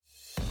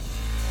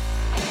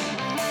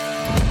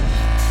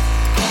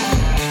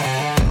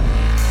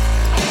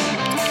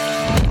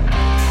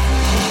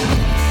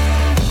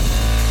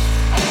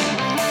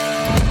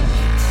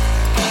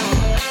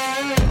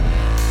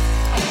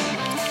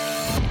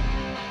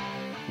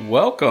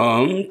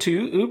Welcome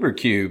to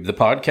UberCube, the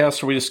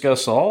podcast where we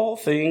discuss all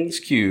things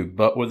Cube,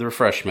 but with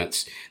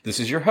refreshments. This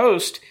is your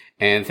host,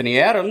 Anthony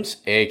Adams,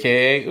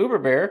 aka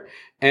Uberbear,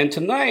 and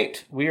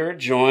tonight we are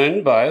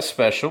joined by a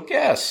special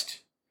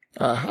guest.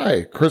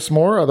 Hi, Chris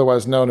Moore,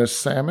 otherwise known as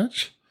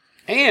Sandwich.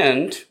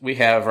 And we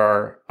have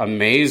our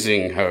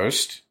amazing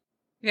host.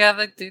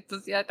 Yeah,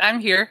 I'm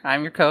here.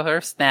 I'm your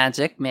co-host,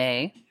 Magic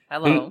May.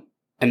 Hello.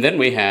 And then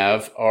we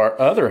have our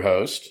other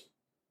host.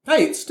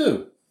 Hey, it's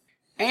Stu.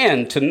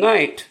 And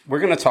tonight, we're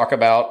going to talk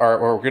about,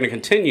 we're going to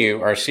continue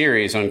our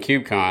series on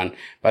CubeCon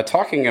by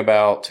talking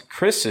about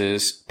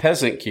Chris's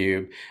Peasant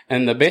Cube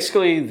and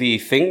basically the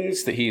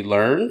things that he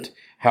learned,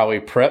 how he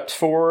prepped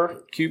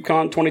for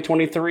CubeCon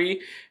 2023,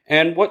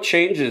 and what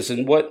changes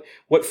and what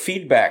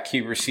feedback he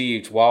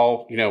received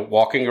while,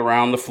 walking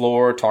around the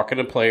floor, talking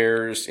to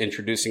players,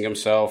 introducing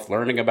himself,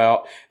 learning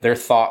about their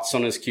thoughts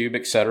on his cube,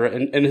 etc.,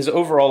 and his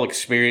overall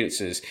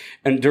experiences.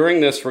 And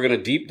during this, we're going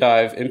to deep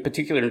dive in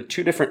particular into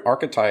two different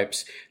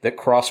archetypes that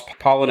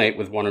cross-pollinate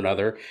with one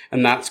another.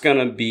 And that's going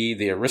to be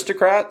the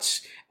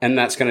aristocrats, and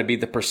that's going to be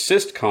the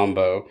persist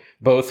combo,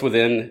 both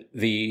within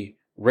the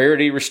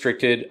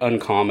rarity-restricted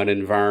uncommon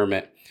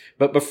environment.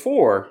 But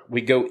before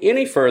we go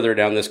any further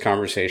down this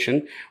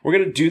conversation, we're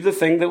going to do the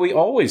thing that we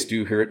always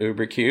do here at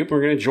UberCube.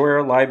 We're going to enjoy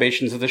our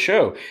libations of the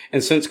show.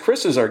 And since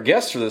Chris is our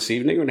guest for this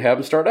evening, we're going to have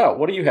him start out.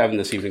 What are you having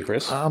this evening,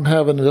 Chris? I'm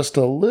having just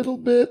a little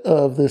bit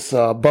of this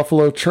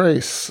Buffalo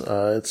Trace.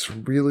 It's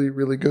really,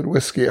 really good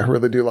whiskey. I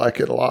really do like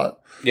it a lot.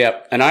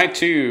 Yep. And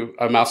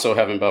I'm also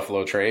having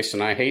Buffalo Trace.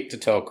 And I hate to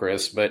tell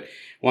Chris, but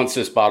once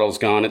this bottle's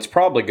gone, it's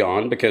probably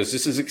gone because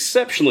this is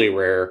exceptionally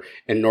rare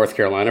in North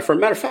Carolina. For a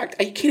matter of fact,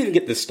 you can't even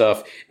get this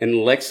stuff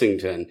in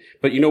Lexington.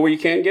 But you know where you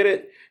can get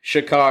it?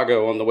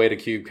 Chicago on the way to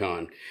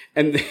CubeCon.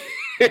 And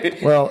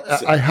well,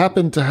 I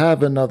happen to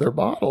have another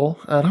bottle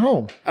at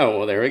home. Oh,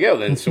 well, there we go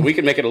then. So we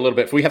can make it a little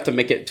bit. We have to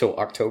make it until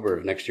October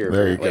of next year.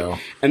 There apparently. You go.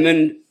 And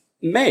then,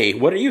 May,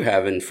 what are you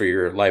having for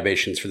your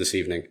libations for this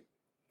evening?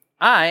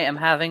 I am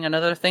having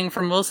another thing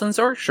from Wilson's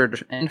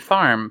Orchard and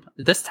Farm.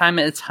 This time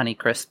it's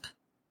Honeycrisp.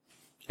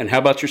 And how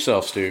about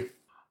yourself, Stu?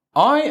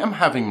 I am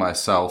having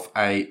myself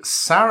a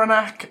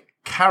Saranac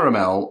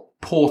Caramel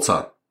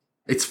Porter.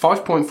 It's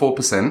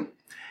 5.4%,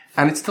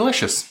 and it's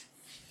delicious.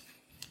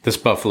 This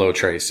Buffalo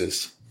Trace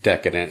is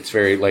decadent. It's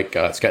very,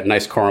 it's got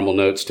nice caramel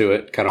notes to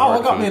it. Kind of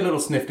hard I got me a little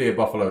snifty of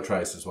Buffalo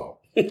Trace as well.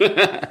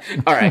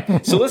 All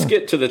right, so let's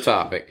get to the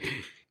topic.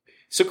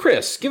 So,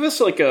 Chris, give us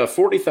like a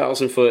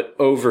 40,000-foot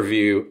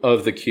overview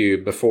of the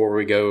cube before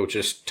we go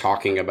just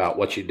talking about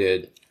what you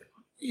did.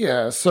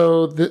 Yeah,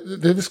 so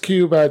this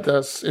cube,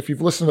 if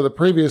you've listened to the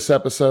previous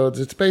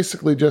episodes, it's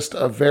basically just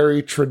a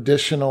very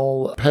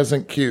traditional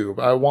peasant cube.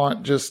 I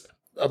want just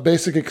a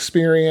basic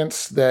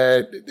experience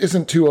that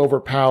isn't too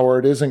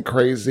overpowered, isn't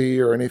crazy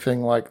or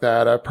anything like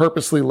that. I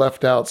purposely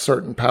left out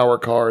certain power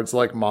cards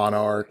like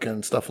Monarch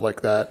and stuff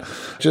like that.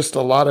 Just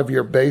a lot of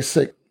your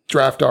basic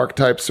draft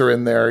archetypes are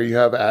in there. You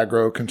have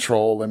aggro,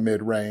 control, and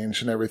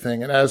mid-range and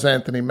everything. And as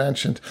Anthony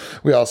mentioned,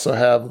 we also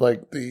have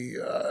like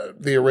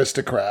the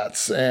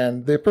aristocrats.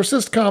 And the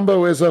persist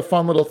combo is a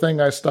fun little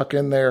thing I stuck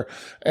in there.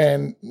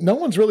 And no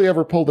one's really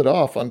ever pulled it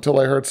off until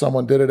I heard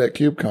someone did it at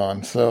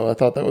CubeCon. So I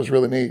thought that was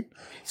really neat.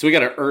 So we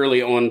got an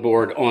early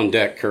on-board,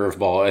 on-deck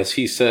curveball. As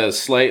he says,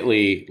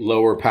 slightly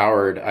lower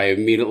powered, I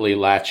immediately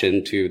latch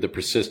into the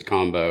persist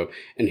combo.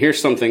 And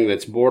here's something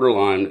that's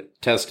borderline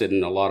tested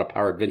in a lot of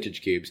powered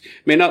vintage cubes.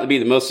 May not be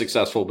the most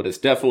successful, but it's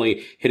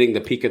definitely hitting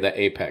the peak of the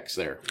apex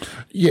there.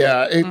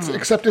 Yeah,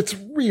 except it's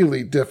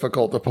really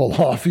difficult to pull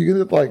off. You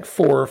get like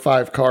 4 or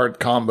 5 card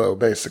combo,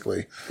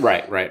 basically.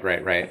 Right.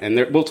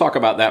 And we'll talk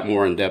about that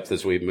more in depth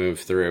as we move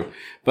through.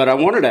 But I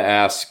wanted to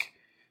ask,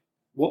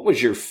 what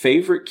was your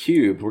favorite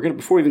cube?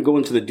 Before we even go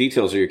into the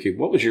details of your cube,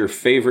 what was your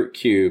favorite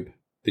cube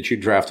that you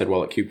drafted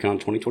while at CubeCon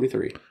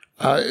 2023?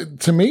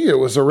 To me, it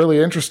was a really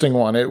interesting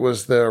one. It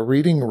was the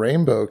Reading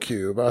Rainbow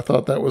Cube. I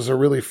thought that was a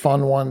really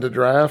fun one to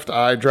draft.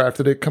 I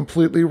drafted it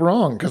completely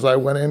wrong because I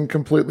went in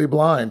completely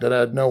blind and I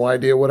had no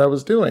idea what I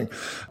was doing.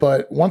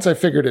 But once I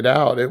figured it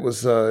out, it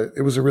was a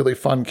really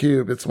fun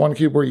cube. It's one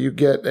cube where you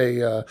get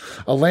a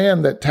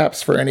land that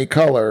taps for any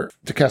color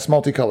to cast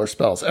multicolor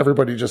spells.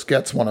 Everybody just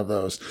gets one of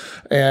those.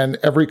 And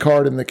every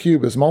card in the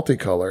cube is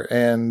multicolor.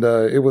 And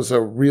it was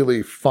a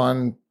really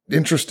fun,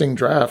 interesting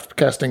draft,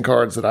 casting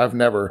cards that I've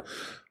never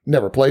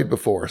played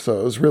before,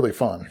 so it was really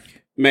fun.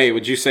 May,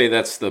 would you say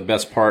that's the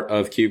best part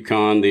of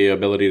CubeCon, the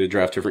ability to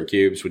draft different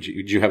cubes? Would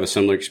you have a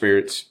similar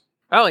experience?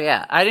 Oh,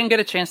 yeah. I didn't get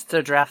a chance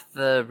to draft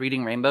the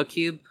Reading Rainbow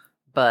Cube,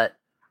 but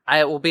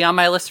it will be on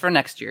my list for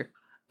next year.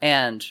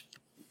 And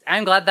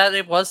I'm glad that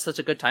it was such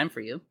a good time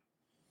for you.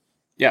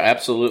 Yeah,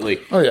 absolutely.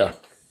 Oh, yeah.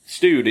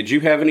 Stu, did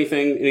you have any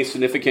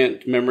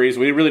significant memories?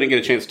 We really didn't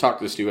get a chance to talk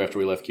to Stu after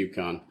we left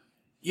CubeCon.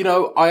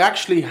 I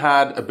actually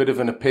had a bit of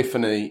an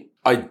epiphany.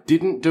 I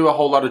didn't do a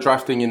whole lot of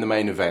drafting in the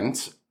main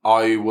event.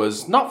 I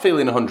was not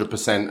feeling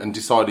 100% and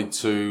decided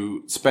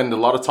to spend a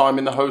lot of time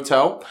in the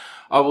hotel,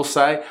 I will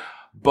say.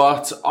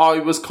 But I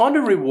was kind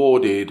of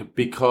rewarded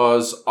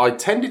because I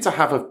tended to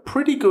have a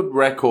pretty good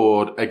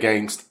record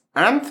against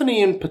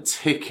Anthony in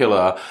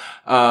particular,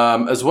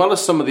 as well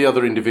as some of the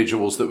other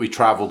individuals that we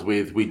traveled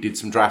with, we did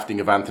some drafting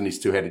of Anthony's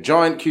two-headed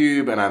giant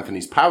cube and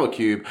Anthony's power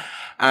cube.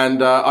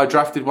 And I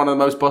drafted one of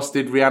the most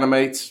busted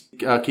reanimate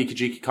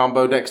Kikijiki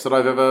combo decks that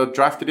I've ever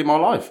drafted in my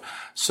life.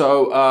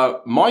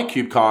 So my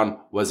CubeCon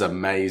was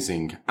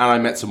amazing. And I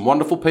met some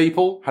wonderful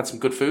people, had some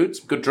good food,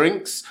 some good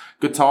drinks,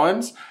 good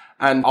times.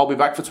 And I'll be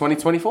back for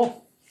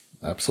 2024.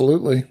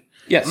 Absolutely.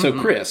 Yeah, so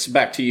Chris,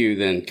 back to you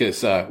then,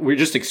 because we're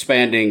just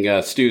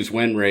expanding Stu's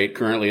win rate.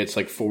 Currently, it's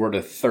like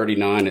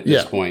 4-39 at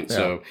this point. Yeah.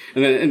 So,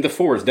 and the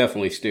 4 is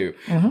definitely Stu.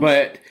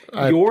 But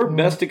your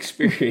best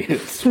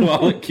experience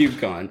while at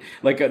CubeCon,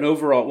 like an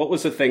overall, what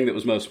was the thing that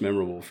was most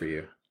memorable for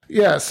you?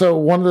 Yeah, so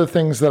one of the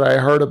things that I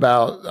heard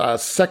about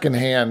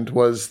secondhand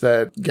was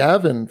that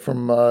Gavin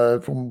from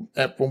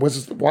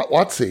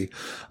WotC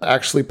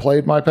actually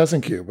played my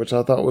Peasant Cube, which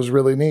I thought was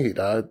really neat.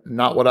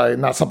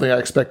 Not something I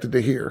expected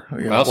to hear.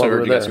 I also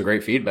heard you got some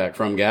great feedback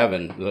from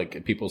Gavin.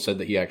 Like people said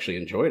that he actually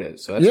enjoyed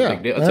it, so that's a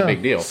big deal. That's a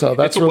big deal. So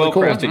that's it's a really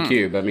well-crafted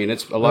cube. I mean,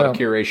 it's a lot of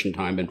curation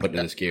time been put in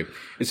this cube.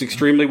 It's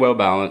extremely well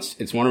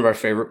balanced. It's one of our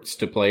favorites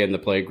to play in the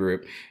play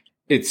group.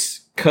 It's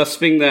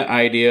cusping that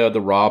idea of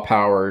the raw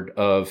powered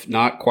of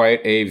not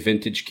quite a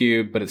vintage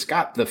cube, but it's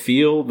got the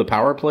feel, the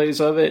power plays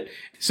of it.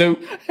 So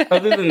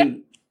other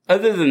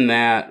than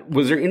that,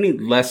 was there any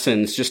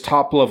lessons, just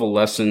top level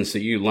lessons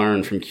that you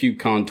learned from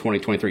CubeCon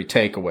 2023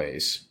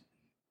 takeaways?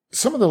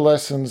 Some of the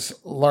lessons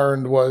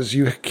learned was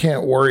you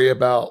can't worry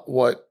about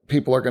what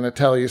people are going to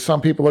tell you.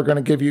 Some people are going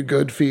to give you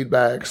good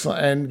feedbacks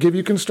and give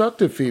you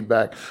constructive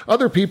feedback.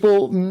 Other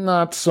people,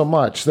 not so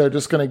much. They're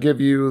just going to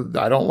give you,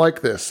 I don't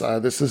like this.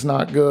 This is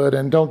not good,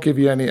 and don't give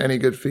you any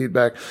good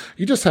feedback.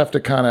 You just have to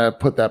kind of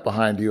put that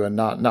behind you and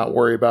not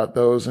worry about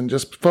those, and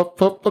just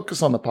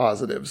focus on the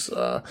positives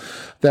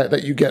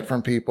that you get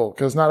from people,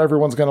 because not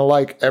everyone's going to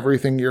like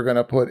everything you're going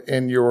to put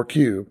in your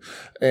cube.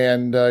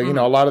 And you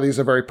know, a lot of these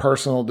are very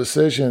personal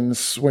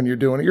decisions when you're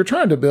doing it. You're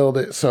trying to build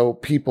it so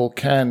people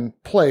can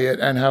play it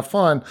and have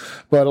fun,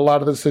 but a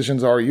lot of the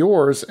decisions are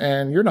yours,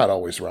 and you're not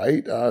always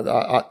right,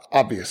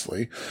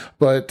 obviously.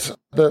 But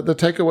the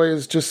takeaway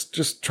is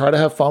just try to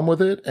have fun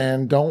with it,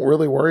 and don't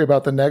really worry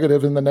about the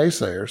negative and the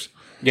naysayers.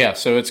 Yeah.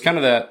 So it's kind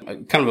of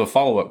a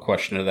follow-up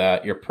question to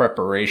that. Your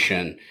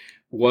preparation,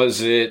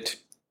 was it,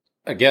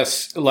 I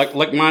guess,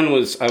 like mine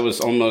was, I was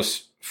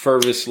almost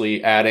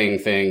fervently adding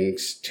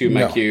things to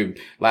my cube,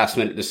 last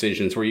minute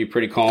decisions. Were you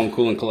pretty calm,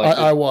 cool, and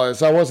collected? I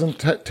wasn't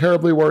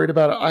terribly worried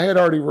about it. I had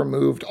already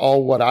removed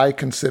all what I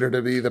consider to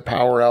be the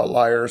power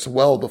outliers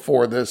well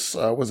before this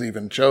was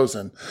even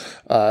chosen.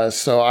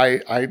 So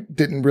I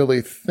didn't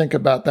really think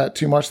about that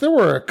too much. There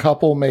were a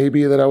couple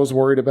maybe that I was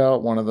worried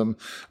about. One of them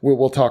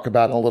we'll talk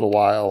about in a little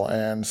while,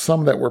 and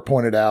some that were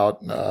pointed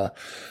out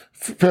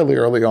fairly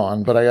early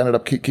on, but I ended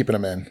up keeping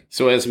them in.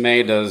 So as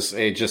May does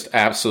a just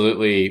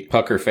absolutely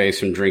pucker face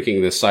from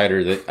drinking this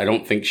cider that I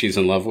don't think she's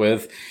in love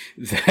with,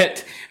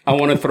 that I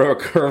want to throw a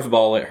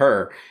curveball at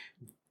her.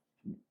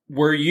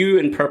 Were you,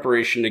 in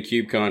preparation to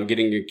CubeCon,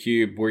 getting your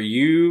cube, were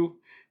you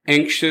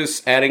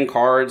anxious adding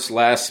cards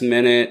last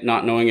minute,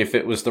 not knowing if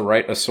it was the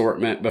right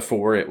assortment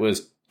before it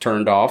was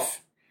turned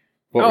off?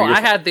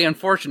 I had the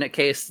unfortunate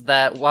case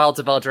that Wilds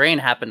of Eldraine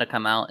happened to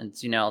come out, and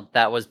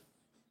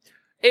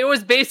it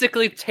was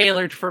basically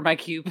tailored for my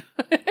cube.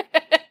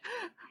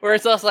 Where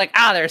it's also like,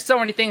 there's so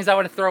many things I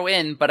want to throw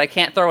in, but I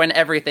can't throw in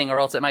everything or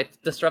else it might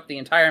disrupt the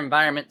entire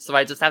environment, so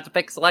I just have to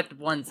pick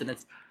selective ones, and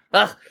it's,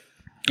 ugh.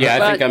 Yeah,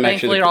 but I think I'm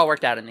thankfully it all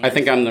worked out in the end. I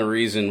think I'm the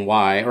reason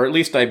why, or at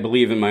least I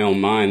believe in my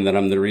own mind that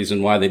I'm the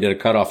reason why they did a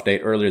cutoff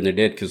date earlier than they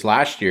did, because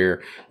last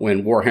year,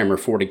 when Warhammer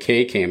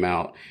 40K came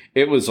out,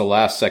 it was a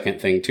last second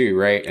thing too,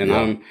 right?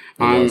 And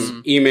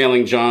I'm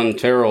emailing John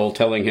Terrell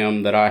telling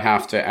him that I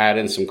have to add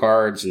in some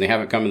cards and they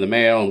haven't come in the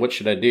mail, and what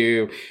should I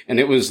do? And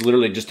it was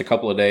literally just a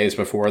couple of days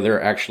before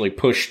they're actually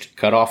pushed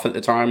cutoff at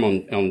the time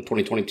on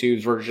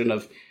 2022's version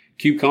of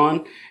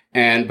CubeCon.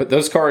 But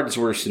those cards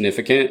were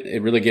significant.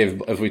 It really gave,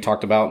 as we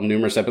talked about in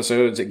numerous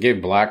episodes, it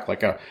gave Black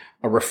like a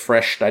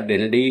refreshed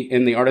identity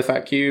in the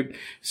artifact cube.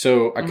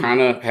 So I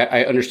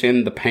I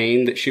understand the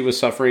pain that she was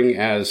suffering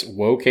as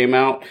WoW came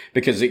out,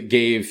 because it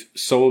gave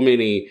so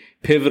many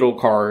pivotal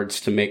cards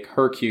to make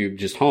her cube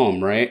just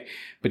home, right?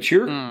 But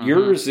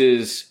yours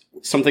is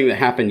something that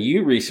happened to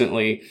you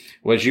recently.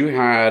 Was you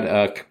had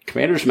a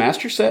Commander's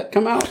Master set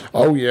come out?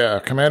 Oh yeah,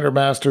 Commander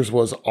Masters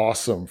was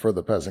awesome for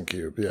the Peasant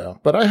Cube. Yeah,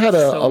 but I had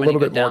a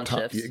little bit more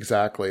time.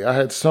 Exactly, I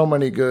had so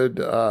many good.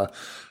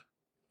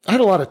 I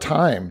had a lot of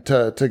time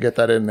to get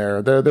that in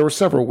there. There were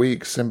several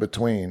weeks in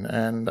between,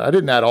 and I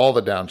didn't add all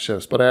the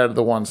downshifts, but I added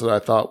the ones that I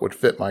thought would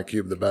fit my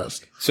cube the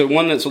best. So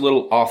one that's a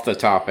little off the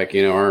topic,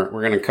 we're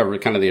going to cover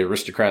kind of the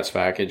Aristocrats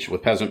package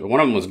with Peasant, but one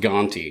of them was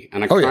Gonti,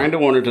 and I kind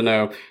of wanted to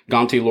know,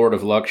 Gonti, Lord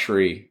of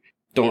Luxury.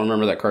 Don't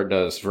remember that card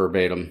does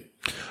verbatim.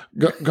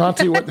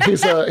 Gonti,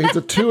 he's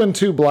a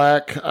 2/2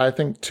 black. I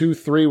think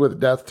 2/3 with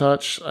death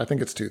touch. I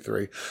think it's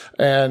 2/3.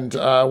 And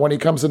when he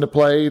comes into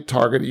play,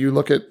 target. You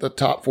look at the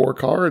top 4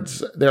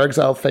 cards. They're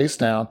exiled face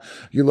down.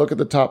 You look at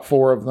the top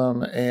 4 of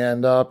them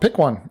and pick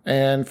one.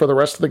 And for the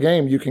rest of the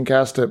game, you can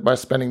cast it by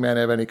spending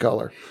mana of any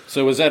color.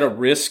 So is that a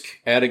risk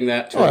adding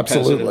that to a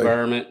peasant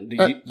environment?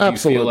 Do you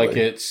feel like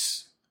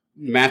it's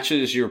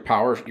matches your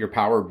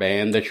power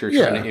band that you're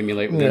trying to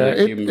emulate within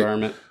that cube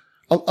environment?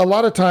 A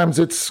lot of times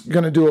it's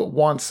going to do it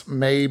once,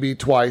 maybe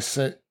twice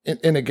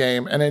in a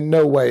game, and in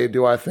no way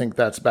do I think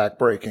that's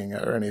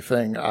backbreaking or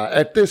anything.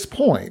 At this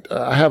point,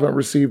 I haven't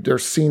received or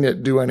seen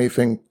it do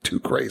anything too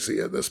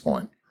crazy at this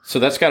point. So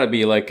that's got to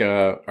be like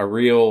a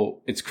real,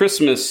 it's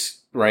Christmas,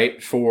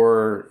 right,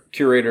 for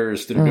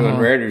curators that are doing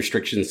rarity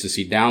restrictions to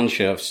see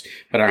downshifts.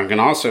 But I can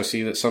also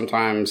see that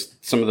sometimes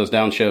some of those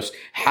downshifts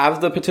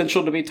have the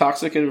potential to be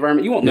toxic in the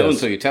environment. You won't know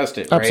until you test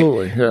it, right?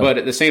 Absolutely, yeah. But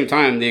at the same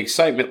time, the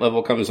excitement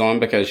level comes on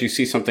because you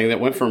see something that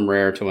went from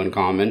rare to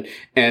uncommon.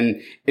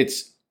 And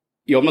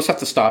you almost have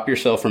to stop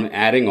yourself from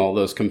adding all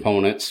those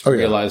components,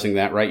 realizing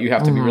that, right? You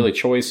have to be really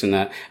choice in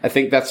that. I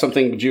think that's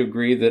something, would you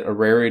agree that a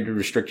rarity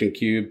restriction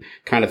cube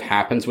kind of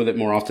happens with it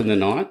more often than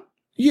not?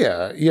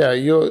 Yeah.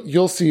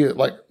 You'll see it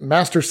like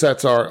master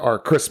sets are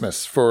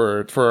Christmas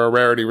for a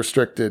rarity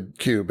restricted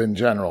cube in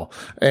general.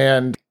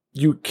 And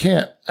you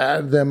can't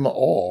add them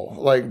all.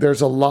 Like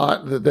there's a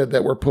lot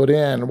that were put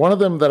in. One of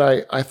them that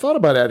I thought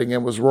about adding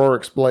in was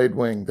Rorik's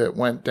Bladewing that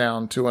went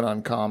down to an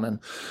uncommon,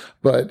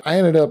 but I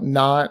ended up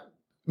not.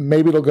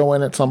 Maybe it'll go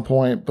in at some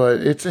point, but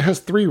it has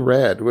 3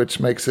 red, which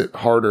makes it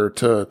harder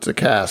to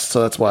cast.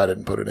 So that's why I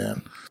didn't put it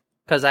in.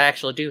 Because I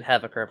actually do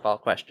have a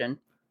curveball question.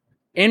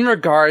 In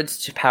regards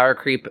to power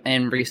creep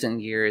in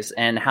recent years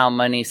and how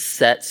many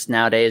sets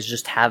nowadays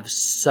just have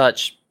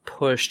such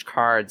pushed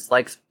cards,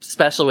 like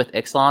especially with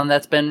Ixalan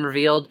that's been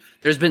revealed,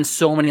 there's been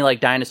so many like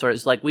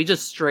dinosaurs. Like we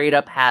just straight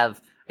up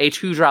have a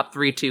 2-drop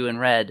 3/2 in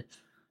red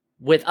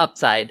with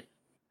upside.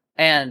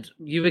 And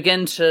you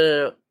begin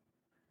to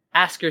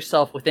ask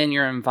yourself within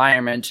your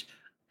environment,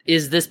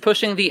 is this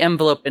pushing the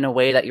envelope in a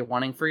way that you're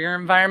wanting for your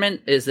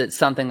environment? Is it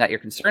something that you're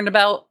concerned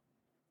about?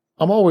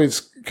 I'm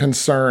always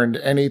concerned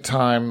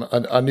anytime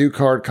a new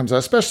card comes out,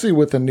 especially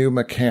with a new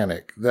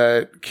mechanic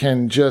that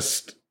can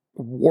just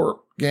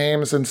warp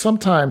games. And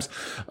sometimes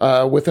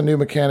with a new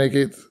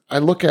mechanic, I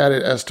look at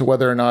it as to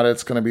whether or not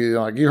it's going to be,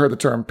 like you heard the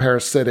term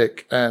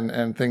parasitic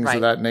and things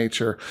of that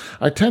nature.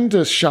 I tend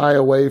to shy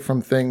away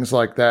from things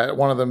like that.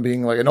 One of them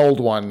being like an old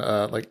one,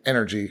 like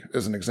energy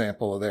is an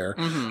example of there,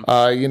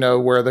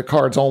 where the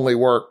cards only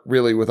work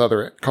really with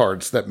other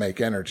cards that make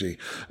energy.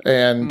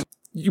 And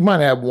you might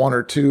have 1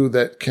 or 2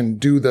 that can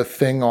do the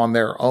thing on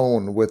their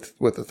own with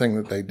the thing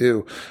that they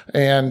do.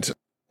 And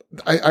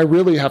I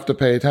really have to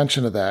pay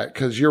attention to that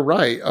because you're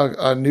right.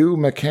 A new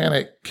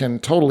mechanic can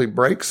totally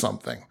break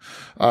something.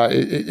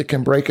 It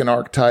can break an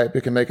archetype.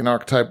 It can make an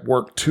archetype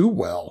work too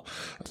well,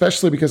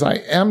 especially because I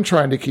am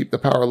trying to keep the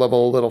power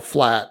level a little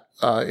flat.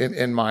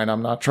 In mine,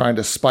 I'm not trying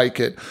to spike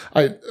it.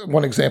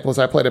 One example is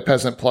I played a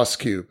Peasant Plus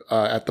cube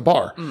at the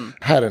bar.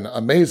 Had an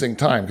amazing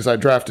time because I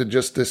drafted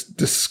just this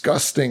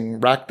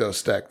disgusting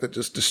Rakdos deck that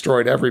just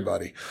destroyed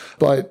everybody.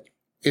 But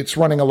it's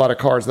running a lot of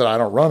cards that I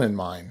don't run in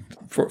mine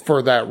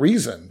for that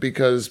reason,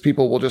 because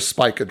people will just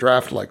spike a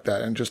draft like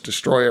that and just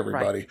destroy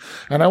everybody. Right.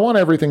 And I want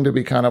everything to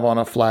be kind of on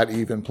a flat,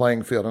 even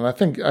playing field. And I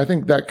think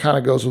that kind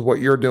of goes with what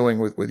you're doing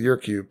with your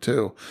cube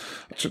too.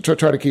 To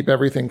try to keep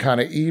everything kind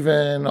of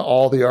even,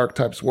 all the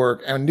archetypes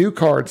work. And new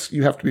cards,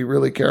 you have to be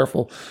really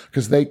careful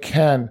because they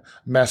can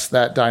mess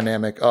that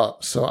dynamic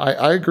up. So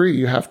I agree.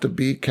 You have to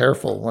be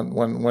careful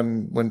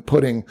when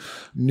putting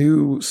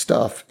new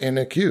stuff in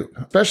a cube,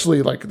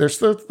 especially like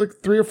there's like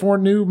 3 or 4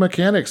 new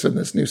mechanics in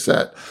this new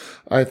set.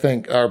 I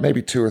think, or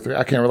maybe 2 or 3. I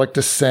can't remember, like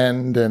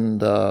Descend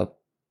and,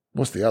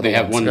 what's the other one? They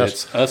have one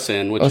that's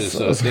Ascend, which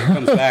it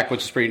comes back,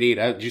 which is pretty neat.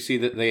 Did you see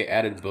that they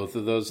added both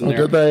of those in there?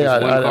 Did they?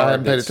 I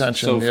haven't paid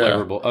attention. So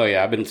flavorful. Oh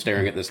yeah, I've been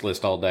staring at this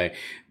list all day.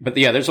 But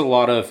yeah, there's a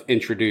lot of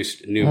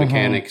introduced new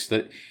mechanics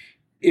that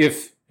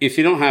if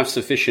you don't have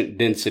sufficient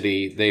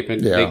density, they're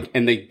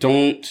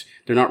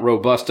not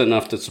robust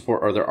enough to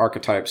support other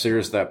archetypes,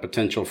 there's that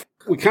potential.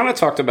 We kind of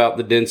talked about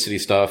the density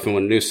stuff and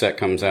when a new set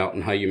comes out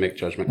and how you make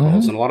judgment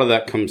calls. And a lot of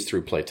that comes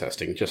through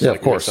playtesting, just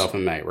like yourself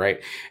and May, right?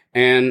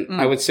 And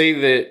I would say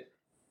that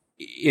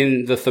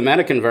in the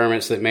thematic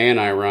environments that May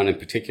and I run, in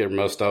particular,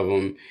 most of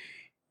them,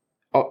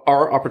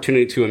 our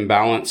opportunity to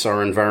imbalance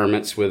our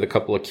environments with a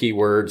couple of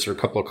keywords or a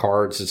couple of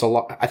cards is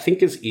I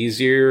think is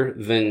easier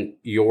than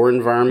your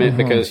environment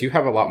because you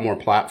have a lot more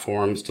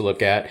platforms to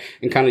look at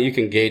and kind of you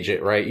can gauge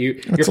it, right? Your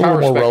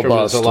power spectrum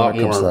is a lot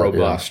more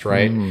robust,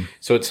 right?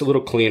 So it's a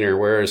little cleaner,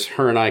 whereas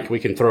her and I, we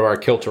can throw our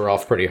kilter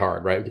off pretty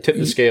hard, right? We tip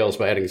the scales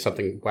by adding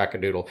something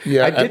wackadoodle.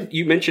 Yeah,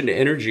 you mentioned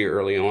energy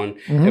early on.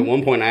 At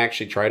one point, I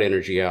actually tried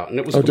energy out and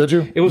it was, did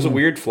you? It was a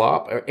weird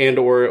flop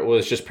or it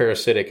was just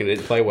parasitic and it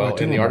didn't play well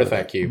in the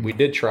artifact cube. We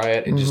did try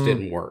it, it just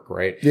didn't work,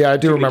 right? Yeah, I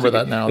do remember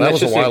that now. That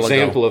was a while ago. That's just an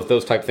example of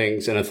those type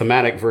things in a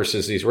thematic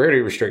versus these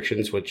rarity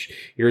restrictions, which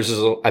yours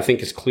is, I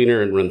think, is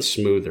cleaner and runs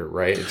smoother,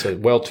 right? It's a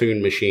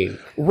well-tuned machine.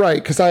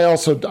 Right, because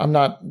I'm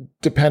not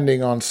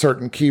depending on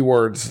certain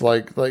keywords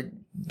like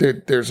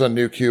there's a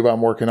new cube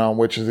I'm working on,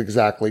 which is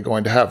exactly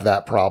going to have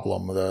that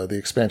problem, the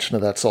expansion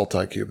of that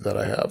Sultai cube that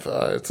I have.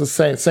 It's the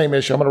same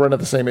issue. I'm going to run into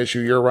the same issue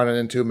you're running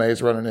into,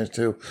 May's running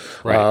into,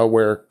 right.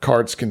 Where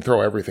cards can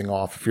throw everything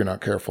off if you're not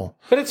careful.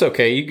 But it's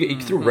okay.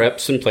 You through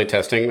reps and play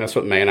testing. That's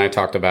what May and I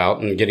talked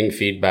about, and getting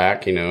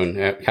feedback, and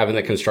having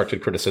the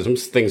constructive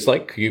criticisms, things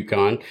like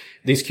CubeCon.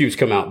 These cubes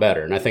come out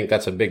better, and I think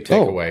that's a big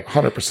takeaway.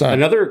 100%.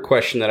 Another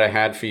question that I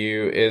had for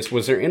you is,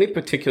 was there any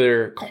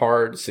particular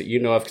cards that you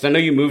know of? Because I know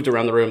you moved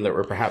around the room that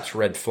were perhaps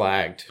red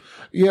flagged.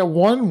 Yeah,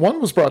 one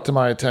was brought to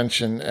my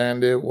attention,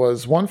 and it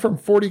was one from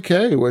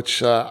 40K,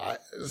 which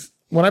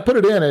when I put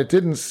it in, it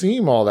didn't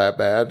seem all that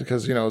bad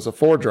because, it was a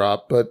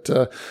 4-drop, but,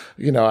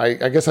 I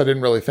guess I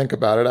didn't really think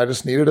about it. I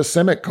just needed a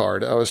Simic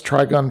card. I was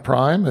Trigun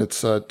Prime.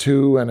 It's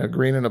 2 and a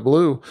green and a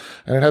blue,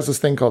 and it has this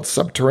thing called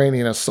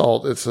Subterranean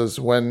Assault. It says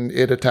when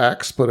it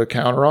attacks, put a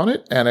counter on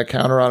it and a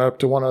counter on up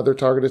to one other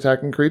target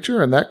attacking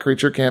creature, and that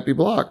creature can't be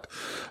blocked.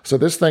 So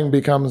this thing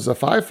becomes a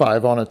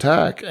 5/5 on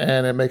attack,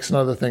 and it makes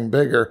another thing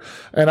bigger.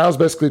 And I was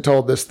basically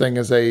told this thing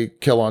is a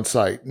kill on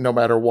sight, no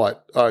matter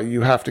what.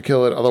 You have to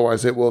kill it,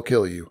 otherwise it will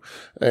kill you.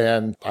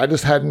 And I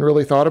just hadn't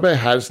really thought about it. It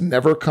has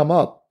never come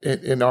up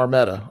in our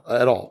meta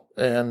at all.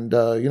 And,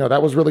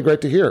 that was really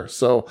great to hear.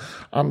 So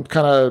I'm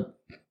kind of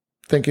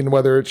thinking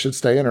whether it should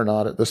stay in or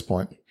not at this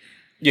point.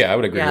 Yeah, I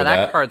would agree with that. Yeah,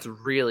 that card's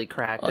really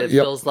cracked. It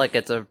feels like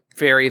it's a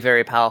very,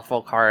 very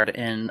powerful card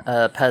in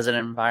a peasant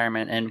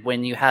environment. And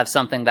when you have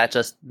something that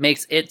just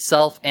makes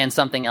itself and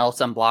something else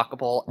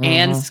unblockable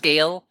and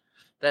scale,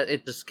 that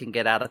it just can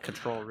get out of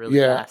control really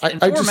fast.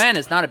 And 4 mana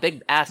is not a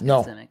big ask in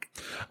Simic.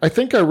 I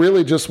think I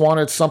really just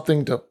wanted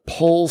something to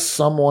pull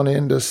someone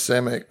into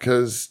Simic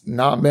because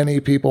not many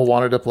people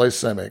wanted to play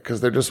Simic because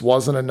there just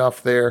wasn't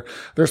enough there.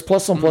 There's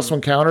 +1/+1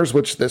 counters,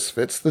 which this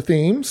fits the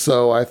theme.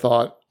 So I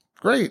thought,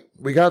 great,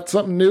 we got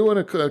something new and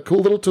a cool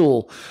little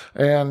tool.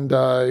 And,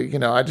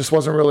 I just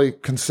wasn't really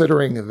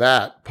considering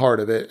that part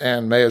of it.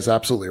 And May is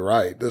absolutely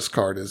right. This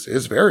card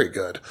is very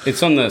good.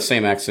 It's on the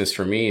same axis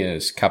for me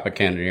as Kappa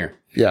Cannoneer.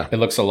 Yeah. It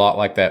looks a lot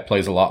like that,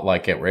 plays a lot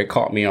like it, where it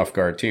caught me off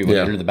guard too. When it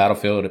entered the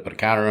battlefield, it put a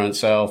counter on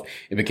itself,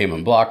 it became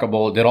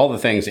unblockable, it did all the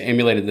things, it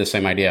emulated the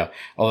same idea.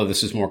 Although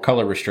this is more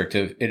color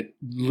restrictive, it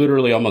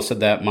literally almost said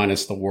that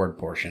minus the ward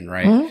portion,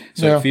 right?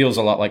 So it feels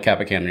a lot like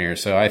Kappa Cannoneer.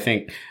 So I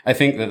think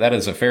that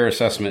is a fair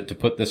assessment to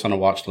put this on a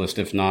watch list,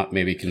 if not,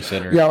 maybe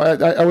consider. Yeah,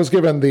 I was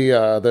given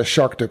the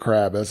Shark to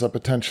Crab as a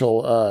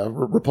potential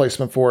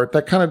replacement for it.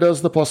 That kind of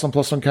does the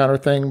 +1/+1 counter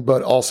thing,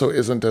 but also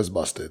isn't as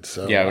busted.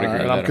 So yeah, I would agree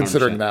with that. I'm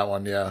considering that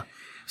one, yeah.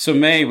 So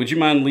May, would you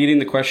mind leading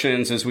the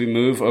questions as we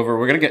move over?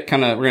 We're going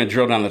to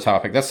drill down the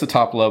topic. That's the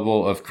top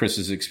level of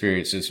Chris's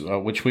experiences,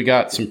 which we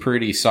got some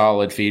pretty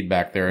solid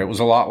feedback there. It was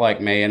a lot like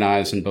May and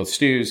I's in both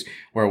stews,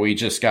 where we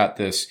just got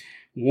this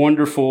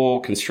wonderful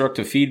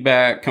constructive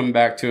feedback coming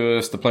back to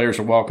us. The players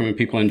are welcoming.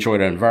 People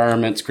enjoyed our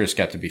environments. Chris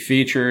got to be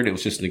featured. It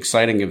was just an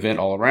exciting event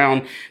all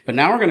around. But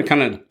now we're going to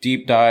kind of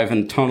deep dive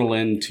and tunnel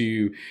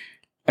into,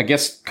 I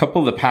guess, a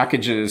couple of the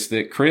packages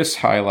that Chris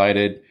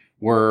highlighted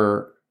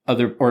were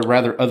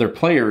other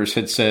players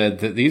had said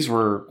that these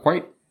were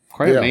quite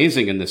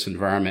amazing in this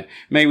environment.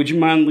 May, would you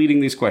mind leading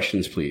these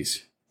questions,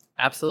 please?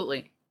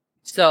 Absolutely.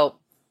 So,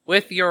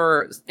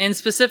 in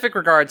specific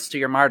regards to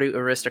your Mardu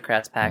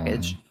Aristocrats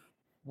package,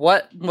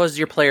 what was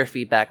your player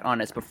feedback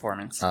on its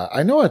performance?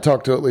 I know I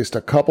talked to at least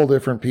a couple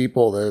different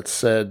people that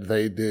said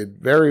they did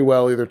very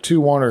well, either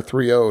 2-1 or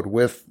 3-0'd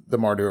with the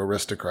Mardu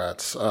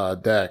Aristocrats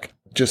deck.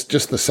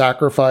 Just the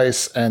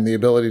sacrifice and the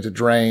ability to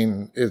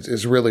drain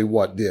is really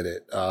what did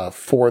it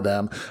for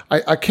them.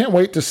 I can't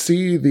wait to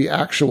see the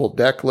actual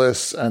deck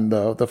lists and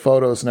the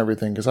photos and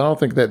everything, because I don't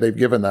think that they've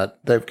given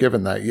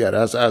that yet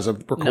as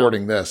of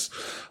recording this.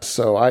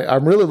 So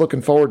I'm really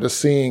looking forward to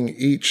seeing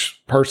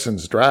each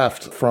person's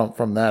draft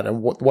from that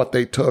and what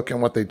they took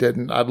and what they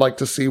didn't. I'd like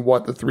to see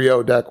what the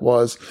 3-0 deck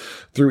was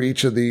through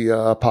each of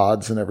the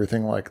pods and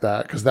everything like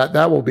that, because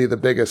that will be the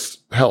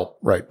biggest help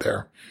right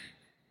there.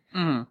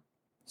 Mm-hmm.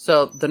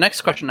 So the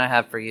next question I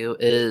have for you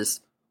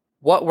is,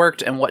 what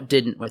worked and what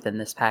didn't within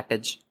this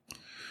package?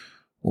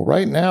 Well,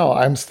 right now,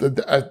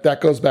 that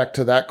goes back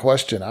to that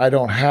question. I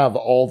don't have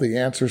all the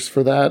answers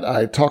for that.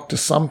 I talked to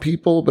some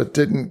people, but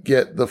didn't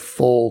get the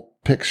full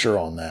picture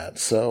on that.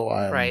 So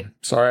I'm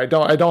sorry.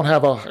 I don't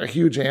have a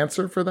huge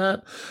answer for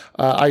that.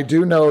 I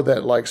do know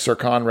that like Sir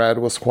Conrad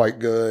was quite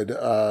good.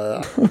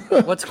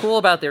 What's cool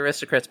about the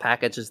Aristocrats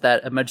package is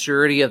that a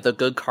majority of the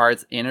good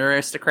cards in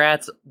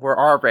Aristocrats were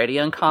already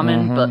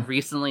uncommon, but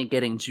recently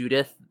getting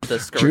Judith, the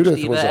Scourge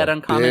Diva at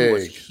uncommon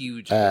was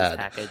huge for this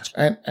package.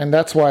 And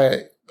that's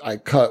why I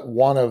cut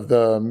one of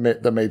the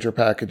major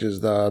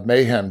packages, the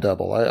Mayhem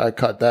Double. I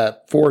cut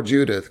that for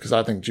Judith because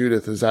I think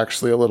Judith is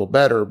actually a little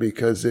better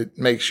because it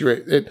makes you,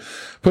 it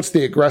puts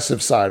the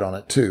aggressive side on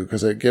it too,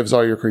 because it gives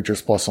all your creatures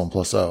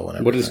 +1/+0.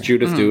 And what does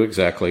Judith do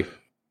exactly?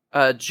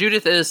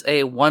 Judith is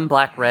a 1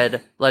 black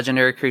red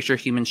legendary creature,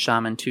 human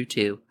shaman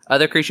 2/2.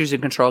 Other creatures you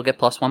control get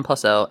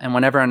 +1/+0, and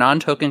whenever a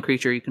non-token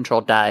creature you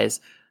control dies,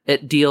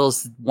 it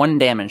deals 1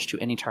 damage to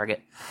any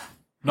target.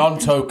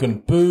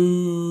 Non-token,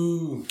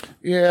 boo.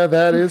 Yeah,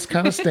 that is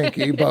kind of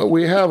stinky, but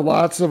we have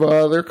lots of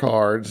other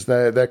cards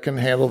that can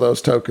handle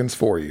those tokens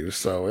for you,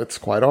 so it's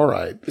quite all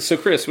right. So,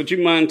 Chris, would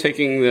you mind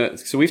taking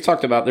so we've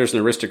talked about, there's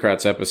an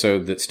Aristocrats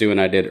episode that Stu and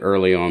I did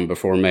early on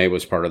before May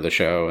was part of the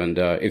show, and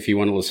if you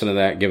want to listen to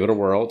that, give it a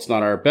whirl. It's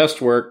not our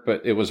best work,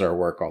 but it was our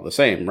work all the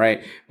same,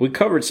 right? We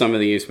covered some of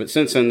these, but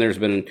since then there's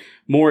been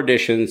more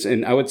additions,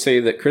 and I would say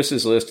that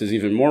Chris's list is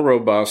even more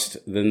robust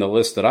than the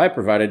list that I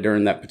provided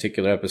during that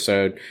particular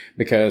episode,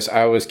 because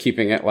I was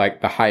keeping it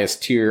like the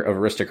highest tier of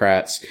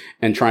Aristocrats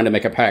and trying to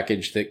make a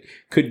package that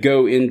could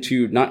go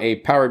into not a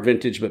powered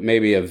vintage, but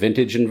maybe a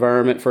vintage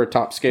environment for a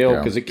top scale,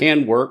 because it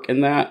can work in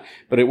that,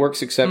 but it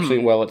works exceptionally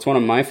well. It's one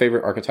of my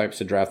favorite archetypes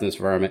to draft in this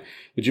environment.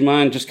 Would you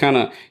mind just kind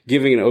of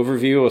giving an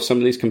overview of some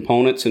of these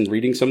components and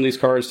reading some of these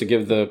cards to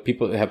give the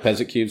people that have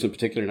Peasant cubes in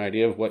particular an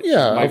idea of what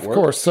might work?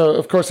 Course. So,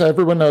 of course,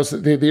 everyone knows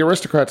that the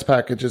Aristocrats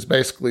package is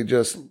basically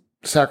just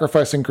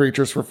sacrificing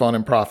creatures for fun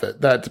and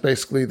profit. That's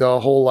basically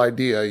the whole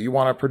idea. You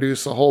want to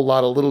produce a whole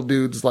lot of little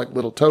dudes like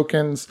little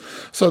tokens.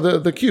 So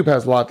the cube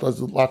has lots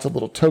of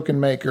little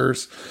token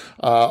makers.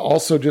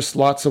 Also just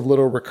lots of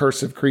little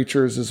recursive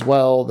creatures as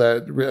well,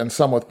 and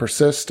some with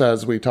persist,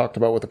 as we talked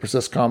about with the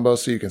persist combo,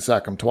 so you can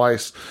sack them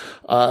twice.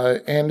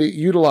 And it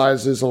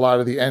utilizes a lot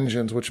of the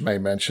engines, which May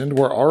mentioned,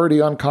 were already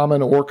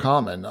uncommon or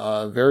common.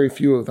 Very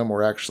few of them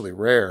were actually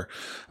rare.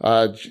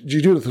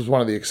 Judith was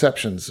one of the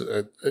exceptions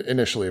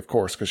initially, of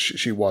course, because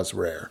she was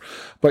rare.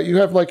 But you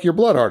have like your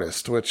Blood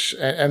Artist,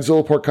 and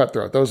Zulaport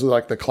Cutthroat. Those are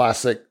like the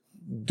classic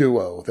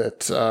duo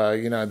that,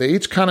 they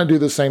each kind of do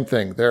the same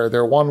thing. They're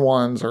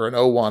 1/1s or an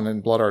 0/1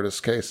 in Blood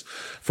Artist's case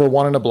for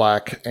 1 and a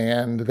black.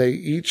 And they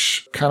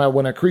each kind of,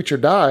 when a creature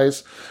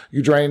dies,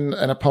 you drain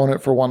an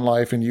opponent for 1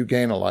 life and you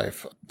gain a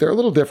life. They're a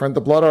little different.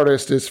 The Blood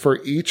Artist is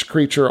for each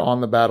creature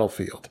on the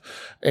battlefield.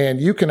 And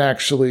you can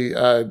actually,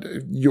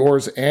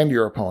 yours and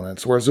your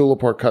opponents, where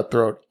Zulaport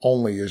Cutthroat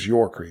only is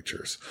your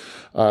creatures.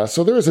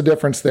 So there is a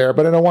difference there,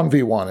 but in a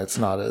 1v1, it's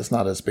not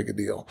as big a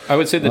deal. I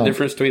would say the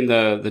difference between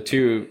the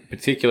two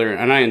particular,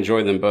 and I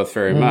enjoy them both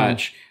very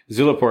much,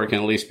 Zulaport can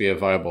at least be a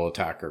viable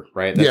attacker,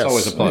 right? That's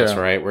always a plus,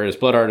 right? Whereas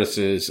Blood Artist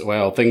is,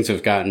 well, things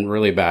have gotten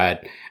really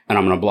bad, and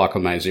I'm going to block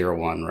on my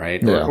 0/1,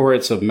 right? Or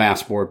it's a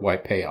mass board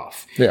wipe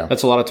payoff. Yeah.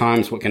 That's a lot of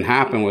times what can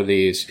happen with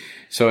these.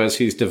 So as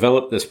he's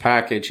developed this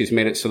package, he's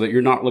made it so that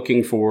you're not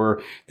looking for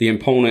the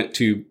opponent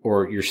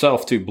or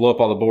yourself to blow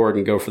up all the board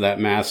and go for that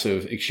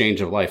massive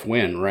exchange of life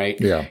win, right?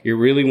 Yeah. You're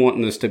really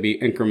wanting this to be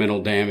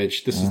incremental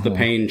damage. This is the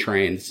pain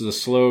train. This is a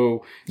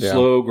slow,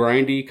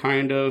 grindy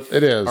kind of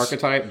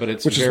archetype, but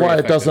it's which is why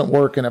it doesn't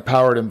work in a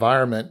powered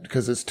environment,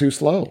 because it's too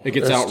slow. It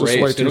gets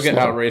outraced. It'll get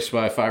outraced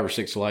by 5 or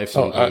 6 life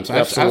sometimes.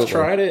 I've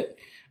tried it.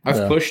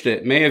 I've pushed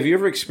it. May, have you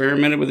ever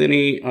experimented with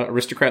any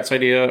Aristocrats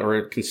idea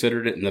or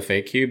considered it in the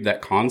Fake Cube,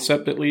 that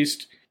concept at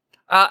least?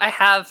 I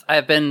have.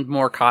 I've been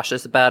more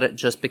cautious about it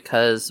just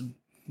because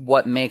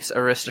what makes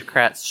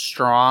Aristocrats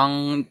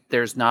strong,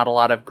 there's not a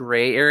lot of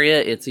gray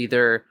area. It's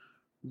either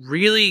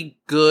really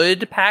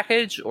good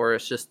package or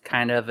it's just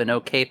kind of an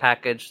okay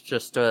package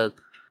just to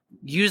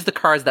use the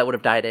cards that would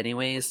have died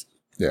anyways.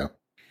 Yeah.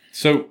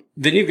 So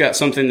then you've got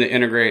something that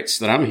integrates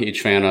that I'm a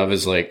huge fan of,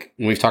 is like,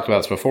 we've talked about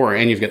this before,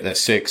 and you've got that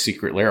 6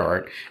 secret lair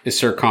art, is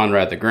Sir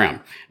Conrad the Grim.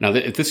 Now,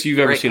 if you've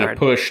ever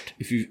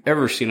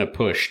seen a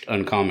pushed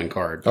uncommon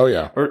card. Oh,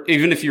 yeah. Or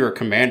even if you're a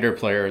commander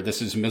player,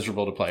 this is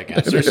miserable to play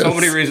against. There's so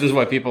many reasons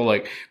why people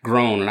like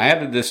groan. And I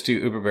added this to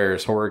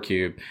Uberbear's Horror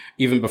Cube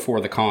even before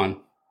the con.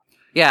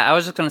 Yeah, I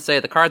was just going to say,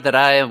 the card that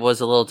I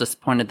was a little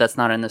disappointed that's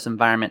not in this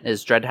environment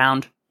is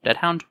Deadhound?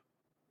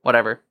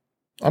 Whatever.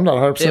 I'm not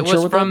 100%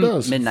 sure what that does. It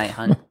was from Midnight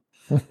Hunt.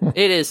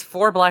 It is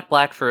 4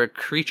 black for a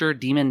creature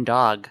demon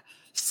dog,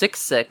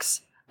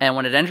 6/6, and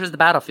when it enters the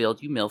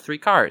battlefield, you mill 3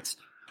 cards.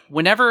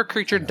 Whenever a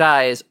creature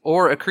dies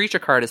or a creature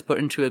card is put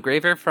into a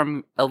graveyard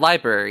from a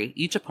library,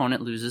 each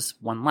opponent loses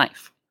 1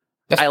 life.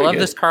 I love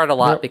this card a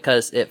lot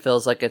because it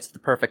feels like it's the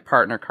perfect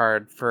partner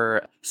card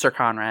for Sir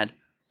Conrad.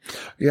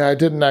 Yeah, I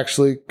didn't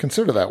actually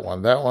consider that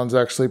one. That one's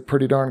actually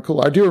pretty darn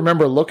cool. I do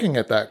remember looking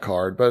at that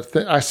card, but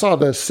I saw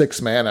the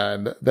 6 mana,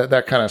 and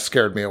that kind of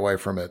scared me away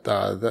from it.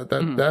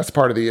 That's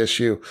part of the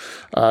issue,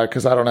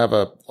 because I don't have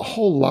a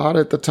whole lot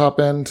at the top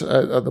end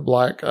of the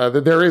black.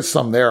 There is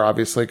some there,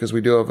 obviously, because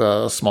we do have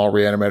a small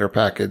reanimator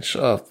package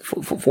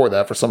for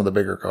that, for some of the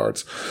bigger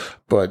cards.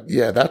 But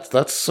yeah,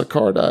 that's a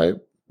card I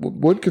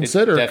would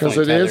consider, because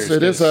it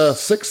is a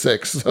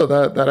 6/6, so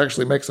that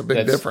actually makes a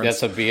big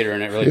difference. That's a beater,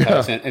 and it really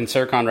ties in. And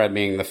Sir Conrad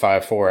being the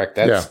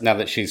 5/4, now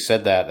that she's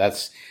said that,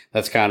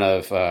 That's kind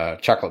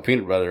of chocolate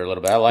peanut butter a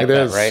little bit. I like It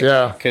that, is, right?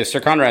 yeah. Because Sir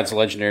Conrad's a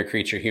legendary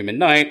creature, human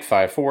knight,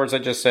 5/4, as I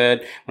just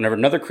said. Whenever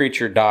another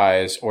creature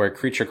dies or a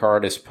creature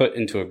card is put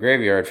into a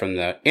graveyard from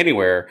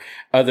anywhere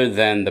other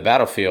than the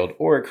battlefield,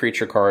 or a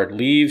creature card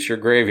leaves your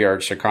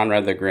graveyard, Sir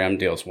Conrad the Grim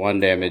deals 1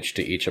 damage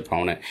to each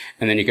opponent.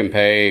 And then you can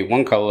pay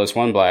 1 colorless,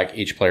 1 black.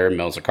 Each player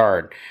mills a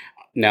card.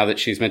 Now that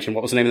she's mentioned,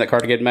 what was the name of that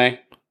card again, May?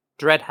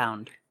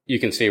 Dreadhound. You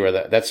can see where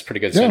that's pretty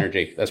good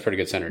synergy. That's pretty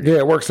good synergy. Yeah,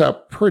 it works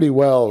out pretty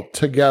well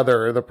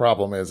together. The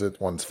problem is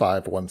one's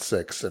 5, one's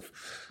 6. If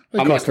they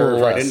I'm going cost to a little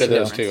curve right less, into you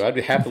those know. two. I'd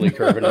be happily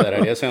curve into that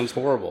idea. That sounds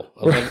horrible.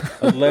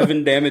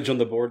 11 damage on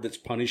the board that's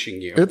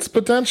punishing you. It's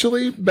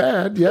potentially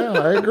bad. Yeah,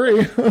 I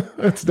agree.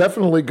 It's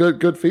definitely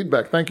good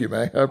feedback. Thank you,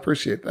 May. I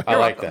appreciate that. I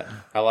like that.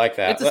 I like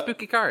that. It's a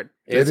spooky card.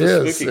 It's It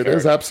a is. spooky It card.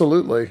 is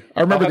absolutely.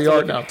 I remember have the to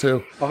art look- now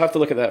too. I'll have to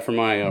look at that for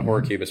my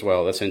horror cube as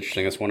well. That's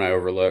interesting. That's one I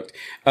overlooked.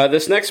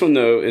 This next one,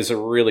 though, is a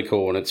really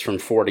cool one. It's from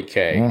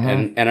 40K.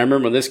 And I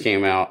remember when this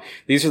came out,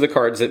 these are the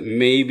cards that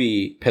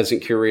maybe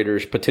Peasant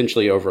Curators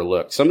potentially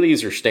overlooked. Some of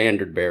these are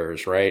standard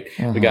bearers, right?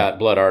 We got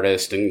Blood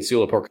Artist and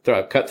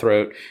Zulaport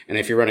Cutthroat. And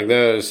if you're running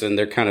those, then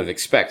they're kind of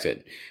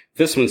expected.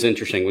 This one's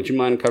interesting. Would you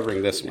mind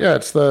covering this one? Yeah,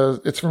 it's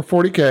from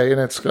 40K,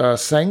 and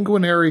it's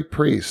Sanguinary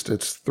Priest.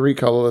 It's 3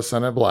 colorless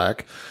and a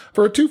black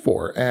for a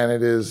 2/4, and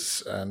it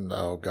is, and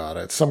oh god,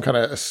 it's some kind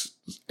of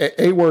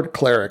A-word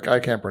cleric. I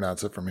can't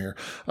pronounce it from here.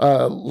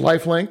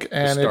 Lifelink,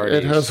 and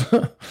it has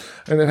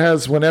and it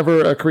has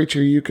whenever a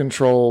creature you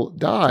control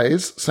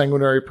dies,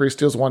 Sanguinary Priest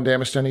deals 1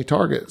 damage to any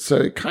target. So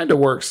it kind of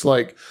works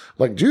like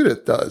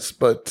Judith does,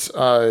 but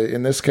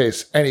in this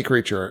case, any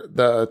creature.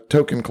 The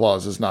token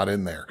clause is not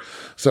in there,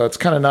 so it's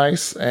kind of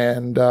nice.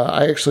 And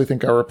I actually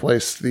think I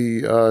replaced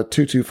the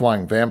 2/2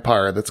 flying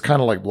vampire. That's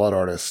kind of like Blood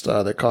Artist.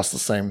 That costs the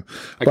same,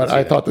 but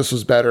I thought this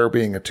was better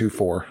being a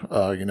 2/4.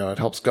 It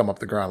helps gum up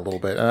the ground a little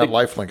bit, and that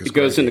lifelink is It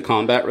goes great. into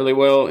combat really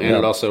well, and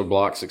it also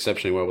blocks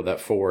exceptionally well with that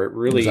 4. It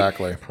really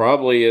Exactly.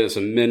 probably is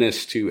a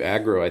menace to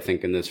aggro, I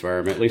think, in this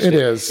environment. At least It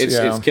is, It's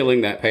yeah.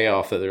 killing that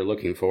payoff that they're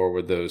looking for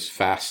with those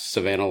fast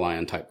Savannah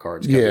Lion type cards.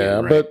 coming Yeah,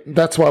 in, right? but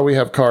that's why we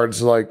have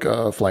cards like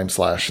Flame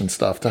Slash and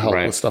stuff to help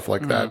Right. with stuff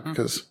like that.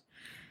 Because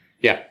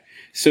Yeah.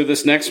 So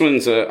this next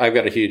one's I'm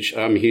a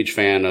huge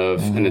fan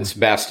of, and it's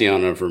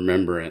Bastion of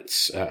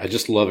Remembrance. I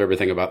just love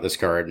everything about this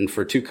card. And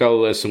for 2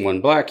 colorless and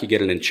 1 black, you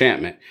get an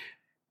enchantment.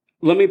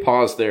 Let me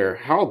pause there.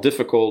 How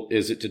difficult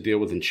is it to deal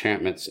with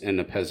enchantments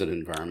in a peasant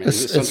environment? Is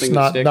it it's something that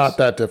not sticks? not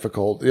that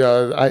difficult.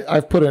 Yeah,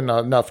 I've put in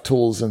enough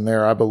tools in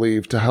there, I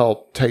believe, to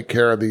help take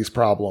care of these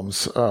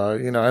problems.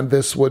 And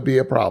this would be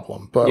a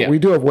problem, but Yeah. we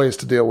do have ways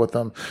to deal with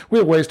them. We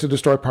have ways to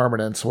destroy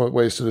permanents,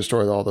 ways to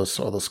destroy all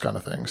those kind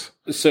of things.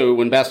 So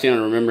when Bastion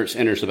of Remembrance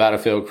enters the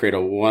battlefield, create a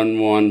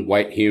 1/1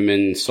 white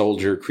human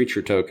soldier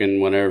creature token.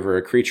 Whenever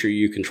a creature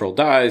you control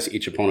dies,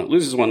 each opponent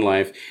loses 1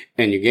 life,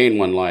 and you gain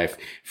 1 life.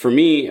 For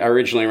me, I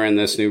originally ran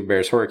this New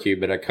Bears Horror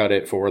Cube, but I cut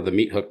it for the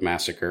Meat Hook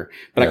Massacre.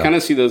 But I kind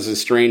of see those as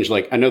strange.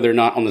 Like, I know they're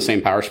not on the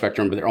same power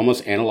spectrum, but they're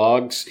almost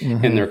analogs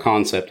in their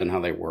concept and how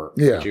they work.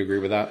 Yeah. Would you agree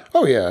with that?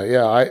 Oh yeah.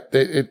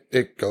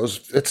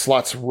 It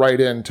slots right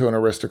into an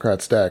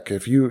aristocrat's deck.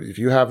 If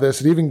you have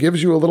this, it even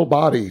gives you a little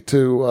body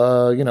to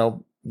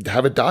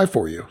have it die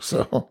for you.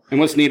 So And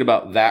what's neat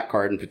about that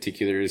card in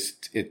particular is,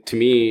 to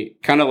me,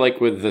 kind of like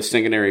with the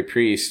Sanguinary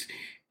Priest,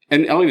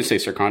 and I'll even say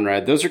Sir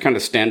Conrad, those are kind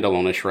of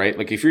standalone-ish, right?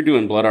 Like if you're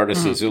doing Blood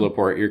Artist and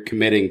Zulaport, you're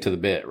committing to the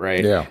bit,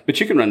 right? Yeah. But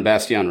you can run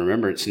Bastion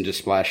Remembrance and just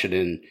splash it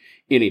in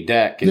any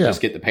deck and just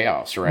get the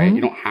payoffs, right?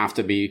 You don't have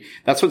to be.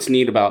 That's what's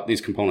neat about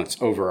these components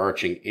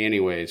overarching,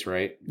 anyways,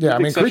 right? yeah, I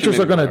mean, creatures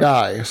are going to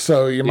die,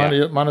 so you might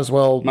as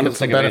well Might get as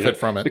some take advantage benefit of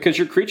from it. because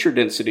your creature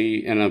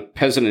density in a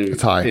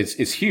peasant high.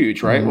 is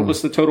huge, right? What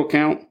was the total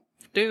count?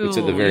 Dude, It's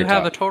at the very you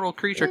have top. a total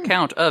creature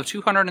count of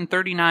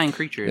 239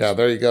 creatures. Yeah,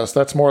 there you go. So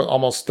that's more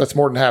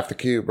than half the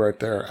cube right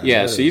there.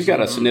 Yeah, It so is. you've got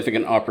a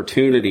significant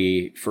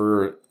opportunity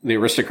for the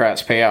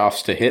aristocrats'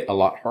 payoffs to hit a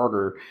lot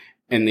harder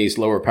in these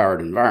lower powered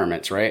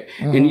environments, right?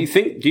 And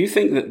do you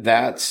think that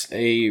that's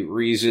a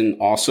reason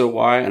also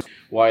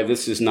why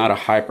this is not a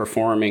high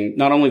performing,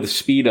 not only the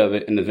speed of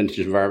it in the vintage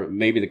environment,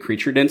 maybe the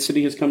creature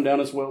density has come down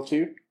as well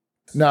too?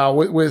 Now,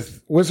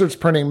 with Wizards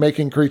printing,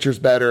 making creatures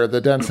better, the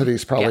density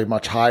is probably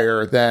much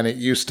higher than it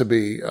used to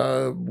be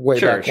way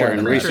back when.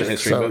 in recent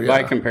history, So, but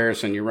by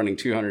comparison, you're running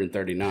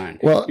 239.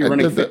 Well, you're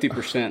running the-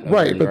 50% of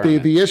right, the but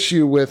the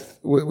issue with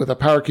a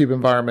power cube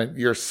environment,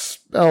 your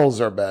spells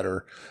are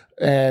better,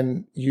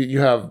 and you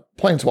have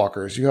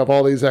planeswalkers. You have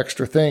all these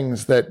extra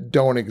things that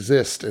don't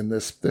exist in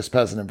this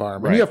peasant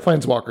environment. Right. You have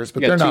planeswalkers,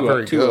 but Yeah, they're not two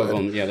very of good.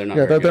 them, they're not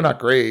Yeah, very they're good. not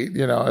great.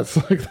 It's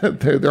like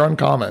they're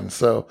uncommon.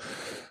 So.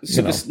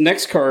 So this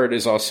next card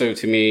is also,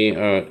 to me,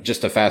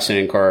 just a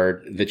fascinating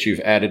card that you've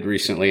added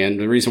recently. And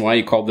the reason why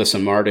you called this a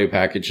Mardu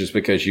package is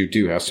because you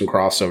do have some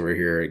crossover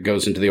here. It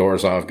goes into the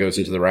Orzhov, goes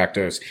into the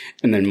Rakdos,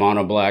 and then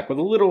mono black with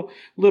a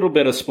little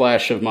bit of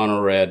splash of mono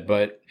red.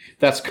 But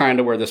that's kind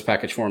of where this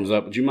package forms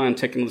up. Would you mind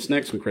taking this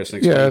next one, Chris,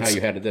 and explaining how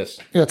you added this?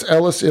 Yeah, it's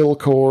Ellis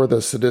Ilkor,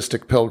 the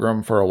Sadistic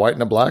Pilgrim. For a white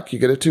and a black, you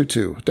get a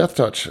 2/2. Death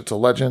Touch. It's a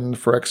legend,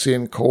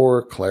 Phyrexian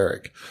Core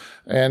Cleric.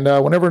 And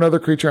whenever another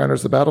creature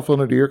enters the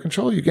battlefield under your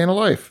control, you gain a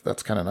life.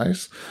 That's kind of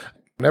nice.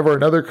 Whenever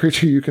another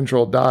creature you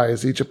control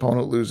dies, each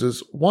opponent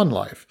loses 1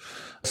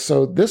 life.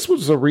 So this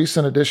was a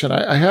recent addition.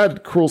 I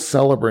had Cruel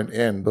Celebrant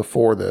in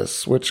before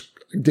this, which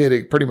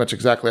did pretty much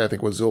exactly, I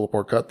think, what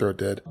Zulaport Cutthroat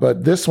did.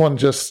 But this one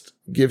just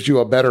gives you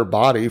a better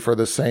body for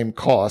the same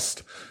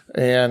cost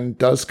and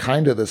does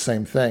kind of the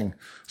same thing,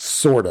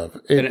 sort of.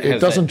 It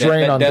doesn't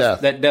drain on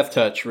death. That death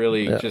touch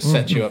really just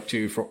sets you up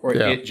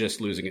it just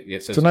losing it.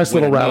 It's a nice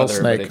little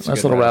rattlesnake.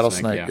 Nice little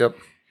rattlesnake. Yeah. Yep.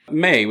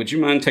 May, would you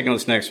mind taking on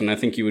this next one? I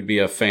think you would be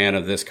a fan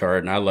of this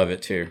card, and I love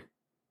it too.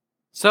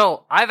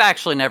 So I've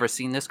actually never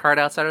seen this card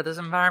outside of this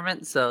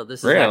environment, so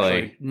this is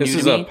actually new This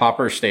is to me. a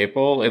Pauper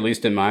staple, at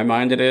least in my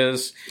mind it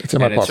is. It's in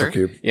my Pauper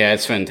cube. Yeah,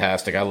 it's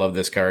fantastic. I love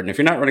this card. And if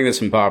you're not running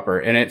this in Pauper,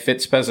 and it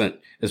fits Peasant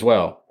as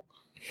well.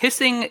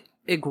 Hissing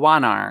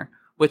Iguanar,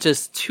 which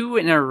is 2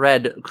 in a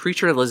red,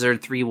 creature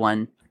lizard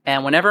 3/1.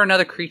 And whenever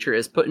another creature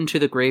is put into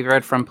the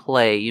graveyard from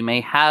play, you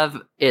may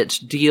have it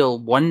deal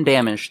 1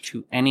 damage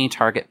to any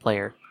target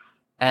player.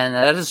 And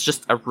that is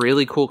just a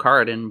really cool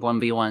card in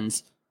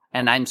 1v1s.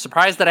 And I'm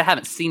surprised that I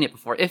haven't seen it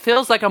before. It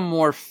feels like a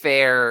more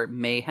fair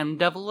Mayhem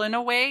Devil in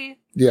a way.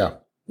 Yeah.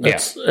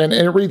 And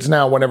it reads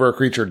now whenever a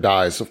creature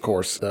dies, of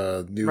course,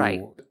 the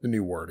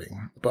new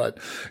wording. But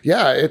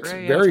yeah, it's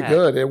very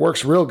good. It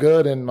works real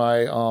good in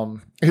my,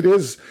 it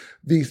is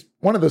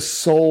one of the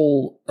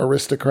sole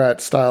aristocrat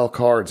style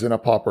cards in a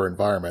Pauper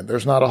environment.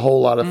 There's not a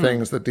whole lot of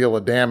things that deal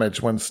a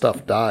damage when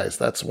stuff dies.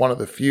 That's one of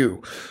the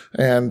few.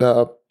 And,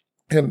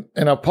 in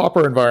a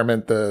Pauper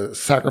environment, the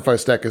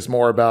sacrifice deck is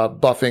more about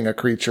buffing a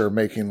creature,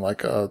 making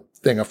like a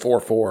thing a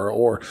 4/4,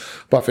 or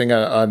buffing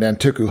an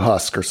Nantuku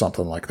Husk or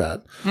something like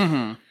that.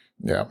 Mm-hmm.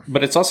 Yeah.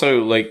 But it's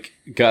also like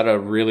got a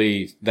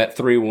really, that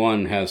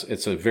 3/1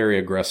 it's a very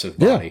aggressive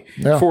body.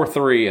 Yeah.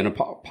 4/3 in a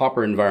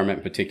Pauper environment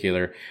in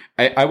particular.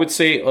 I would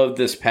say of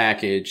this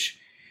package,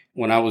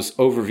 when I was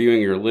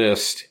overviewing your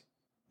list,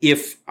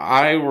 if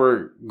I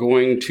were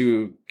going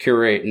to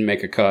curate and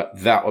make a cut,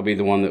 that would be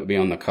the one that would be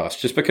on the cusp,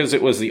 just because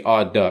it was the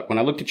odd duck. When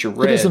I looked at your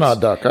reds, it is an odd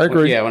duck. I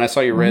agree. When I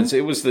saw your reds,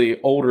 it was the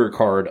older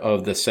card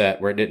of the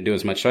set where it didn't do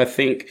as much. So I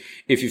think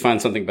if you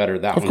find something better,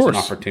 that one's an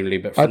opportunity.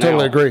 But for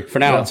totally agree. For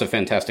now, it's a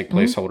fantastic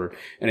placeholder,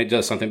 and it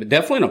does something. But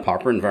definitely in a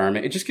Pauper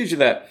environment, it just gives you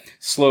that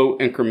slow,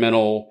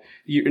 incremental.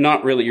 You're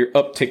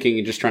upticking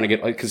and just trying to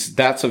get, because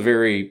that's a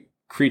very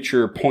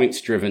creature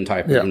points driven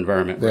type of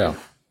environment. Yeah. Right?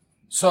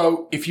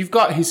 So, if you've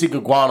got Hissing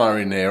Iguana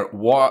in there,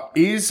 what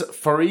is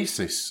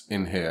Phoresis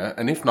in here?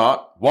 And if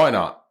not, why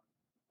not?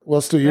 Well,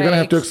 Stu, you're going to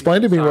have to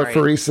explain to me what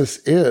Phoresis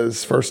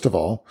is, first of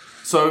all.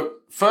 So,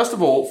 first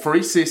of all,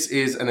 Phoresis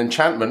is an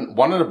enchantment,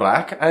 1 and a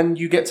black, and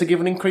you get to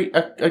give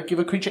give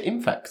a creature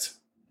infect.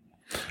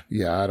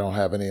 Yeah, I don't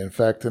have any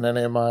infect in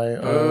any of my...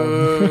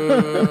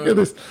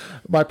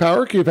 my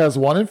power cube has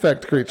 1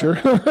 infect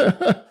creature.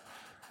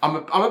 I'm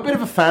a bit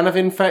of a fan of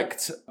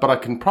infect, but I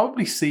can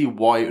probably see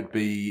why it would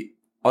be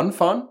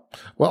unfun.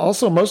 Well,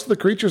 also, most of the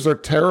creatures are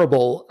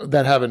terrible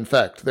that have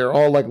infect. They're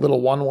all like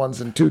little 1/1s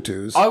and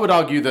 2/2s. I would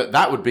argue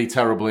that would be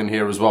terrible in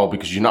here as well,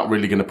 because you're not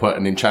really going to put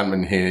an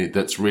enchantment here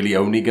that's really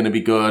only going to be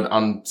good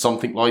on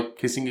something like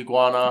Hissing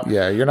Iguana.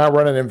 Yeah, you're not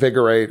running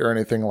Invigorate or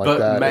anything like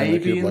that. But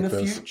maybe in the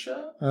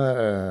future?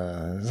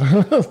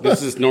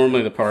 This is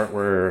normally the part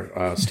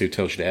where Stu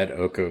tells you to add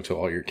Oko to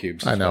all your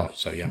cubes. I know. Well,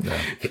 so, yeah.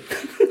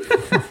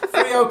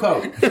 Free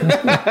Oko!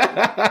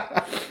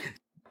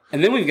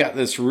 And then we've got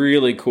this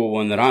really cool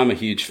one that I'm a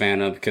huge fan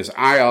of, because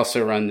I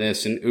also run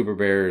this in Uber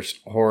Bear's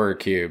Horror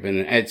Cube.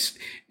 And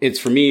it's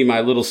for me,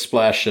 my little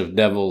splash of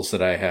devils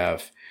that I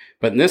have.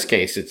 But in this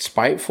case, it's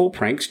Spiteful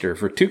Prankster.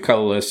 For 2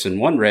 colorless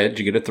and 1 red,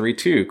 you get a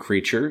 3/2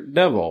 creature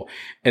devil.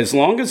 As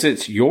long as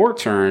it's your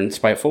turn,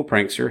 Spiteful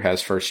Prankster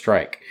has first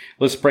strike.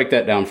 Let's break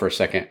that down for a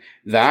second.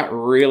 That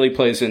really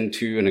plays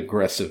into an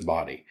aggressive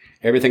body.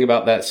 Everything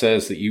about that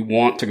says that you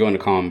want to go into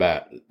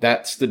combat.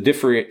 That's the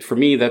different, for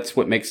me, that's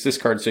what makes this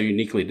card so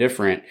uniquely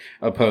different,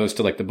 opposed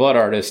to like the Blood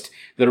Artist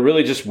that are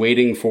really just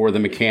waiting for the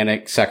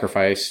mechanic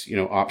sacrifice,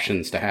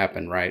 options to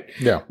happen, right?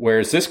 Yeah.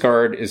 Whereas this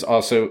card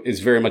is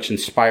very much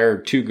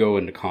inspired to go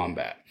into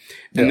combat.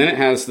 And then it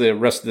has the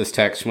rest of this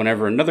text.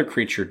 Whenever another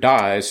creature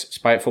dies,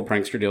 Spiteful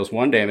Prankster deals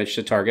 1 damage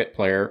to target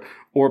player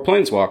or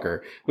planeswalker,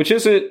 which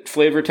isn't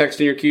flavor text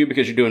in your queue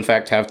because you do in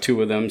fact have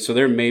 2 of them. So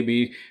there may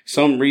be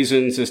some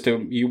reasons as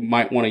to you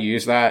might want to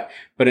use that.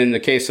 But in the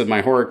case of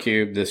my horror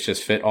cube, this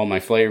just fit all my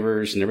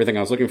flavors and everything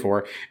I was looking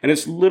for. And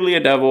it's literally a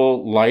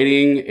devil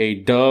lighting a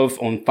dove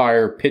on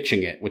fire,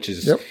 pitching it, which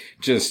is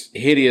just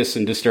hideous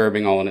and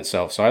disturbing all in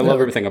itself. So I love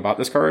everything about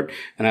this card.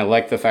 And I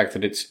like the fact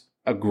that it's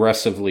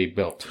aggressively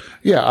built.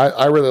 Yeah,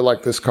 I really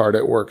like this card.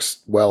 It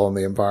works well in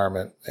the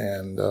environment.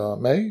 And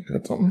May,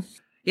 got something?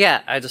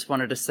 Yeah, I just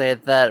wanted to say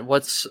that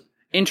what's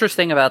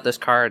interesting about this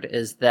card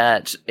is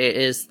that it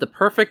is the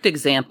perfect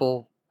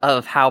example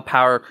of how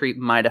power creep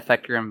might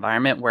affect your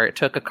environment, where it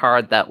took a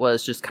card that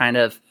was just kind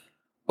of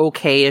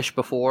okay-ish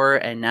before,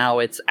 and now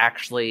it's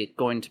actually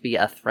going to be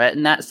a threat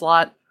in that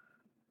slot.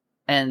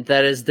 And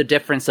that is the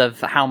difference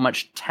of how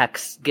much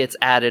text gets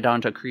added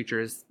onto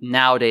creatures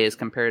nowadays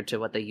compared to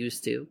what they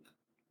used to.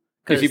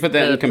 If you put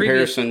that in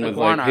comparison with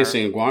like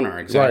Hissing Iguanar,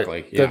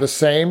 exactly. Right. Yeah. They're the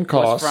same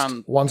cost.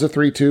 From, one's a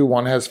 3-2,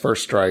 one has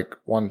first strike.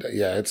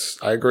 I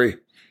agree.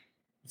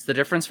 It's the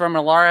difference from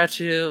a Lara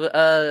to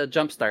a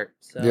Jumpstart.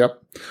 So.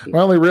 Yep. My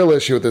only real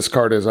issue with this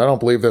card is I don't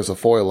believe there's a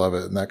foil of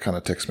it, and that kind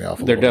of ticks me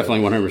off a They're little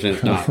definitely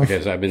bit. 100% not,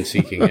 because I've been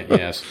seeking it.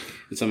 Yes.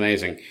 It's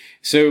amazing.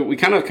 So we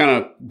kind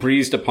of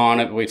breezed upon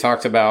it, but we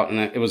talked about, and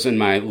it was in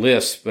my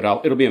list, but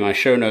it'll be in my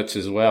show notes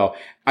as well.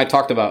 I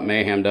talked about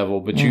Mayhem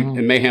Devil, but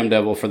and Mayhem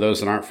Devil, for those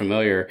that aren't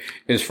familiar,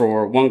 is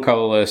for one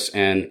colorless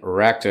and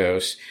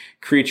Rakdos,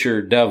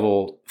 creature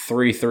devil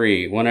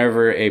 3/3.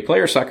 Whenever a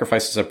player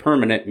sacrifices a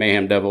permanent,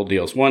 Mayhem Devil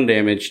deals 1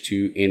 damage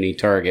to any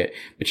target.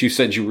 But you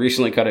said you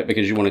recently cut it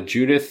because you wanted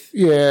Judith?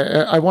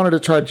 Yeah, I wanted to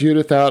try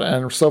Judith out,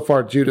 and so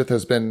far Judith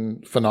has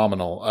been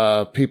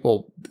phenomenal.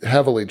 People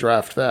heavily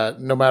draft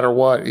that no matter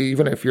what,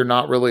 even if you're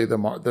not really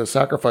the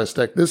sacrifice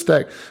deck. This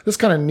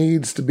kind of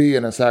needs to be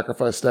in a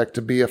sacrifice deck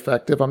to be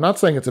effective. I'm not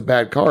saying it's a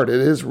bad card. It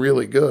is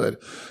really good,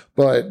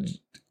 but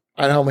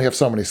I only have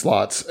so many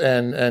slots,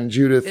 and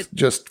Judith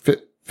just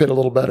fit a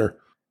little better.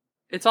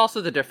 It's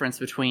also the difference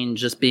between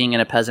just being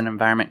in a peasant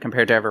environment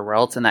compared to everywhere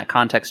else, and that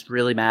context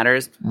really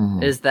matters,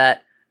 is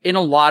that in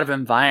a lot of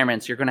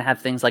environments, you're going to have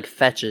things like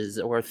fetches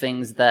or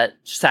things that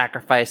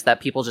sacrifice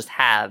that people just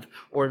have,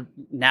 or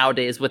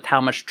nowadays with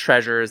how much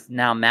treasures,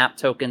 now map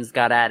tokens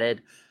got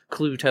added,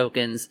 clue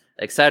tokens,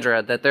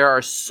 etc., that there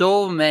are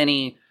so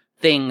many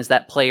things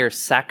that players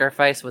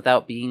sacrifice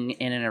without being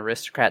in an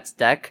aristocrat's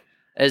deck,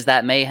 is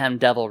that Mayhem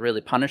Devil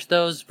really punished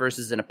those,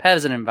 versus in a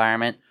peasant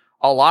environment,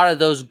 a lot of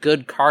those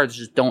good cards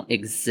just don't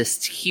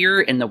exist here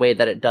in the way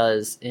that it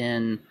does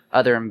in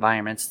other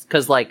environments.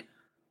 Because,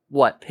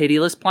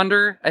 Pitiless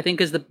Plunder, I think,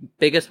 is the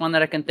biggest one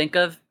that I can think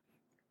of.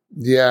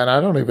 Yeah, and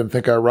I don't even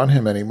think I run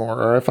him anymore.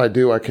 Or if I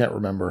do, I can't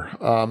remember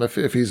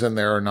if he's in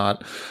there or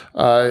not.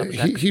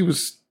 He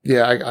was...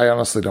 Yeah, I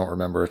honestly don't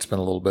remember. It's been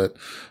a little bit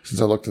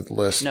since I looked at the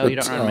list. No, you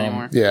don't remember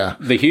anymore. Yeah.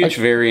 The huge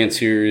variance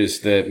here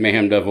is that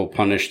Mayhem Devil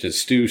punished, as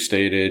Stu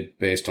stated,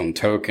 based on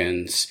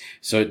tokens.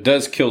 So it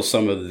does kill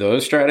some of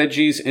those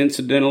strategies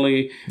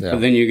incidentally, but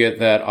then you get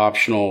that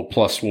optional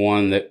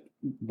 +1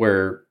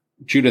 where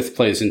Judith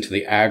plays into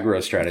the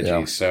aggro strategy.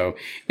 Yeah. So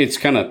it's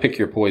kind of pick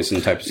your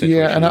poison type of situation.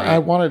 Yeah, and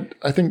right?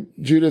 I think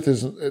Judith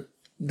is...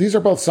 These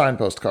are both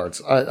signpost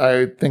cards.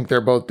 I think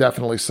they're both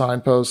definitely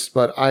signposts,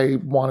 but I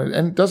wanted,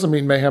 and it doesn't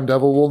mean Mayhem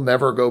Devil will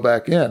never go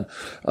back in.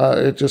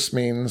 It just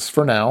means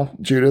for now,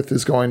 Judith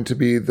is going to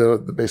be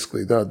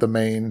basically the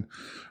main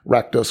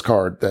Rakdos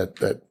card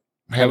that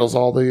handles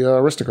all the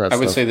aristocrats. I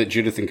would say that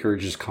Judith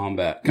encourages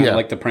combat, kind of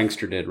like the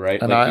Prankster did,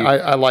 right? And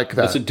I like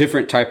that. It's a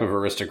different type of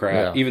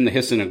aristocrat. Yeah. Even the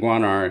Hissing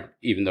Iguanar,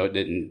 even though it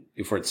didn't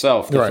for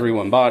itself, the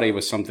 3/1 body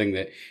was something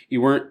that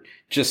you weren't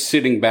just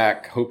sitting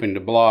back hoping to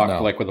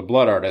block like with a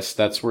Blood Artist.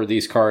 That's where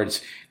these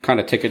cards kind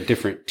of take a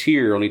different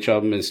tier on each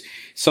of them. Is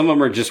some of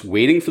them are just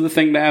waiting for the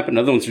thing to happen.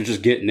 Other ones are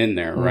just getting in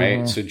there,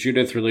 right? So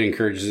Judith really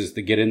encourages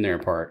the get in there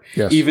part.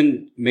 Yes.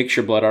 Even makes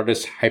your Blood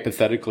Artist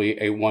hypothetically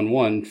a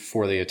 1/1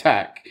 for the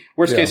attack.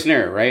 Worst case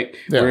scenario, right?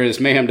 Yeah. Whereas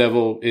Mayhem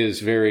Devil is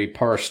very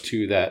parsed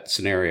to that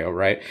scenario,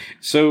 right?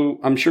 So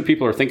I'm sure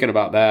people are thinking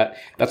about that.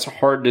 That's a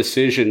hard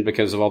decision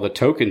because of all the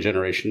token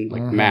generation,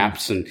 like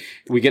maps, and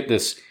we get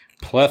this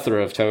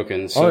plethora of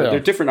tokens. So there are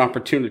different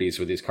opportunities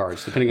with these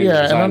cards, depending on your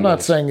design. Yeah, and I'm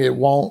not saying it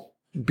won't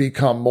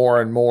become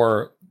more and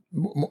more,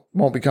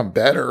 won't become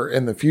better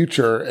in the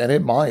future, and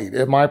it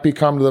might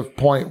become to the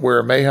point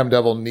where Mayhem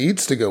Devil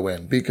needs to go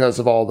in because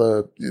of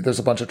there's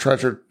a bunch of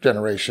treasure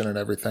generation and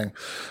everything.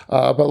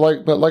 But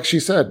like she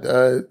said,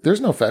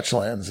 there's no fetch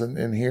lands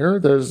in here.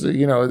 There's,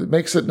 it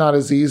makes it not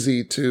as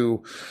easy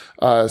to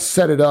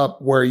set it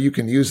up where you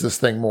can use this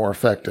thing more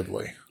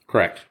effectively.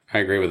 Correct. I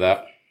agree with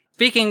that.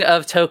 Speaking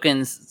of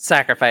tokens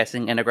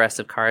sacrificing and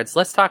aggressive cards,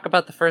 let's talk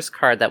about the first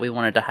card that we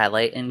wanted to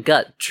highlight in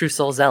Gut, True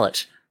Soul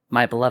Zealot,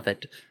 my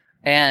beloved.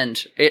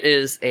 And it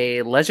is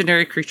a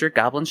legendary creature,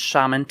 Goblin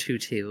Shaman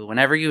 2/2.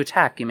 Whenever you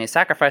attack, you may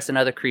sacrifice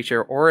another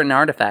creature or an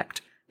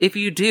artifact. If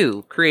you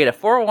do, create a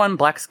 4/1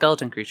 black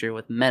skeleton creature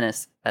with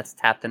menace that's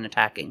tapped and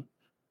attacking.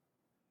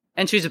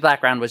 And choose a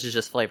background, which is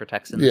just flavor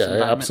text. In this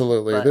environment.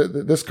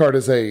 Absolutely. This card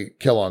is a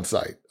kill on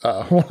sight.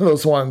 One of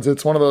those ones.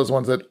 It's one of those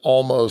ones that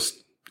almost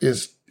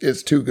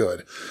is too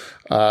good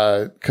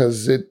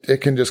because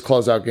it can just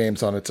close out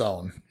games on its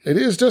own. It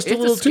is just a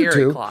little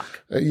too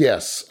clock.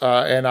 Yes,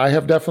 and I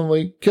have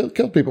definitely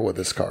killed people with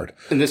this card.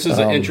 And this is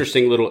an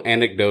interesting little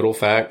anecdotal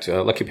fact.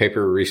 Lucky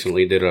Paper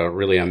recently did a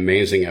really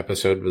amazing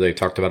episode where they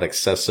talked about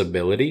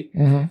accessibility,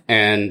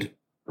 and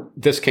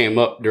this came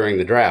up during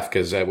the draft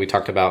because we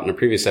talked about in a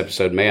previous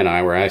episode, May and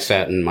I, where I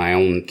sat in my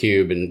own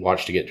cube and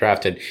watched it get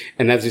drafted.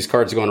 And as these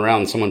cards are going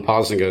around, someone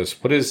pauses and goes,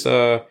 "What is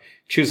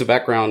choose a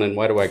background and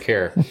why do I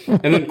care?"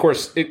 And then, of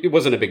course, it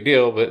wasn't a big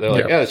deal, but they're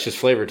like, it's just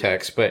flavor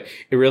text. But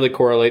it really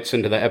correlates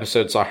into the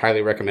episode, so I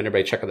highly recommend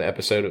everybody check out the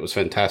episode. It was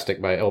fantastic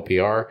by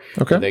LPR.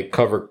 Okay. They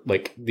cover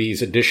like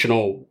these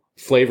additional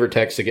flavor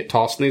text that get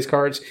tossed in these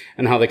cards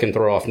and how they can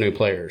throw off new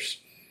players.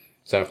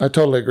 So I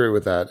totally agree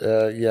with that.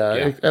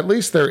 At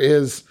least there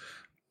is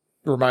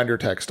reminder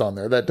text on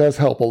there. That does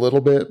help a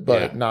little bit,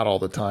 but Yeah. not all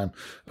the time.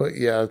 But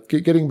yeah,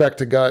 getting back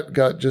to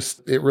Gut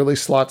just, it really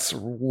slots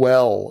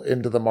well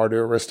into the Mardu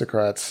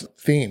Aristocrats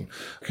theme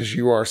because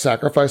you are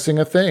sacrificing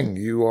a thing.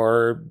 You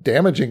are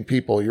damaging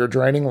people. You're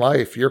draining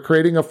life. You're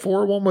creating a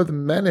 4/1 with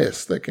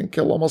menace that can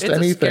kill almost It's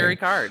anything. a scary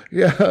card.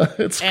 Yeah,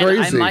 it's And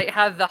crazy. I might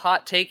have the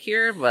hot take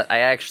here, but I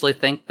actually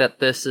think that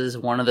this is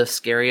one of the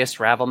scariest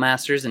Ravel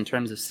Masters in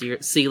terms of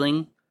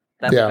ceiling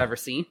that Yeah. we've ever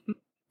seen.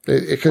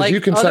 Because Like,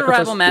 you can other sacrifice.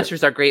 Ravel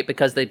Masters are great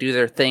because they do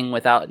their thing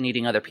without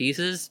needing other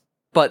pieces,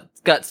 but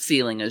Gut's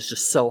ceiling is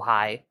just so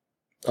high.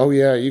 Oh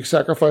yeah, you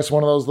sacrifice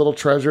one of those little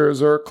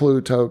treasures or a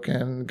clue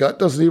token. Gut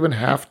doesn't even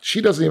have, she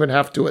doesn't even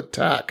have to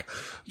attack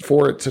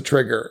for it to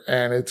trigger.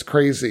 And it's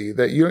crazy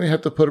that you don't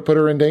have to put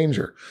her in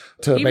danger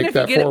to Even make if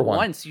that you get 4/1. it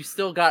once, you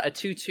still got a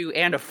 2/2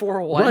 and a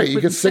 4/1. Right, you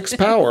get 6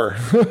 power.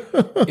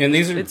 And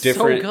these are It's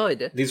different. so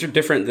good. These are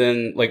different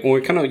than like when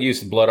we kind of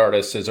use the Blood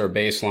Artist as our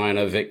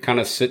baseline of it kind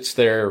of sits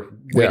there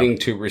waiting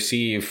to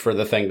receive for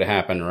the thing to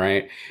happen,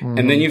 right?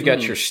 And then you've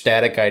got your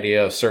static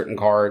idea of certain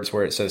cards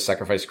where it says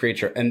sacrifice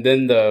creature, and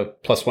then the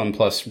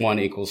 +1/+1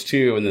 equals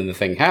 2, and then the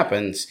thing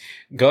happens.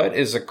 Gut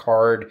is a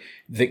card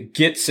that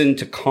gets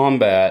into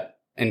combat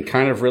and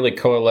kind of really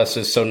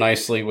coalesces so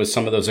nicely with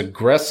some of those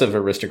aggressive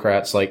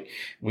aristocrats like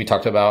we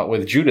talked about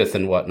with Judith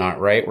and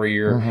whatnot, right? Where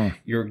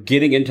you're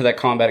getting into that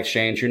combat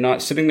exchange. You're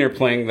not sitting there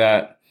playing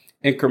that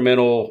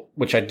incremental,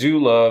 which I do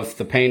love,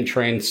 the pain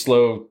train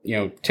slow,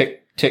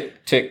 tick,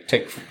 tick, tick,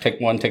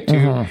 tick 1, tick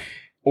 2,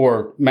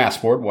 or mass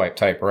board wipe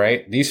type,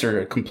 right? These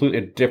are a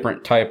completely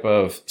different type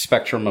of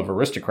spectrum of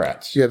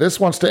aristocrats. Yeah, this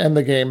wants to end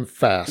the game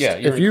fast. Yeah,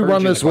 you're if you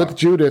run encouraging this the with clock.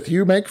 Judith,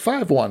 you make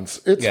 5/1s.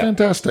 It's Yeah.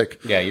 fantastic.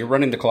 Yeah, you're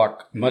running the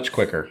clock much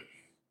quicker.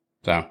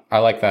 So I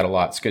like that a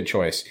lot. It's a good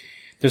choice.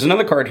 There's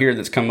another card here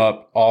that's come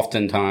up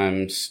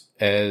oftentimes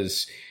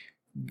as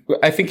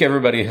I think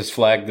everybody has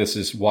flagged this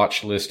as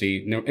watch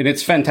listy, and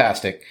it's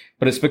fantastic,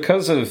 but it's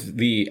because of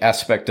the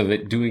aspect of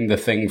it doing the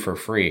thing for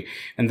free.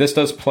 And this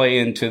does play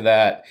into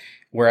that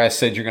where I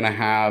said you're going to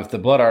have the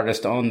Blood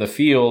Artist on the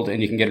field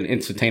and you can get an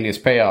instantaneous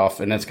payoff,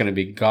 and that's going to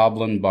be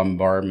Goblin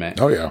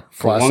Bombardment. Oh yeah,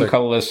 For one classic.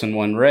 colorless and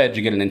one red,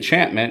 you get an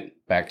enchantment.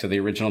 Back to the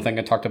original thing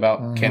I talked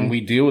about. Can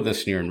we deal with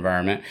this in your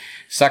environment?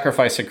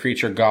 Sacrifice a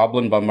creature.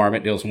 Goblin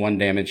Bombardment deals 1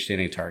 damage to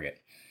any target.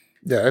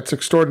 Yeah, it's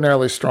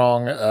extraordinarily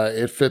strong.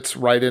 It fits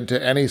right into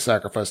any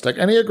sacrifice deck,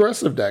 any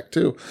aggressive deck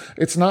too.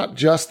 It's not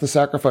just the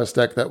sacrifice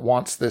deck that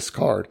wants this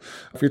card.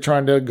 If you're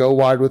trying to go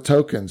wide with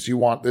tokens, you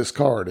want this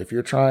card. If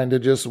you're trying to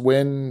just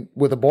win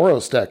with a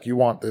Boros deck, you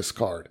want this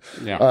card.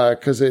 Yeah.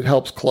 Because it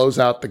helps close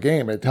out the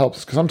game. It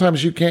helps.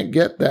 Sometimes you can't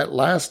get that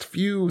last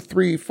few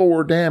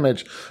 3-4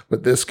 damage,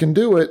 but this can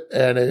do it,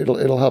 and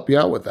it'll help you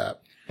out with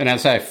that. And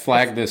as I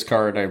flag this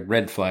card, I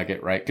red flag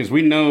it, right? Because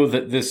we know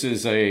that this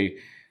is a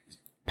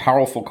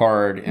powerful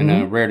card in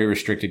a rarity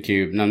restricted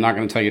cube, and I'm not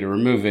going to tell you to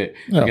remove it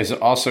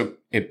because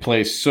it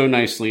plays so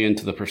nicely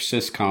into the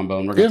persist combo,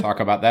 and we're going to talk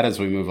about that as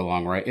we move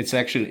along, right? It's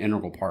actually an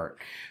integral part.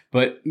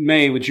 But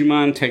May, would you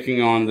mind taking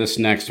on this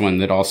next one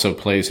that also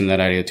plays in that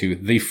idea too?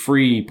 The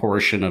free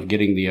portion of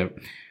getting the,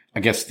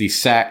 the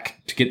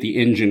sack to get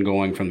the engine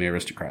going from the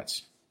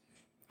aristocrats.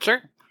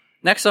 Sure.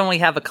 Next one we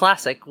have a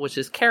classic, which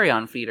is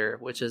Carrion Feeder,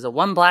 which is a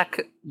 1 black,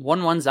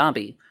 1/1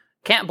 zombie.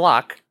 Can't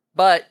block,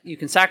 but you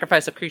can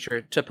sacrifice a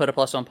creature to put a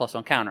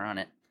 +1/+1 counter on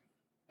it.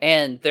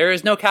 And there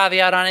is no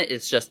caveat on it.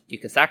 It's just you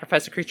can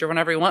sacrifice a creature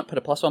whenever you want, put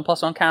a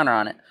 +1/+1 counter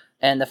on it.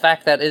 And the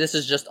fact that this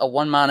is just a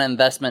 1 mana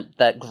investment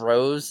that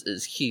grows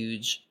is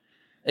huge.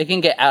 It can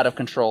get out of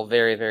control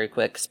very, very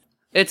quick.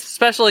 It's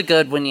especially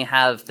good when you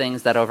have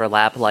things that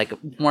overlap, like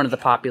one of the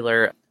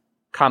popular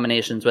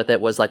combinations with it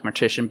was like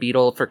Mortician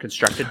Beetle for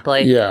constructed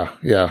play. Yeah,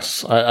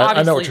 yes.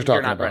 I know what you're Obviously, talking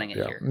you're not about. running it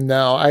Yeah. here.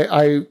 No,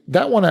 I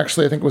that one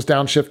actually I think was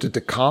downshifted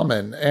to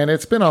common, and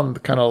it's been on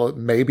the kind of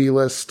maybe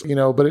list,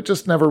 but it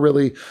just never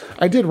really.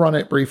 I did run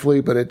it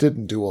briefly, but it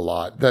didn't do a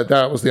lot.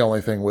 That was the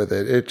only thing with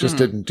it. It just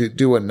didn't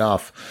do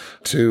enough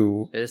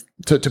to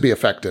be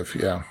effective.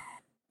 Yeah.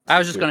 I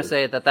was just going to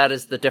say that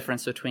is the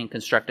difference between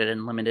constructed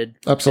and limited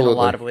Absolutely. in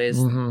a lot of ways,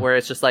 where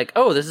it's just like,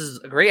 oh, this is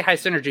a great high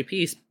synergy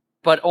piece,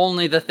 but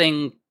only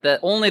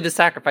the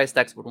sacrifice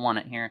decks would want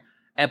it here.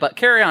 But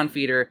Carrion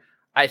Feeder,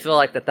 I feel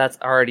like that's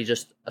already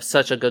just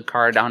such a good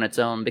card on its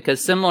own, because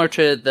similar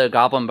to the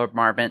Goblin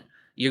Bombardment,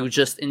 you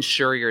just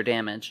ensure your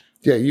damage.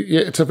 Yeah,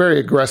 it's a very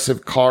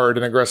aggressive card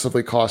and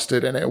aggressively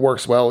costed, and it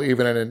works well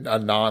even in a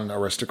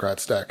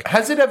non-aristocrats deck.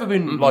 Has it ever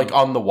been like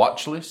on the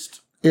watch list?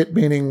 It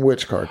meaning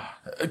which card?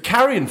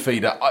 Carrion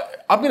Feeder.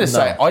 I'm going to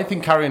say I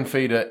think Carrion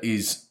Feeder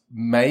is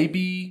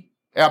maybe.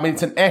 I mean,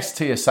 it's an S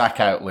tier sack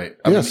outlet.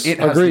 I mean, it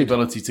has the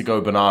ability to go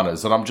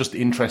bananas, and I'm just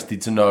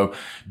interested to know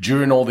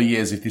during all the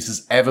years if this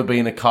has ever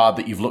been a card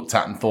that you've looked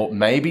at and thought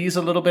maybe is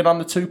a little bit on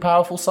the too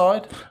powerful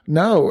side.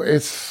 No,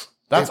 That's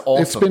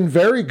awesome. It's been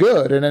very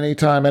good, and any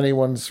time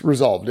anyone's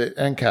resolved it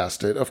and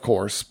cast it, of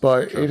course,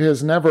 but it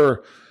has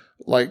never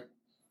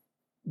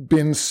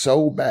been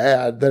so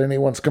bad that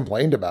anyone's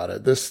complained about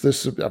it.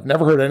 I've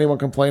never heard anyone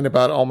complain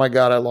about, oh my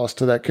God, I lost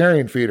to that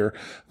carrion feeder.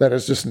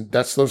 That's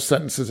those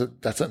sentences,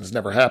 that sentence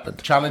never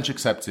happened. Challenge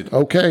accepted.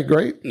 Okay,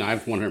 great. No,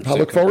 I've 100%. I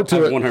look forward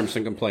to it.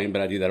 100% complain, but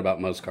I do that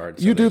about most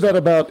cards. You do that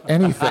about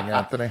anything,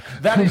 Anthony.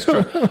 That is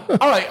true.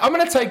 All right, I'm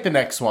going to take the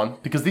next one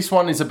because this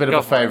one is a bit of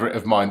a favorite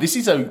of mine. This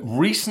is a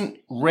recent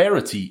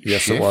rarity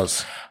Yes, shift. it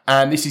was.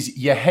 And this is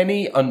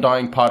Yeheni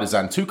Undying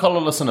Partisan. 2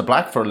 colorless and a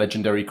black for a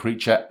legendary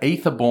creature,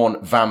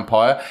 Aetherborn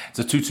Vampire. It's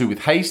a 2/2 with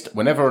haste.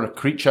 Whenever a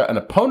creature an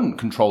opponent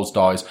controls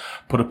dies,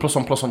 put a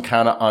 +1/+1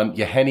 counter on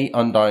Yeheni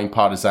Undying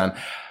Partisan.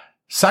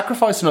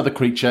 Sacrifice another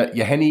creature.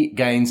 Yeheni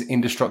gains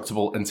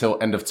indestructible until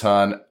end of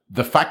turn.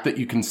 The fact that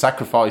you can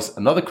sacrifice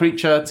another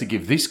creature to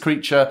give this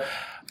creature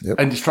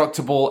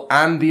indestructible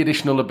and the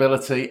additional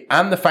ability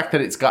and the fact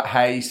that it's got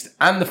haste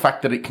and the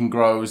fact that it can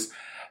grows,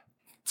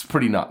 it's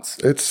pretty nuts.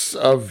 It's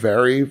a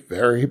very,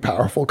 very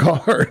powerful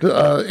card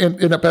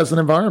in a peasant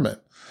environment.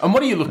 And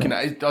what are you looking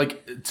at?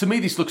 Like, to me,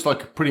 this looks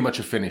like pretty much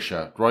a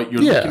finisher, right?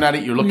 You're looking at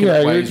it, you're looking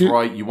at ways,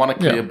 right? You want a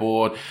clear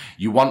board.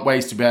 You want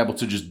ways to be able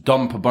to just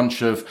dump a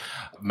bunch of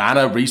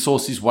mana,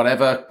 resources,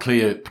 whatever,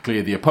 clear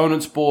the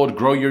opponent's board,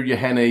 grow your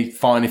Yeheni.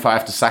 Fine if I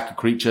have to sack a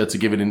creature to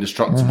give it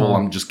indestructible.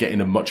 I'm just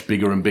getting a much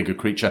bigger and bigger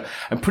creature.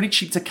 And pretty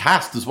cheap to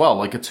cast as well.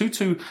 Like a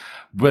 2/2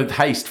 with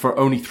haste for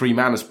only 3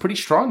 mana is pretty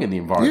strong in the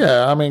environment.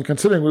 Yeah, I mean,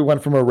 considering we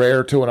went from a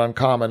rare to an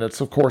uncommon,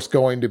 it's of course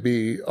going to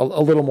be a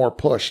little more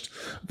pushed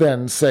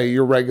than, say,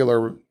 your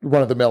regular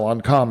run-of-the-mill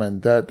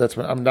uncommon.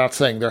 I'm not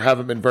saying there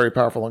haven't been very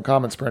powerful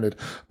uncommons printed,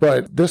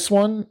 but this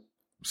one,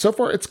 so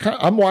far,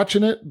 I'm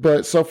watching it,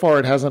 but so far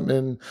it hasn't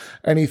been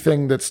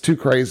anything that's too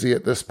crazy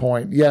at this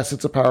point. Yes,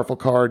 it's a powerful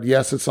card.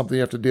 Yes, it's something you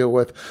have to deal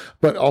with,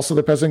 but also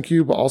the Peasant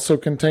Cube also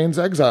contains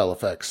exile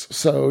effects.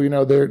 So,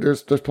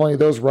 there's plenty of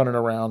those running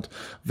around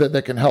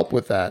that can help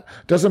with that.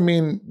 Doesn't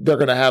mean they're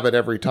going to have it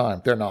every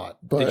time. They're not.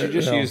 But, did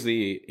you just use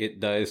the it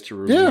dies to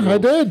remove? Yeah, I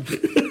did.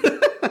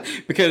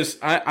 Because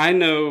I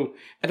know,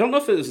 I don't know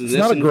if it was in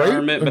this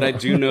environment, but I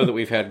do know that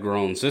we've had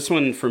groans. This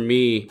one, for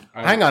me...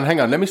 Hang on.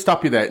 Let me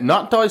stop you there.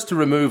 Not dies to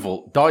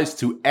removal, dies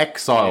to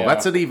exile. Yeah.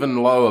 That's an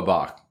even lower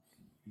bar.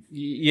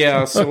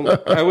 Yeah,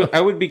 so I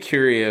would be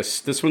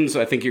curious. This one's,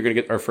 I think you're going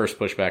to get our first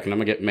pushback, and I'm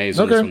going to get Maze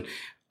on this one.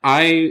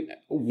 I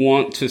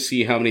want to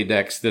see how many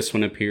decks this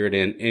one appeared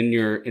in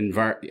your in this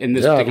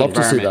particular I'd love environment.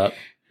 to see that.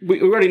 We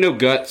already know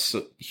Gut's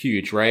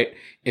huge, right?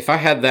 If I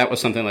had that with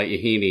something like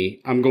Yeheni,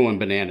 I'm going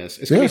bananas.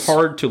 It's going to be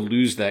hard to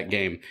lose that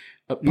game.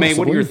 May,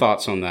 what are your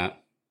thoughts on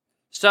that?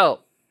 So,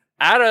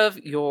 out of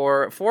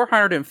your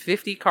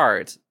 450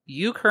 cards,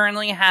 you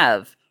currently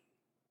have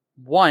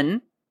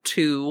 1,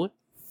 2,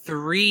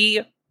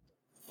 3,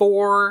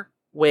 4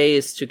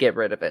 ways to get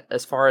rid of it,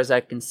 as far as I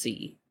can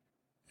see.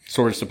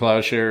 Swords to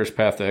Plowshares,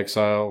 Path to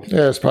Exile. Yeah,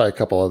 there's probably a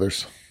couple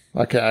others.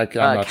 I'm not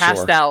sure.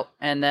 Cast out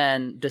and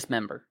then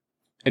Dismember.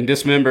 And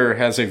Dismember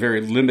has a very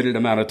limited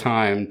amount of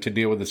time to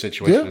deal with the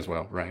situation as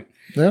well, right?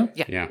 Yeah.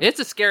 It's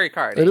a scary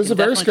card. It is a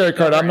very scary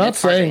card. I'm not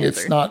saying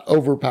it's not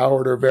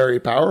overpowered or very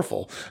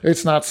powerful.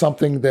 It's not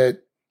something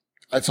that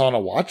it's on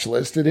a watch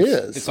list. It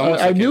is.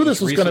 I knew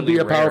this was going to be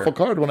a powerful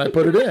card when I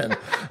put it in.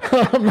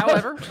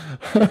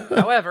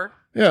 However,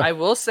 I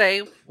will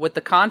say, with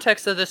the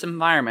context of this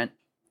environment,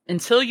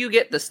 until you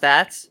get the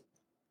stats,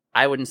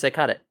 I wouldn't say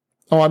cut it.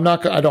 Oh,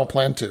 I don't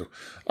plan to.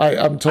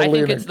 I'm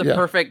totally. I think it's the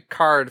perfect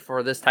card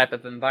for this type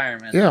of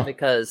environment. Yeah.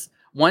 Because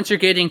once you're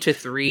getting to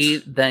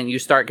 3, then you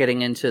start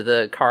getting into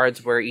the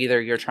cards where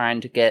either you're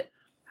trying to get,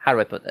 how do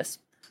I put this?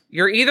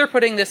 You're either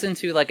putting this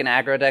into like an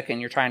aggro deck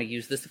and you're trying to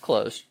use this to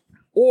close,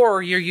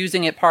 or you're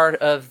using it part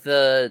of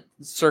the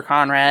Sir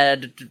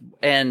Conrad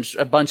and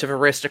a bunch of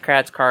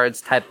aristocrats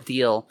cards type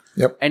deal.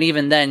 Yep. And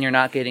even then, you're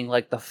not getting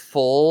like the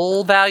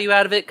full value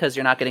out of it because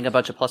you're not getting a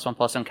bunch of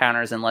 +1/+1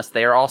 counters unless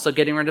they're also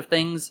getting rid of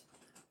things.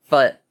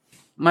 But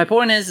my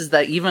point is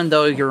that even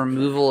though your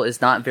removal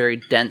is not very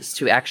dense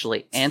to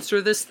actually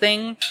answer this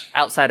thing,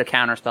 outside of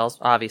counter spells,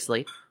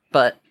 obviously,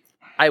 but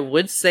I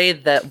would say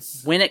that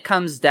when it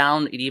comes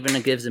down, it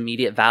even gives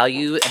immediate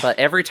value, but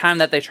every time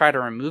that they try to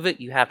remove it,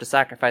 you have to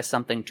sacrifice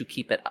something to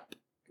keep it up.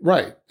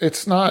 Right.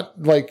 It's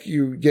not like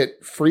you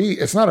get free.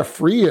 It's not a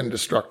free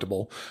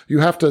indestructible. You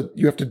have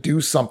to do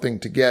something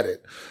to get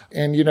it.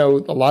 And, a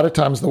lot of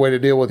times the way to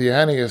deal with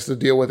Yeheni is to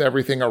deal with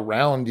everything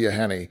around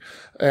Yeheni.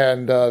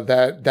 And,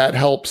 that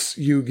helps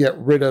you get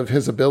rid of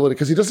his ability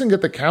because he doesn't get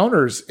the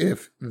counters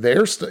if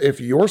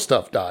your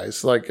stuff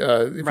dies. Like,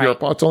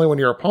 it's only when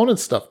your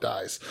opponent's stuff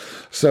dies.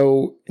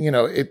 So,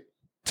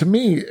 to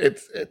me,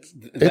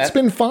 it's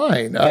been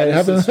fine.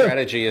 The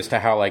strategy as to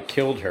how I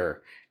killed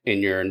her in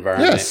your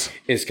environment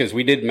is because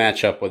we did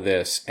match up with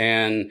this,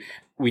 and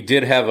we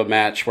did have a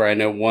match where I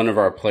know one of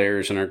our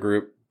players in our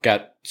group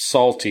got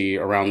salty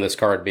around this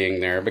card being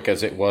there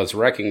because it was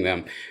wrecking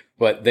them.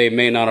 but they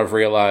may not have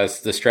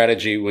realized the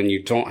strategy when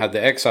you don't have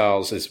the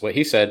exiles is what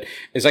he said,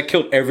 is I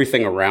killed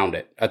everything around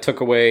it. I took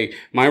away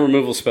my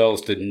removal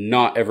spells did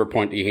not ever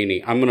point to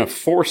Yahini. I'm going to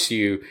force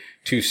you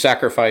to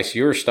sacrifice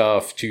your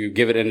stuff to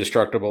give it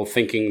indestructible,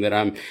 thinking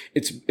that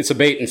it's a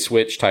bait and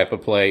switch type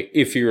of play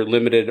if you're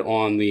limited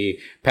on the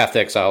path to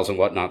exiles and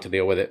whatnot to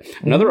deal with it.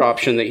 Mm-hmm. Another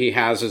option that he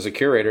has as a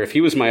curator, if he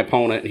was my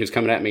opponent and he was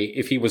coming at me,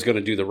 if he was going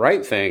to do the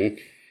right thing,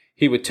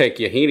 he would take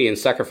Yahini and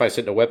sacrifice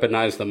it to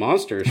weaponize the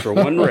monsters for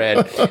 1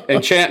 red.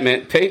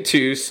 Enchantment, pay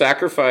 2,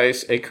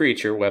 sacrifice a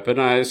creature,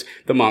 weaponize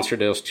the monster,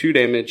 deals 2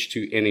 damage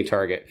to any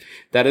target.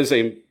 That is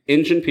a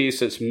engine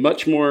piece that's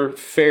much more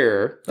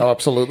fair. Oh,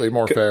 absolutely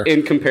more fair.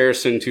 In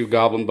comparison to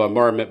Goblin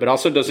Bombardment, but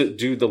also doesn't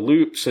do the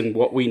loops and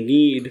what we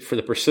need for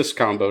the persist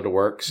combo to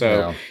work.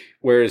 So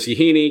whereas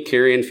Yahini,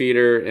 Carrion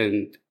Feeder,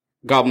 and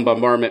Goblin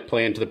Bombardment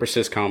play into the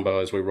persist combo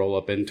as we roll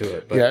up into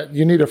it. But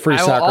you need a free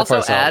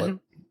sacrifice outlet.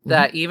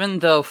 That even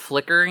though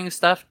flickering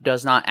stuff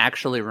does not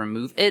actually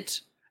remove it,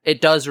 it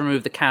does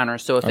remove the counter.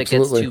 So if it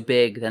gets too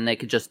big, then they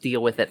could just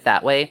deal with it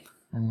that way.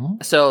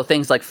 Mm-hmm. So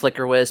things like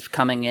Flicker Wisp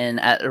coming in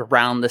at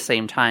around the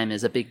same time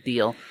is a big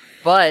deal.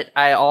 But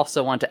I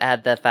also want to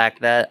add the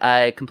fact that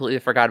I completely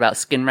forgot about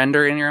Skin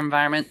Render in your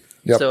environment.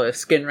 Yep. So if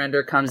Skin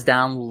Render comes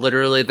down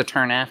literally the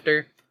turn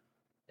after,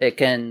 it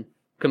can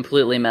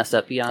completely mess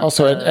up beyond.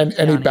 Also, and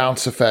any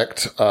bounce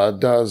effect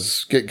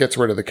gets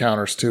rid of the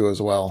counters too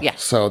as well. Yeah.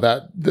 So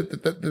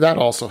that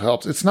also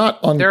helps. It's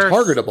not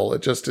untargetable.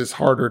 It just is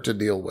harder to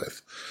deal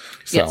with.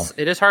 So. Yes,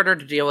 it is harder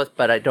to deal with,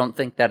 but I don't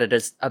think that it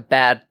is a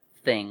bad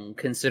thing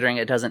considering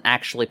it doesn't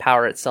actually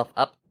power itself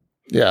up.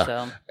 Yeah.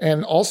 So.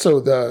 And also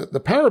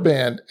the power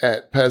band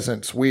at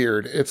Peasant's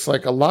weird. It's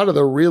like a lot of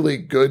the really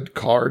good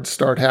cards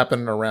start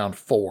happening around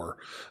 4.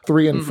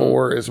 3 and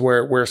 4 is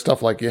where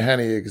stuff like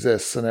Yahini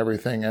exists and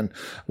everything. And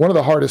one of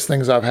the hardest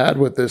things I've had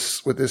with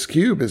this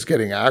cube is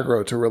getting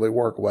aggro to really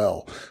work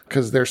well.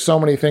 Because there's so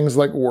many things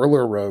like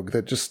Whirler Rogue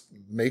that just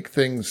make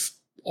things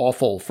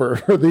awful for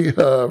the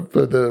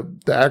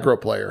aggro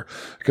player.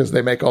 Because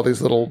they make all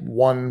these little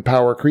 1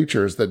 power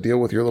creatures that deal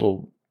with your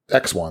little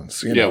X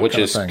ones, which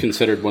is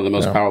considered one of the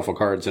most powerful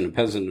cards in a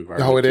peasant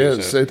environment. Oh, it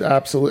is. So. It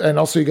absolutely, and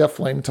also you got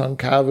Flame Tongue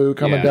Kavu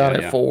coming down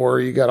at 4.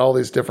 You got all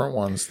these different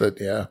ones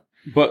that,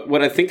 But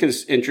what I think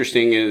is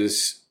interesting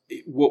is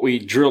what we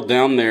drilled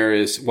down there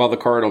is while the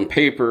card on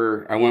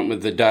paper, I went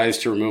with the dies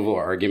to removal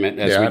argument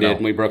as we did,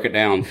 and we broke it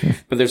down.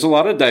 But there's a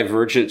lot of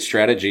divergent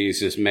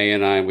strategies, as May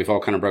and I, we've all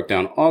kind of broke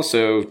down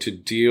also to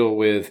deal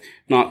with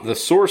not the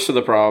source of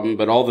the problem,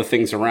 but all the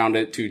things around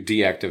it to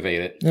deactivate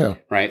it. Yeah.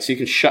 Right? So you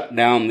can shut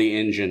down the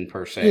engine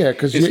per se. Yeah,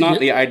 because it's not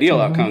the ideal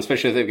outcome,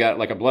 especially if they've got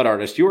like a blood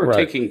artist. You are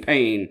taking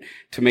pain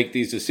to make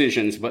these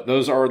decisions, but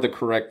those are the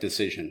correct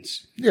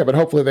decisions. Yeah, but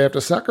hopefully they have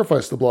to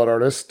sacrifice the blood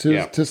artist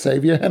to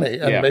save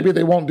Yahini. And maybe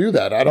they won't do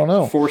that. I don't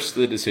know. Force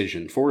the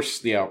decision. Force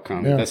the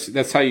outcome. Yeah.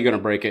 That's how you're going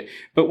to break it.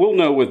 But we'll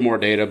know with more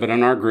data. But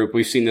in our group,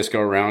 we've seen this go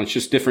around. It's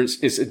just different.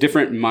 It's a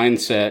different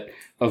mindset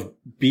of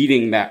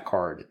beating that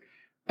card.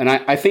 And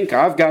I think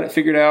I've got it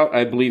figured out.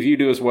 I believe you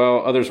do as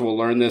well. Others will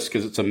learn this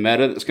because it's a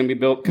meta that's going to be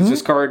built. Because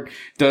this card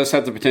does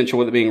have the potential,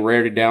 with it being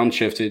rarity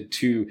downshifted,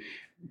 to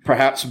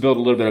perhaps build a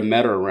little bit of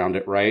meta around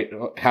it, right?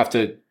 Have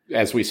to,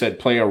 as we said,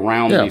 play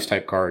around these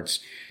type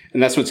cards.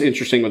 And that's what's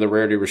interesting with a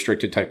rarity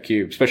restricted type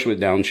cube, especially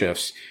with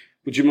downshifts.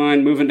 Would you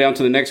mind moving down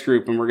to the next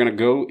group? And we're going to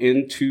go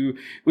into,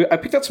 I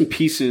picked out some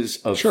pieces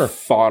of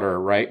fodder,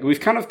 right? We've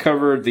kind of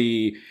covered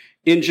the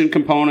engine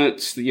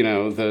components, the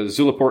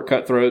Zulaport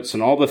cutthroats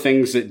and all the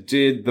things that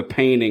did the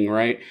painting,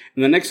 right?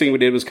 And the next thing we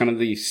did was kind of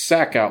the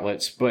sack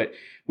outlets. But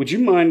would you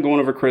mind going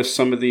over, Chris,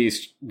 some of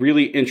these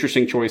really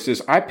interesting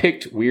choices? I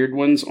picked weird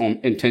ones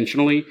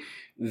intentionally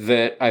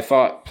that I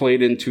thought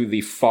played into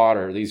the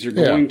fodder. These are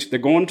they're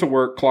going to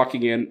work,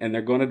 clocking in, and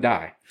they're going to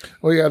die.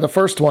 Well, yeah, the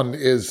first one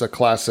is a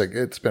classic.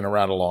 It's been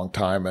around a long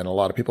time, and a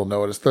lot of people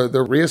know it. It's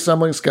the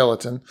Reassembling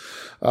Skeleton.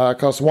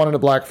 Costs 1 and a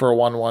black for a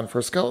 1/1 for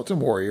a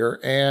Skeleton Warrior,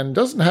 and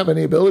doesn't have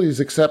any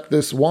abilities except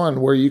this one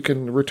where you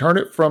can return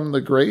it from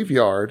the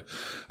graveyard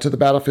to the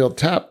battlefield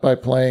tap by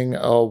playing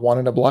a 1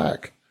 and a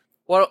black.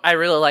 What I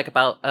really like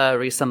about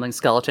Reassembling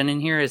Skeleton in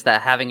here is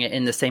that having it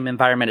in the same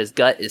environment as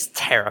Gut is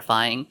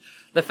terrifying.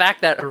 The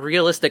fact that a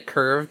realistic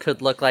curve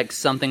could look like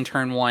something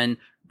turn 1,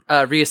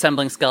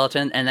 Reassembling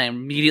Skeleton, and then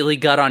immediately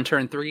Gut on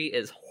turn 3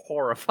 is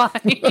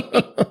horrifying.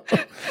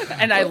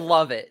 And I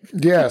love it.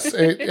 Yes,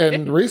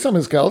 and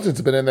Reassembling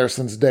Skeleton's been in there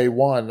since day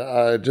one,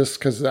 just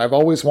because I've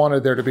always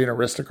wanted there to be an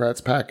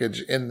Aristocrats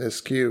package in this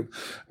cube.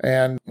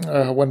 And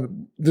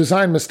when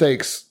design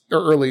mistakes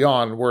early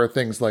on were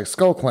things like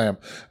Skull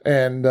Clamp,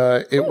 and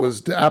it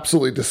was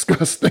absolutely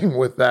disgusting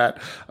with that.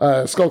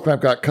 Skull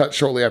Clamp got cut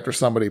shortly after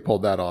somebody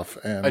pulled that off.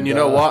 And you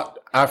know what?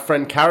 Our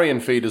friend Carrion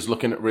Feeder's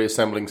looking at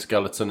Reassembling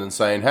Skeleton and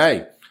saying,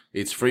 hey,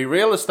 it's free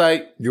real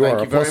estate.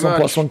 Thank you very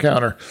much. +1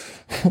 counter,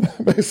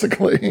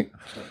 basically.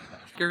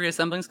 You're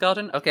Reassembling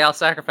Skeleton? Okay, I'll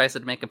sacrifice it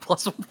to make a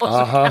 +1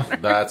 counter.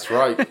 That's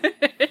right.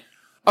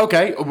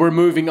 Okay, we're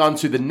moving on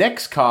to the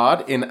next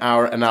card in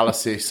our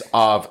analysis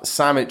of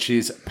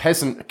Samich's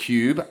Peasant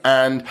Cube.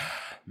 And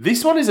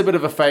This one is a bit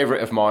of a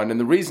favorite of mine, and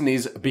the reason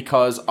is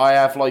because I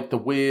have like the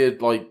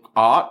weird like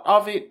art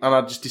of it, and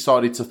I just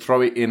decided to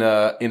throw it in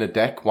a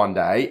deck one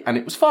day, and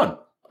it was fun.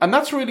 And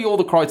that's really all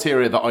the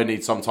criteria that I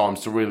need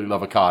sometimes to really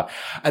love a card.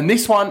 And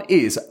this one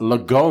is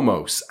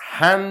Lagomos,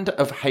 Hand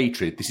of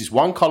Hatred. This is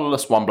 1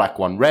 colorless, 1 black,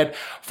 1 red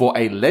for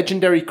a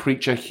legendary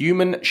creature,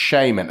 human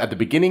shaman. At the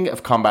beginning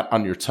of combat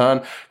on your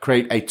turn,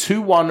 create a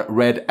 2/1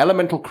 red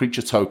elemental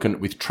creature token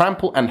with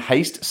trample and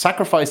haste.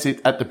 Sacrifice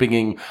it at the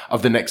beginning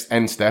of the next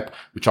end step,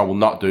 which I will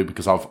not do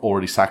because I've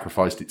already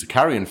sacrificed it to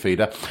Carrion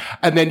Feeder.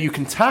 And then you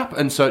can tap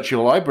and search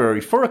your library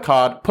for a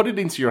card, put it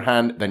into your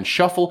hand, then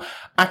shuffle.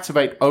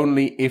 Activate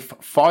only if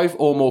 5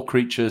 or more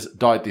creatures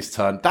died this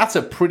turn. That's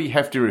a pretty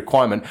hefty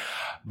requirement,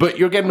 but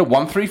you're getting a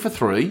 1/3 for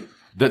 3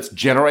 that's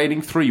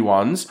generating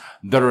 3/1s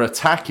that are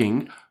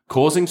attacking,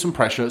 causing some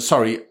pressure.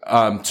 Sorry,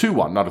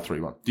 2/1, not a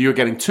 3/1. You're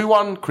getting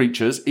 2/1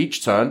 creatures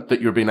each turn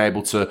that you're being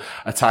able to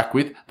attack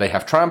with. They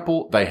have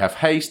trample, they have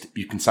haste.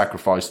 You can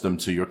sacrifice them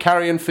to your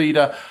Carrion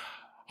Feeder.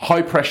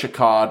 High pressure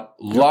card, a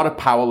lot of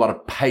power, a lot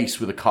of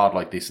pace with a card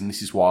like this. And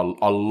this is why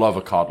I love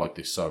a card like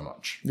this so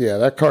much. Yeah,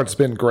 that card's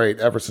been great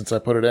ever since I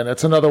put it in.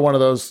 It's another one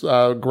of those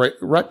great.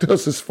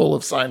 Rakdos is full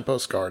of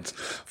signpost cards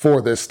for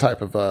this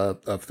type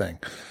of thing,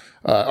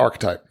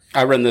 archetype.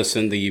 I run this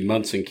in the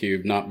Munson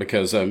Cube, not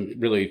because I'm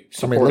really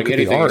supporting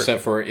anything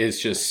except for it's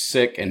just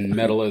sick and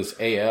metal as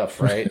AF,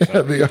 right?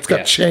 So, it's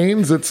got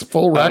chains. It's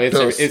full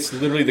Rakdos. It's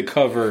literally the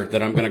cover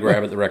that I'm going to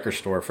grab at the record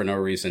store for no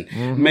reason.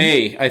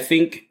 May, I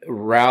think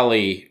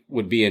Rally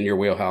would be in your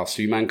wheelhouse.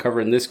 Do you mind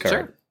covering this card?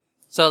 Sure.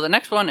 So the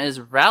next one is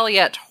Rally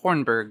at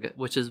Hornburg,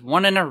 which is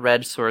 1 and a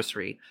red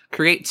sorcery.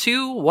 Create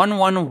 2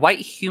 1/1 white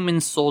human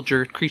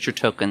soldier creature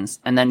tokens,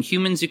 and then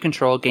humans you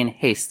control gain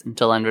haste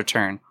until end of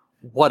turn.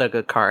 What a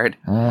good card.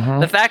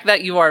 The fact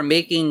that you are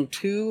making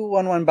 2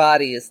 1/1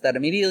 bodies that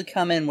immediately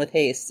come in with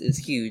haste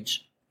is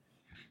huge.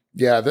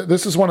 Yeah,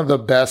 this is one of the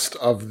best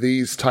of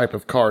these type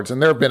of cards.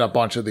 And there have been a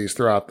bunch of these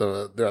throughout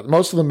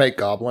most of them make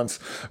goblins.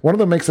 One of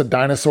them makes a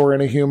dinosaur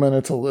and a human.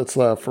 It's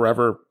a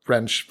forever,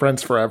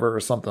 friends forever or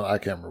something. I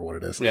can't remember what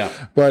it is. Yeah.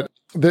 But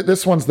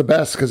this one's the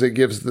best because it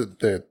gives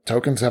the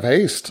tokens have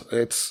haste.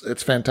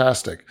 It's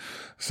fantastic.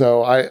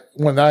 So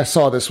when I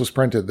saw this was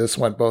printed, this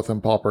went both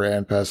in Pauper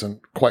and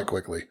Peasant quite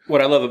quickly.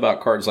 What I love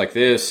about cards like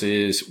this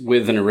is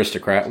with an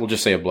aristocrat, we'll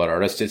just say a blood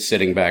artist, it's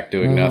sitting back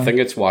doing nothing.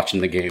 It's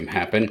watching the game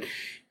happen.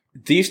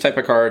 These type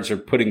of cards are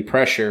putting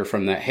pressure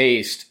from that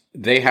haste.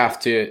 They have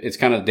to, it's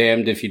kind of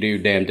damned if you do,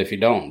 damned if you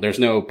don't. There's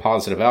no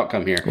positive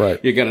outcome here. Right.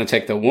 You're going to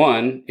take the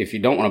 1 if you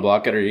don't want to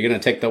block it, or you're going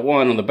to take the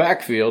 1 on the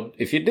backfield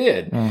if you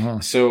did.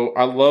 So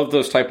I love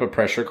those type of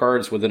pressure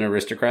cards with an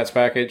aristocrats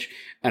package.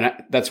 And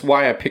that's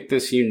why I picked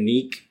this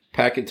unique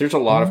package. There's a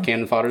lot of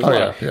cannon fodder.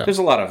 There's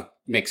a lot of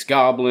mixed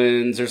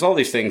goblins. There's all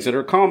these things that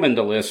are common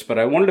to lists, but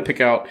I wanted to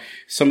pick out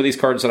some of these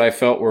cards that I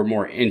felt were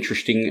more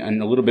interesting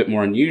and a little bit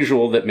more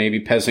unusual that maybe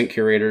Peasant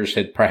curators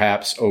had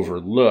perhaps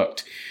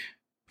overlooked.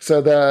 So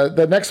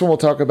the next one we'll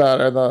talk about,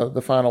 or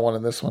the final one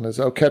in this one, is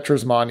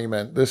Oketra's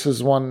Monument. This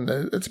is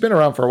one, it's been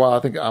around for a while. I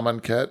think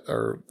Amonkhet,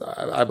 or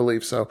I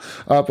believe so.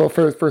 But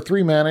for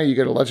 3 mana, you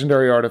get a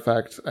legendary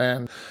artifact,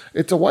 and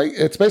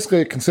it's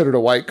basically considered a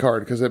white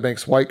card because it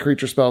makes white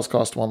creature spells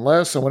cost 1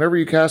 less. And whenever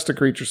you cast a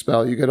creature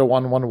spell, you get a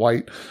 1/1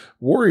 white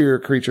warrior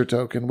creature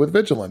token with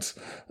vigilance.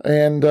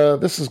 And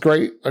this is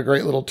great, a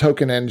great little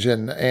token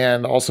engine,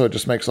 and also it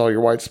just makes all your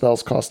white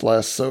spells cost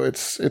less. So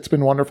it's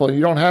been wonderful.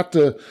 You don't have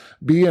to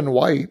be in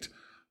white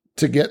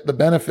to get the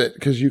benefit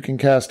because you can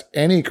cast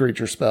any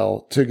creature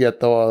spell to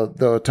get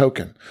the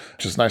token,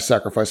 which is nice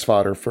sacrifice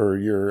fodder for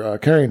your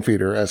Carrion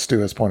Feeder, as Stu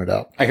has pointed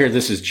out. I hear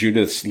this is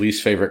Judith's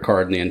least favorite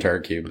card in the entire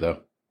cube,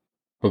 though.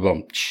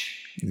 Boom.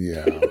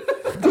 Yeah.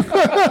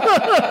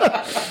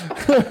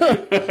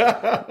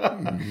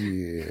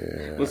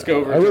 Yeah. Let's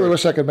go over. I really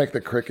wish I could make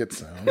the cricket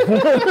sound.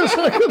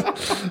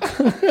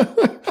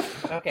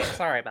 Okay,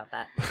 sorry about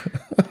that.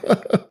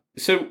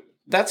 So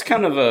that's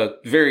kind of a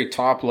very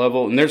top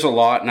level, and there's a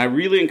lot, and I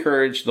really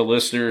encourage the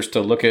listeners to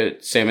look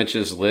at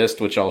Sandwich's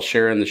list, which I'll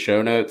share in the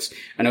show notes.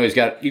 I know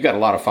you got a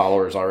lot of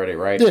followers already,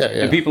 right? Yeah.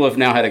 And people have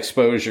now had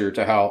exposure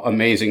to how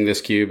amazing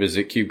this cube is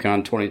at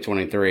CubeCon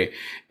 2023.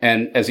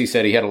 And as he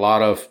said, he had a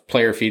lot of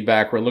player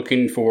feedback. We're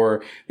looking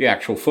for the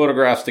actual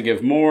photographs to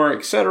give more,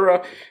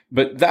 etc.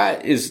 But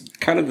that is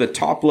kind of the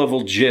top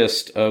level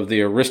gist of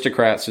the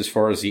Aristocrats as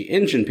far as the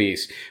engine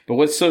piece. But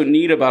what's so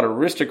neat about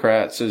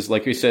Aristocrats is,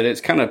 like we said, it's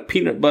kind of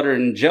peanut butter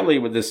and jelly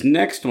with this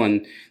next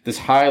one, this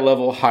high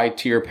level, high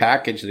tier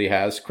package that he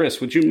has. Chris,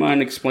 would you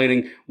mind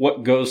explaining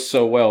what goes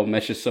so well,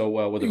 meshes so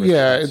well with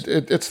Aristocrats? Yeah,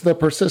 it's the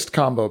persist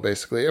combo,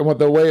 basically. And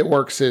the way it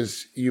works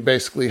is you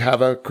basically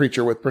have a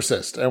creature with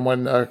persist. And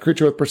when a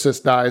creature with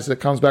persist dies, it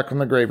comes back from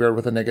the graveyard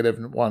with a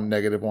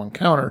 -1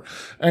 counter.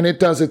 And it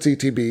does its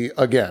ETB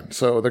again.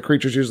 So the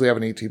creatures usually have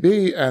an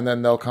ETB, and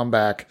then they'll come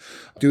back,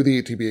 do the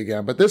ETB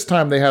again. But this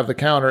time they have the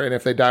counter, and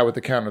if they die with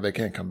the counter, they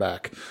can't come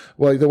back.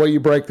 Well, the way you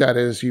break that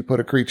is you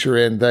put a creature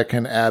in that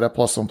can add a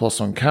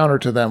 +1/+1 counter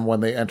to them when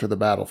they enter the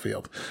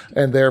battlefield.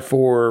 And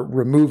therefore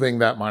removing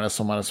that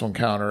 -1/-1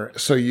 counter,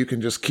 so you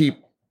can just keep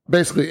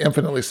basically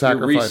infinitely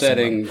sacrificing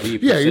resetting them. the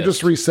Yeah, you're persist.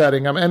 just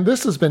resetting them. And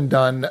this has been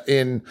done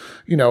in,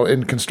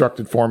 in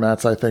constructed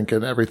formats, I think,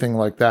 and everything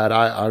like that.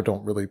 I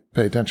don't really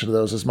pay attention to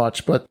those as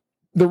much. But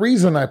the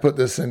reason I put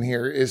this in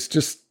here is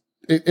just,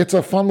 it's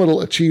a fun little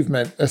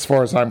achievement as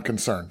far as I'm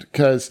concerned,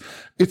 because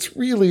it's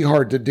really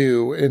hard to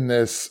do in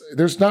this.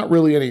 There's not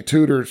really any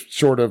tutors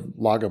short of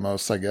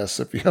Lagomos, I guess,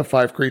 if you have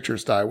 5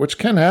 creatures die, which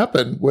can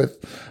happen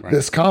with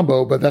this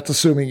combo, but that's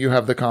assuming you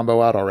have the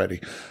combo out already.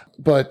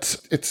 But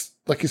it's,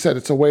 like you said,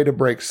 it's a way to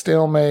break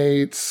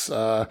stalemates.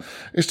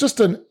 It's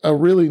just a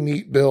really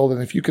neat build.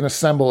 And if you can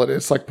assemble it,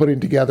 it's like putting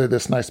together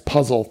this nice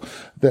puzzle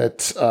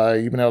that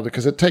you've been able to,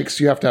 because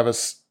you have to have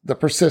the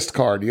persist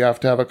card. You have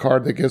to have a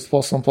card that gives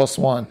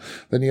 +1/+1.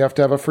 Then you have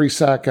to have a free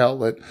sack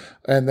outlet.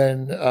 And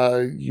then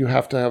you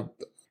have to have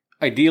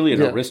ideally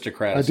an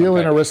aristocrat.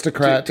 Ideally an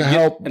aristocrat to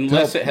help.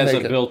 Unless it has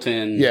make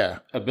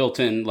a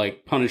built-in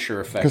like Punisher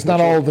effect. Because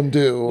not all of them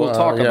do. We'll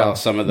talk about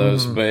some of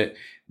those, but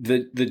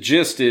the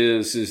gist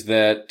is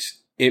that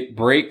it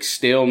breaks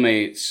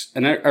stalemates.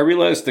 And I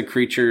realize the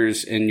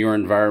creatures in your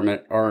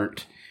environment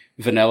aren't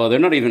vanilla. They're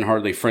not even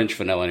hardly French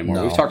vanilla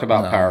anymore. We've talked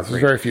about power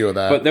creep. Very few of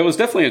that. But there was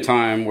definitely a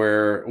time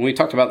where, when we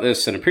talked about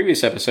this in a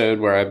previous episode,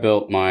 where I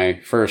built my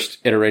first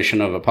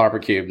iteration of a Pauper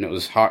Cube, and it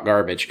was hot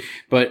garbage.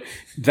 But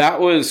that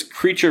was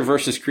creature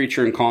versus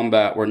creature in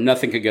combat where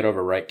nothing could get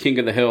over, right? King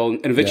of the hill,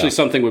 and eventually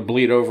something would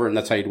bleed over, and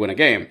that's how you'd win a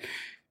game.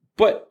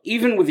 But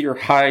even with your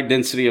high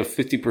density of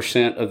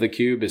 50% of the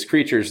cube as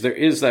creatures, there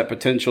is that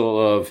potential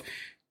of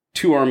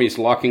 2 armies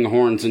locking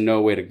horns and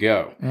no way to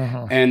go.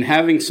 And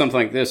having something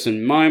like this,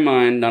 in my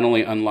mind, not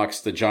only unlocks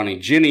the Johnny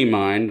Ginny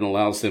mind and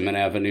allows them an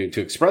avenue to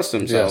express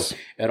themselves,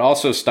 it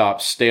also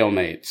stops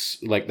stalemates.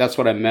 Like, that's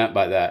what I meant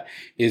by that,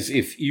 is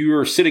if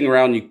you're sitting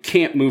around, you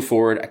can't move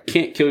forward, I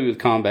can't kill you with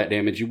combat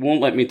damage, you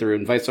won't let me through,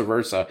 and vice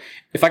versa.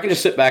 If I can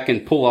just sit back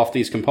and pull off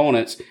these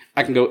components,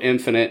 I can go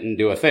infinite and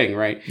do a thing,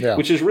 right? Yeah.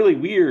 Which is really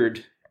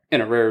weird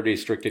in a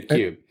rarity-restricted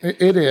cube.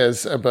 It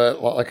is,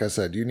 but like I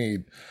said, you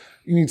need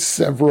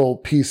several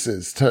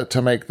pieces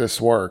to make this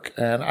work.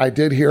 And I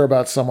did hear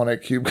about someone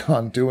at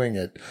CubeCon doing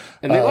it.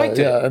 And they liked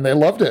it. Yeah, and they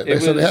loved it. They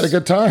said they had a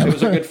good time. It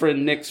was our good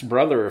friend Nick's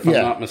brother, if I'm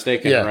not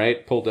mistaken,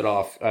 right? Pulled it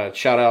off.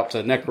 Shout out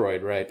to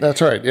Necroid, right?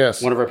 That's right,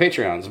 yes. One of our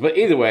Patreons. But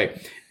either way,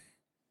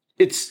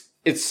 it's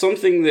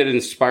something that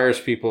inspires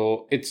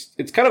people.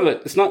 It's kind of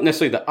it's not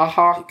necessarily the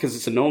aha, because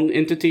it's a known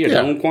entity, a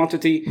known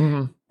quantity.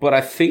 But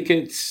I think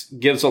it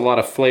gives a lot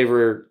of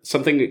flavor,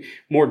 something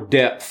more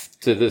depth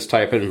to this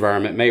type of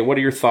environment. May, what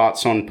are your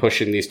thoughts on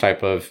pushing these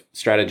type of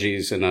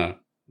strategies in a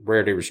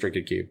rarity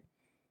restricted cube?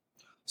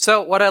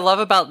 So what I love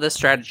about this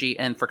strategy,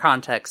 and for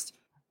context,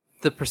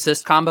 the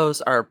persist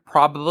combos are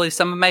probably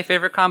some of my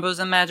favorite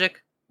combos in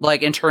Magic,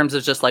 like in terms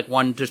of just like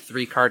 1 to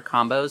 3 card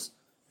combos,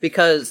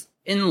 because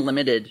in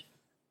Limited,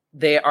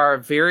 they are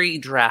very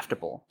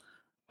draftable.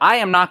 I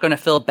am not going to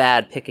feel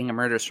bad picking a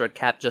Murderous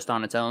Redcap just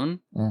on its own,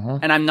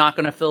 and I'm not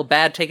going to feel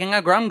bad taking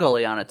a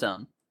Grumgully on its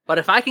own. But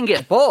if I can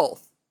get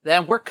both,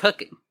 then we're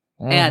cooking.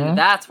 And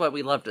that's what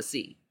we love to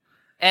see.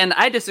 And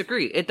I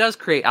disagree. It does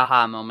create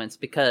aha moments,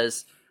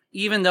 because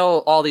even though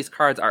all these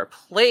cards are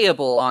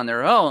playable on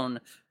their own,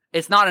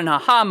 it's not an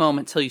aha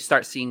moment until you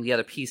start seeing the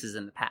other pieces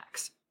in the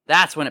packs.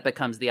 That's when it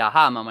becomes the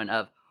aha moment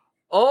of,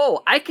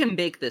 oh, I can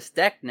make this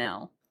deck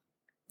now.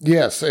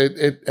 Yes,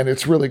 and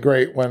it's really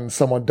great when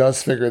someone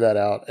does figure that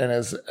out.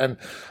 And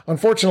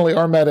unfortunately,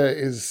 our meta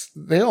is,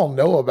 they all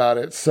know about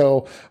it.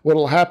 So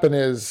what'll happen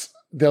is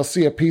they'll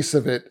see a piece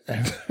of it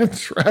and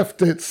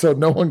draft it so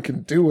no one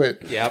can do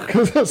it. Yep.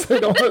 Because they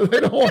don't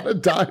want to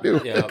die to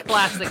it.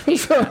 Classic.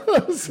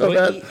 So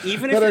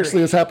that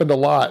actually has happened a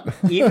lot.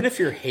 Even if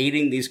you're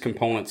hating these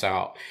components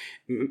out,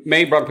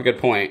 May brought up a good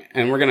point,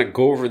 and we're going to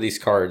go over these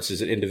cards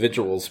as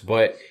individuals,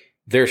 but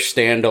they're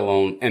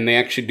standalone, and they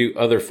actually do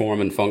other form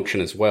and function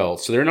as well.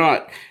 So they're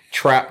not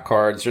trap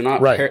cards. They're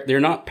not they're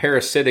not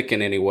parasitic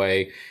in any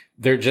way.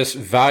 They're just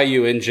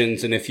value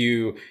engines, and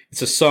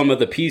it's a sum of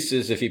the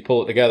pieces. If you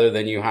pull it together,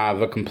 then you have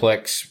a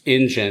complex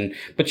engine,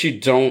 but you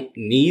don't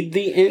need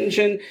the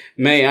engine.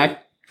 May, I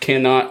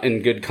cannot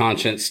in good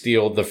conscience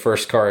steal the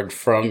first card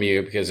from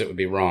you because it would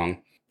be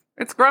wrong.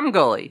 It's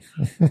Grumgully.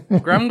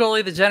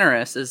 Grumgully the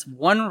Generous is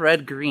 1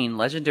 red-green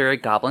legendary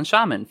goblin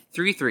shaman,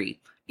 3/3.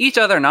 Each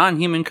other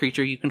non-human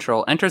creature you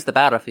control enters the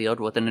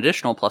battlefield with an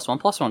additional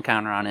 +1/+1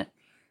 counter on it.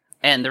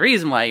 And the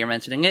reason why you're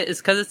mentioning it is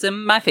because it's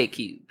in my Fate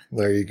Cube.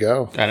 There you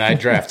go. And I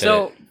drafted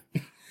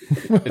it.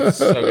 It's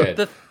so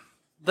good.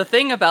 The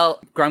thing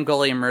about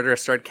Grumgully and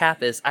Murderous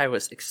Redcap is I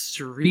was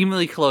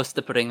extremely close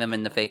to putting them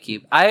in the Fate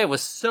Cube. I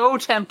was so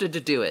tempted to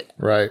do it.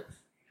 Right.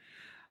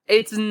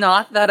 It's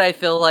not that I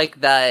feel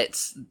like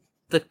that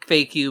the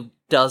Fate Cube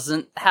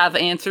doesn't have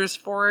answers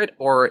for it,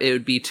 or it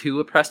would be too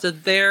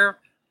oppressive there.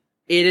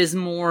 It is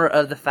more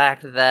of the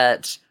fact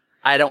that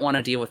I don't want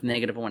to deal with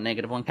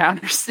 -1/-1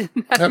 counters.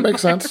 That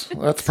makes sense.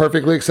 That's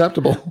perfectly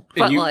acceptable.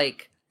 But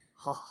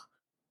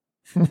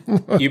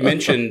you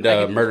mentioned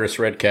Murderous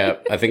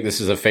Redcap. I think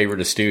this is a favorite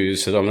of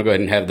Stu's, so I'm going to go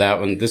ahead and have that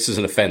one. This is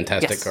a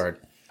fantastic card.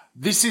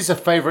 This is a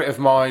favorite of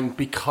mine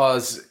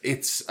because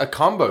it's a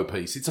combo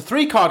piece. It's a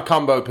 3-card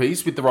combo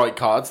piece with the right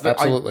cards that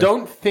Absolutely. I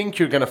don't think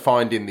you're going to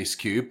find in this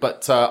cube,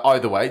 but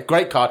either way,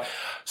 great card.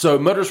 So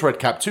Murderous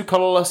Redcap, 2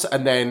 colorless,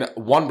 and then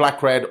 1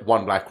 black-red,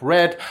 1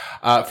 black-red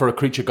for a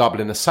creature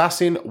goblin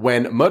assassin.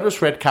 When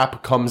Murderous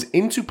Redcap comes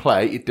into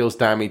play, it deals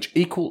damage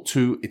equal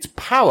to its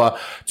power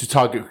to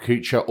target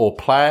creature or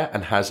player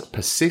and has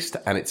persist,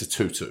 and it's a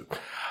 2/2.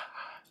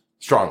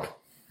 Strong.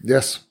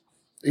 Yes.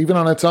 Even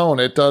on its own,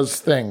 it does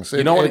things.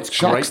 You know what it it's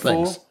shocks great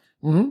things.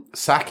 for?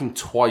 Sacking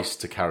twice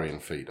to Carrion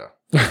Feeder.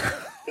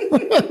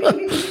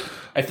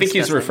 I think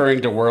he's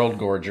referring to World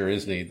Gorger,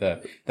 isn't he?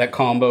 That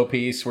combo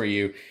piece where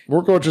you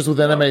We're gorgeous with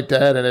Inanimate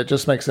Dead, and it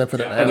just makes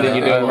infinite mana. and then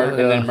you do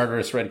and then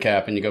Murderous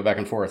Redcap, and you go back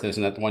and forth.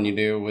 Isn't that the one you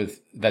do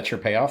with? That's your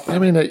payoff. I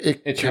mean,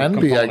 it It's your can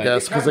be, I component.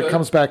 guess, because it be.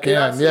 comes back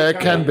Yeah, in. Yeah,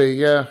 it can be.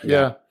 Yeah.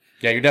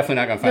 Yeah, you're definitely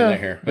not going to find that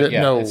here. But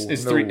yeah, No, it's no.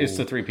 three. It's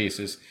the 3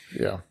 pieces.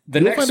 Yeah. The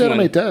You'll next find one.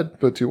 Animate Dead,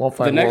 but you won't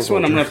find The next War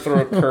one, I'm Gorger. going to throw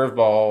a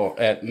curveball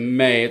at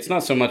May. It's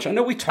not so much. I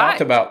know we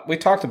talked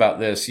about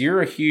this.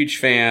 You're a huge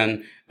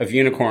fan of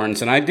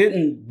unicorns, and I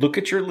didn't look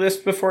at your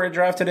list before I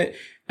drafted it.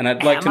 And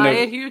I'd like to Am know. I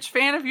a huge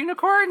fan of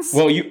unicorns?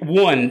 Well,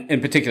 one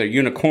in particular,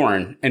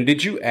 unicorn. And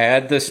did you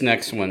add this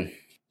next one?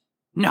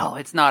 No,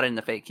 it's not in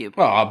the fake cube.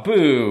 Aw,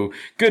 boo.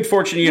 Good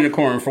Fortune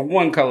Unicorn for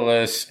 1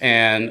 colorless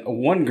and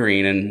 1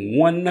 green and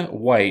 1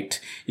 white.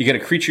 You get a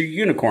creature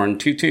unicorn,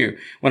 2/2.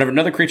 Whenever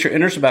another creature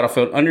enters the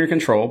battlefield under your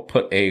control,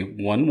 put a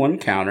 1/1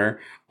 counter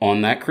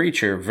on that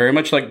creature. Very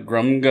much like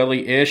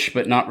Grumgully-ish,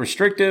 but not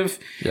restrictive.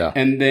 Yeah.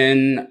 And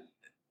then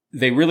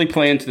they really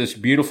play into this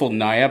beautiful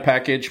Naya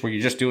package where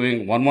you're just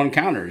doing 1/1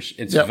 counters.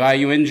 It's Yep.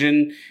 value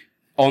engine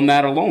on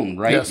that alone,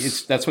 right?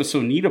 Yes. That's what's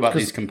so neat about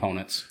these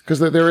components. Because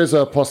there is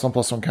a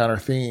 +1/+1 counter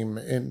theme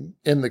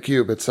in the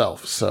cube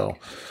itself. So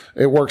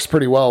it works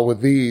pretty well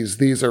with these.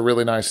 These are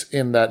really nice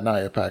in that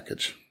Naya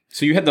package.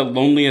 So you had the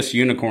loneliest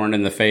unicorn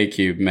in the Fey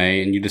Cube,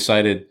 May, and you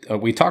decided,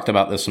 we talked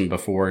about this one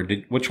before.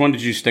 Which one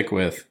did you stick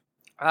with?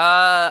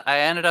 I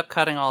ended up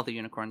cutting all the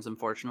unicorns,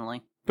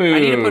 unfortunately. Boo. I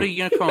need to put a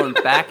unicorn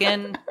back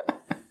in.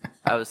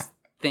 I was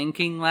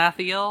thinking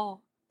Lathiel.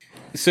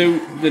 So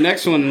the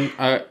next one,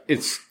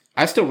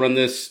 I still run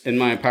this in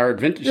my Powered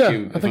Vintage Yeah,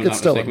 Cube. I if think I'm it's not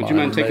still mistaken. in Would you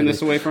mind mine, taking maybe.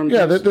 this away from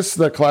Yeah, James? this is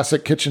the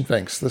classic kitchen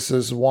Finks. This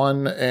is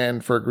 1,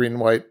 and for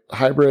green-white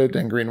hybrid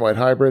and green-white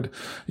hybrid,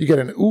 you get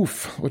an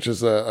oof, which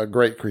is a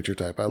great creature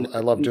type. I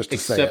love just to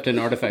say Except it. an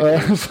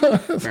artifact,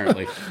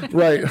 apparently.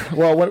 Right.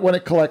 Well, when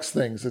it collects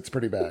things, it's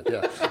pretty bad.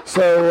 Yeah.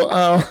 So,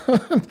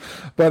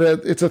 but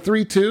it's a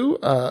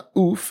 3/2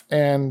 oof,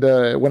 and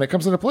when it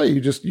comes into play,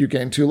 you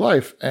gain 2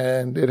 life,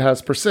 and it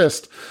has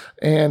persist.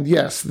 And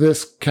yes,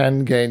 this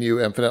can gain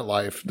you infinite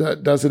life.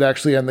 Does it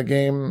actually end the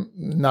game?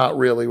 Not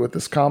really with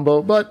this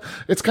combo, but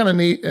it's kind of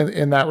neat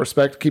in that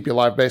respect. Keep you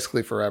alive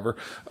basically forever.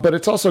 But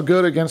it's also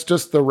good against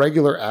just the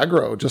regular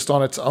aggro, just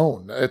on its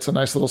own. It's a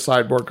nice little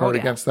sideboard card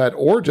against that,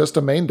 or just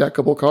a main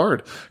deckable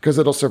card because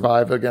it'll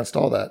survive against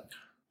all that.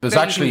 There's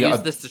That actually you can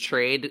use this to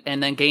trade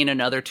and then gain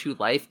another 2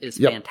 life is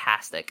Yep.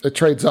 fantastic. It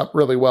trades up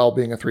really well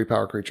being a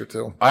 3-power creature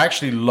too. I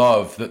actually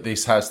love that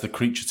this has the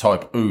creature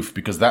type oof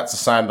because that's a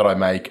sound that I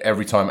make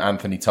every time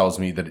Anthony tells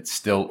me that it's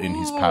still in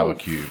his power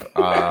cube.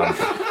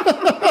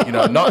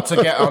 Not to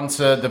get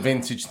onto the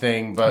vintage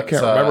thing, but I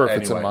can't remember if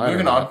anyway, it's in mine or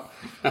moving not.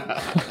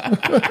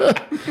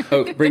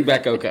 on. Bring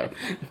back Oko.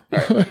 All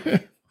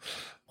right.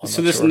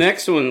 So this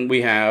next one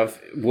we have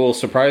will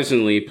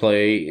surprisingly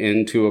play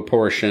into a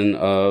portion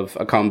of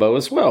a combo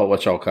as well,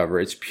 which I'll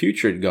cover. It's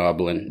Putrid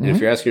Goblin. And if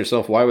you're asking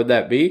yourself, why would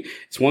that be?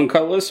 It's 1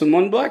 colorless and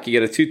 1 black. You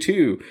get a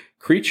 2/2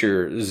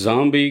 creature,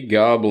 zombie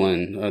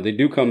goblin. They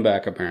do come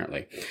back,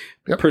 apparently.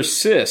 Yep.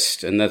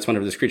 Persist, and that's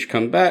whenever this creature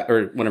comes back,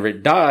 or whenever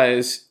it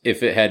dies,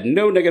 if it had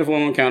no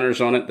 -1/1 counters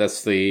on it,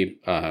 that's the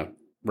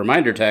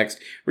reminder text,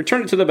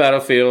 return it to the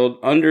battlefield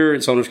under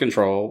its owner's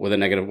control with a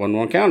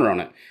 -1/1 counter on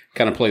it.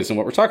 Kind of plays in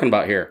what we're talking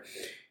about here.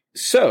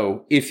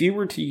 So, if you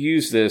were to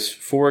use this,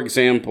 for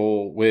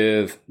example,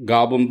 with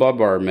Goblin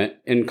Bombardment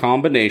in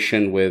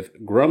combination with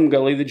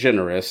Grumgully the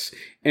Generous,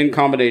 in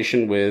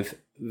combination with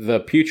the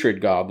Putrid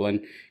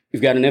Goblin,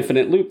 you've got an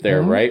infinite loop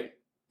there, right?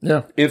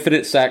 Yeah.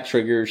 Infinite sack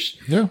triggers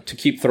Yeah. to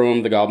keep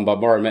throwing the Goblin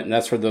Bombardment, and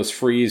that's where those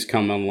frees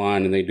come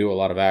online and they do a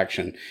lot of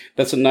action.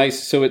 That's a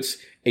nice, so it's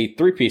a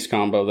 3-piece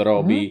combo that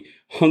I'll be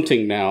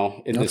hunting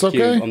now in That's this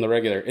cube okay. on the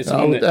regular. It's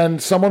one that,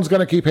 And someone's going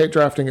to keep hate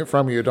drafting it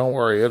from you. Don't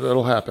worry.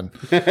 It'll happen.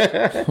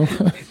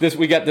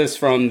 we got this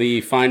from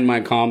the Find My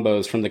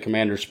Combos from the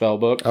Commander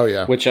Spellbook. Oh,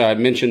 yeah. Which I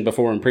mentioned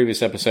before in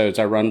previous episodes.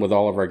 I run with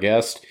all of our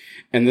guests.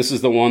 And this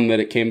is the one that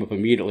it came up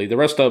immediately. The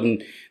rest of them,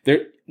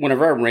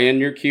 whenever I ran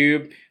your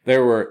cube,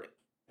 there were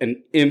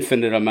an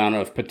infinite amount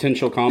of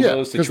potential combos Yeah, that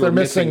 'cause you were they're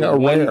missing a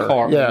one rare.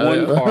 card. Yeah,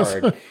 one yeah.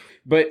 card.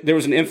 But there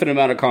was an infinite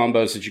amount of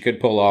combos that you could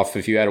pull off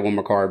if you added one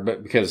more card,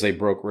 but because they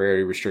broke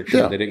rarity restriction,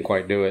 Yeah. they didn't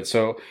quite do it.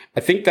 So I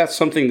think that's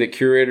something that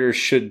curators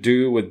should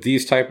do with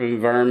these type of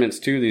environments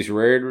too, these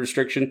rarity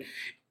restriction,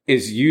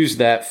 is use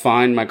that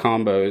Find My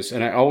Combos.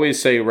 And I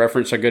always say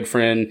reference our good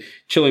friend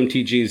Chillim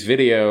TG's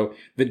video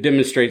that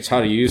demonstrates how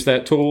to use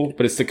that tool,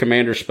 but it's the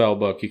Commander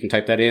Spellbook. You can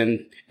type that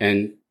in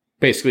and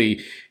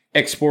basically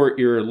export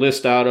your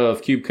list out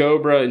of Cube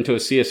Cobra into a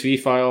CSV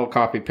file,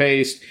 copy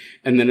paste,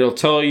 and then it'll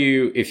tell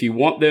you if you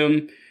want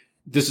them,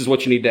 this is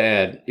what you need to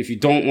add. If you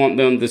don't want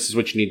them, this is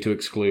what you need to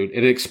exclude.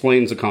 And it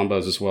explains the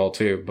combos as well,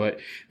 too. But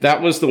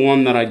that was the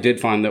one that I did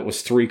find that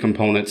was 3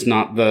 components,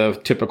 not the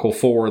typical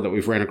 4 that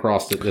we've ran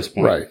across at this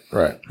point.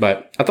 Right.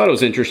 But I thought it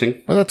was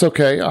interesting. Well, that's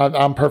okay.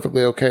 I'm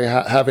perfectly okay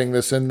having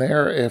this in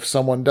there. If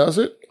someone does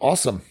it,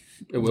 awesome.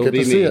 It will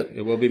be me.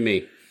 It will be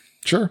me.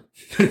 Sure.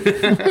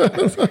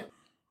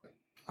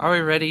 Are we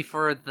ready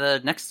for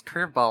the next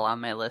curveball on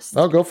my list?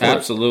 I'll go for it.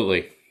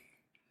 Absolutely.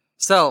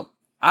 So,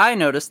 I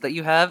noticed that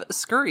you have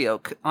Scurry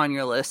Oak on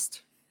your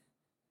list.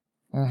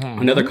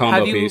 Mm-hmm. Another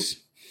combo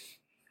piece.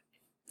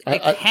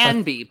 It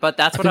can be, but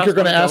that's what I think was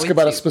you're going to ask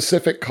about a to.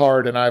 specific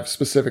card, and I've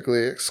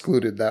specifically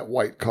excluded that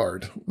white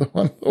card.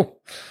 I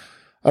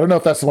don't know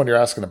if that's the one you're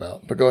asking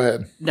about, but go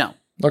ahead. No.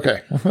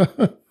 Okay.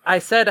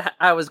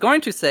 I was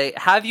going to say,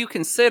 have you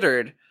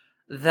considered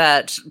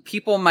that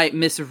people might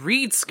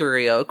misread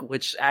Scurry Oak,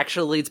 which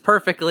actually leads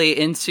perfectly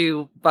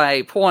into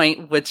my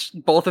point, which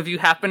both of you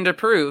happen to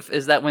prove,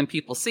 is that when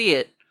people see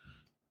it,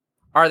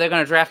 are they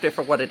going to draft it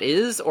for what it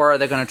is, or are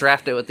they going to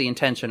draft it with the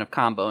intention of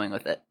comboing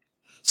with it?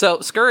 So,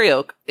 Scurry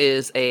Oak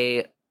is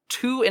a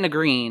 2 and a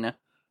green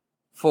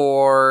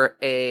for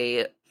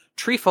a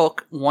Tree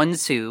Folk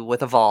 1/2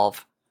 with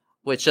Evolve,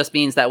 which just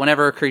means that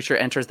whenever a creature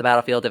enters the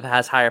battlefield, if it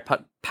has higher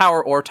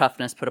power or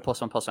toughness, put a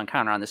 +1/+1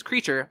 counter on this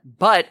creature.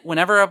 But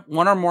whenever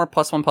 1 or more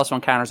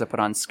 +1/+1 counters are put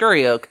on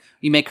Scurry Oak,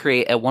 you may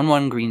create a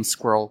 1/1 green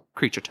squirrel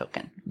creature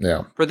token.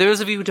 Yeah. For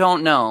those of you who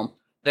don't know,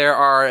 there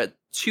are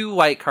 2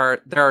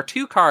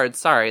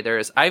 cards.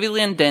 There's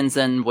Ivyland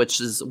Denizen, which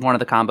is one of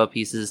the combo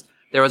pieces.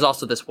 There was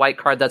also this white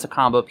card that's a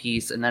combo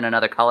piece, and then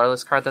another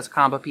colorless card that's a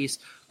combo piece.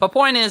 But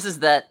point is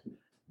that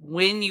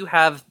when you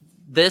have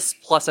this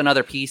plus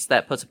another piece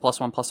that puts a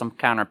 +1/+1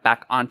 counter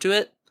back onto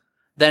it,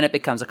 then it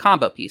becomes a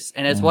combo piece.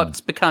 And it's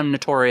what's become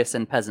notorious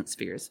in Peasant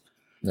spheres.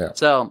 Yeah.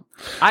 So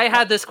I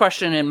had this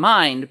question in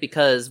mind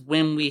because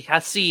when we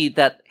see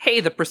that, hey,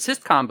 the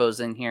persist combo's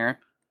in here,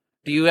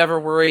 do you ever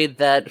worry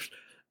that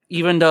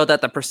even though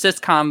that the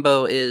persist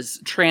combo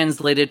is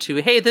translated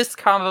to, hey, this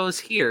combo's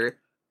here,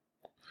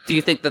 do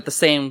you think that the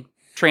same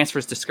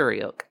transfers to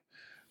Scurry Oak?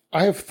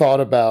 I have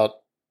thought about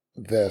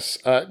this.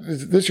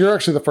 You're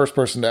actually the first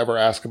person to ever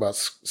ask about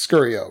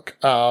Scurry Oak.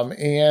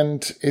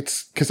 And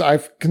it's because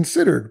I've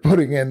considered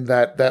putting in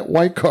that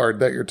white card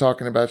that you're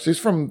talking about. She's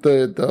from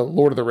the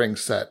Lord of the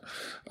Rings set.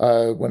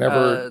 It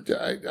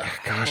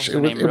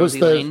was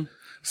the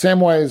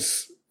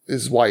Samwise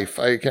his wife.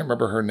 I can't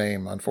remember her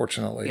name,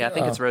 unfortunately. Yeah, I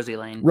think it's Rosie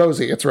Lane.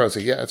 Rosie. It's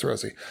Rosie. Yeah, it's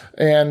Rosie.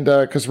 And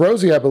because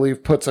Rosie, I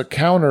believe, puts a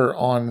counter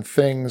on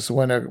things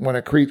when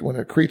a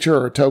creature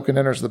or a token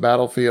enters the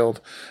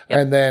battlefield,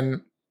 and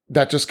then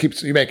that just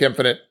keeps you make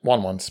infinite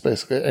 1/1s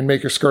basically, and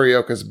make your Scurry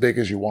Oak as big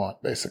as you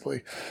want,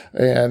 basically.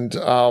 And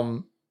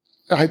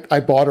I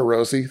bought a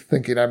Rosie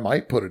thinking I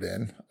might put it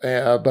in,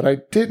 but I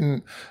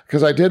didn't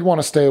because I did want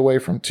to stay away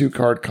from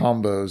 2-card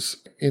combos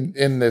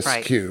in this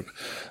cube.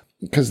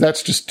 Because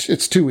that's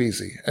it's too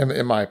easy,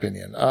 in my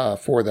opinion,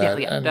 for that.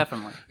 Yeah,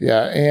 definitely.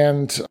 Yeah,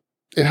 and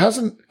it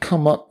hasn't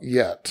come up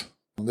yet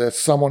that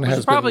someone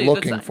has been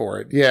looking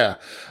for it. Yeah.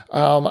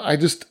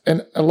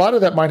 And a lot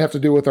of that might have to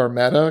do with our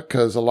meta,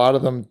 because a lot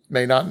of them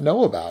may not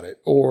know about it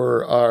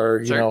or are,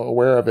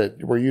 aware of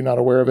it. Were you not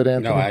aware of it,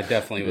 Anthony? No, I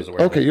definitely was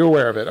aware of it. Okay, you're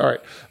aware of it. All right.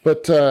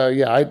 But,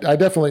 I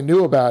definitely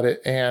knew about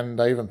it,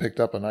 and I even picked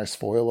up a nice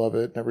foil of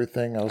it and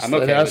everything.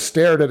 I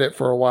stared at it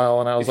for a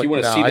while, and I was like, if you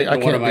want to see I that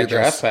in one of my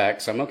draft this.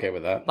 packs, I'm okay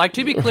with that. Like,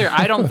 to be clear,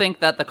 I don't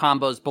think that the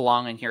combos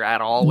belong in here at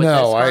all with this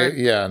card.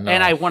 No.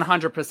 And I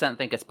 100%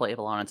 think it's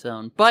playable on its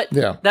own. But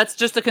that's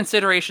just a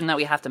consideration that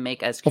we have to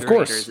make as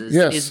curators.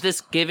 Is this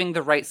giving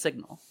the right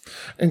signal?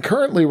 And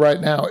currently,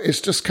 right now,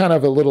 it's just kind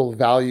of a little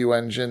value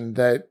engine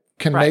that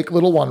can make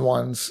little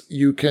 1/1s.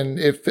 You can,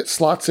 if it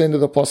slots into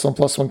the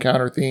 +1/+1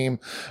 counter theme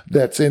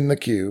that's in the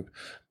cube,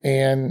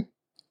 and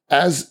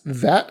as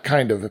that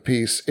kind of a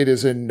piece, it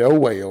is in no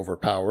way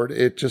overpowered.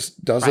 It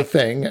just does a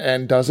thing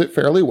and does it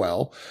fairly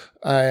well.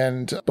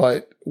 And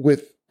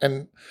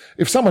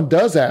if someone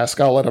does ask,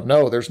 I'll let them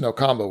know there's no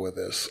combo with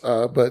this.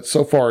 But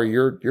so far,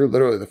 you're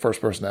literally the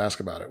first person to ask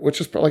about it, which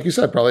is, like you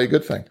said, probably a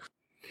good thing.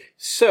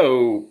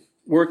 So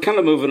we're kind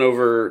of moving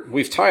over.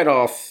 We've tied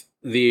off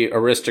the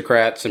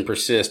aristocrats and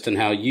persist, and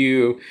how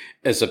you,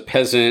 as a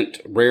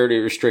peasant, rarity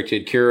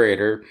restricted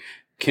curator,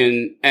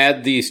 can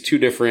add these 2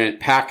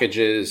 different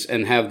packages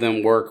and have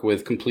them work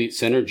with complete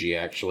synergy,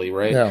 actually,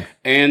 right? Yeah.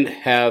 And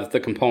have the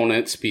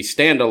components be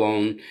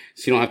standalone,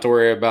 so you don't have to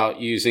worry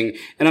about using.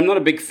 And I'm not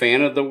a big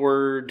fan of the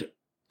word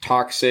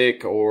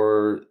toxic,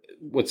 or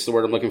what's the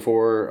word I'm looking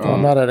for?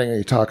 I'm not adding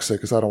any toxic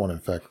because I don't want to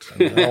infect.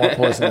 I don't want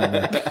poison in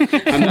there.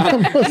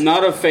 I'm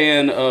not a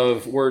fan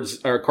of words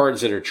or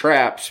cards that are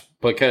traps,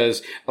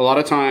 because a lot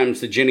of times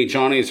the Jenny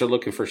Johnnies are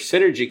looking for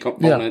synergy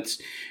components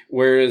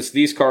whereas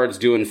these cards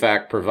do in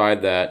fact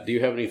provide that. Do you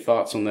have any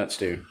thoughts on that,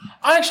 Stu?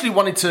 I actually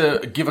wanted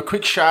to give a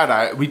quick shout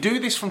out. We do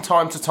this from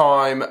time to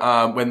time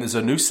when there's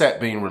a new set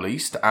being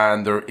released,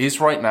 and there is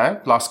right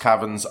now, Lost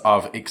Caverns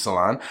of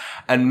Ixalan,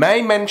 and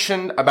May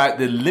mentioned about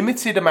the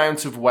limited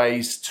amount of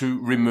ways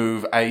to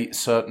remove a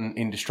certain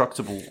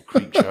indestructible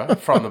creature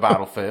from the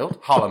battlefield.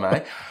 Holla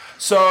May.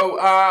 So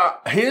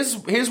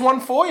here's one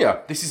for you.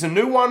 This is a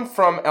new one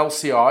from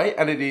LCI,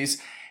 and it is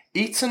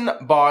Eaten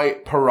by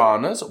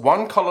Piranhas.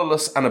 1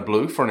 colorless and a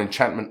blue for an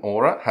enchantment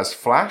aura. Has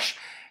flash.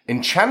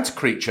 Enchanted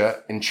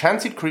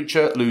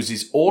creature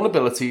loses all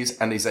abilities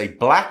and is a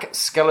black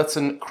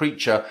skeleton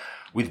creature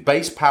with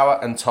base power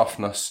and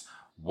toughness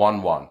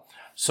 1/1.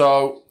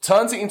 So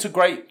turns it into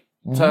great.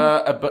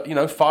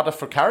 Fodder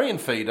for carrion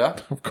feeder.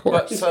 Of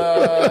course.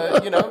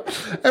 But,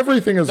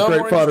 everything is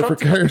great fodder for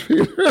carrion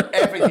feeder.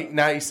 Everything.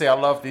 Now, you see, I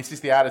love this. Is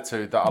the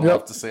attitude that I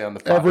love to see on the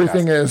podcast.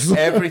 Everything is.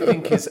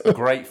 Everything is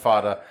great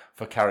fodder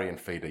for carrion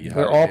feeder.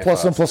 They're all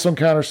 +1/+1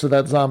 counters to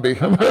that zombie.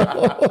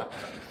 That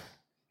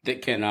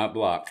cannot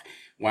block.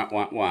 Wah,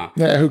 wah, wah.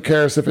 Yeah, who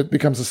cares if it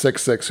becomes a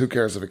 6/6? Who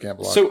cares if it can't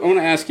block? So I want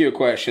to ask you a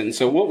question.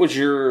 So what was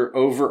your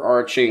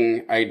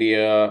overarching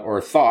idea or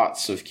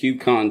thoughts of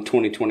CubeCon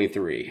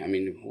 2023? I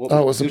mean, it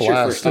was a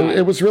blast.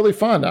 It was really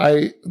fun.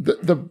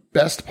 The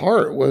best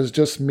part was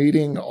just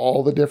meeting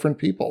all the different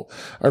people.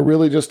 I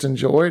really just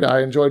enjoyed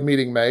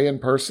meeting May in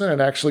person and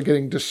actually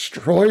getting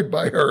destroyed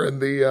by her in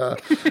the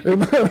in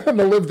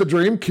the Live the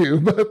Dream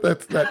cube.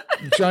 that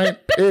giant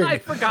pig. I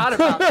forgot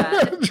about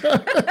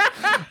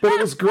that. But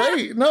it was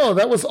great. No,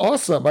 that was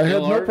awesome. I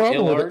had no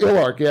problem with it.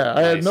 Ilark, yeah.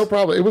 I had no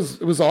problem. It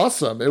was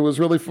awesome. It was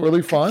really,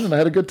 really fun, and I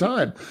had a good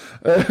time.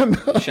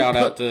 Shout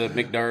out to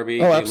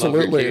McDarby. Oh,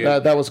 absolutely.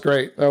 That was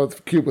great.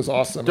 Cube was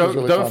awesome.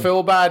 Don't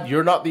feel bad.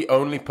 You're not the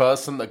only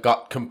person that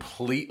got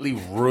completely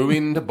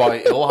ruined by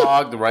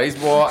Ilhag, the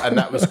Razor, and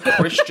that was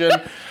Christian.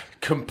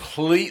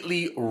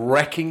 Completely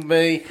wrecking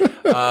me.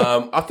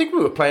 I think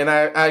we were playing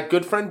our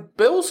good friend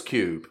Bill's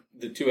cube.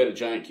 The two-headed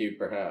giant cube,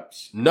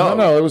 perhaps.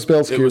 No, it was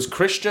Bill's cube. It was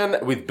Christian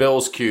with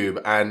Bill's cube,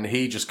 and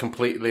he just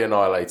completely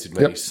annihilated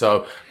me. Yep.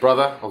 So,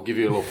 brother, I'll give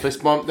you a little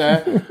fist bump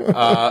there.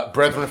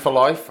 Brethren for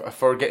life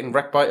for getting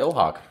wrecked by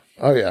Ilhag.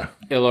 Oh, yeah.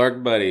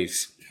 Ilarg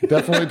buddies.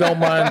 Definitely don't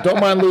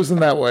mind losing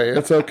that way.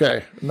 It's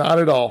okay. Not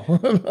at all.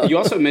 You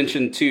also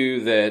mentioned,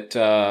 too, that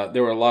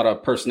there were a lot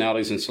of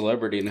personalities and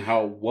celebrity and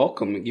how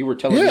welcome you were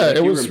telling me. Yeah,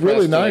 it was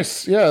really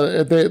nice.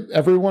 Yeah,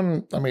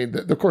 everyone, I mean,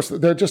 of course,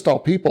 they're just all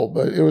people,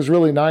 but it was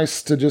really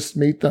nice to just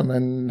meet them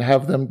and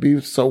have them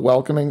be so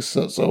welcoming,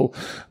 so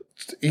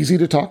easy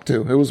to talk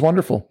to. It was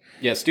wonderful.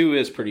 Yeah, Stu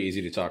is pretty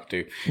easy to talk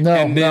to.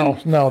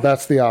 No,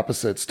 that's the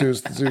opposite.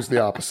 Stu's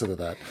the opposite of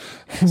that.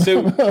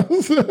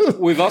 So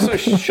we've also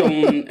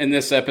shown in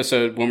this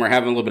episode, when we're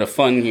having a little bit of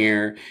fun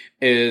here,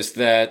 is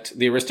that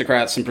the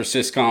aristocrats and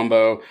persist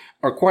combo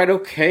are quite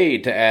okay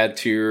to add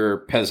to your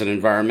peasant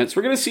environments.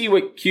 We're going to see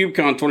what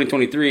CubeCon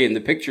 2023 and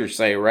the pictures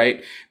say,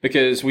 right?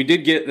 Because we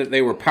did get that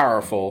they were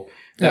powerful.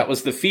 That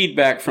was the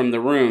feedback from the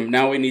room.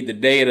 Now we need the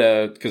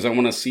data because I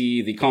want to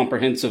see the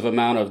comprehensive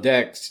amount of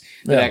decks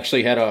that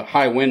actually had a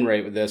high win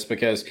rate with this,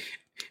 because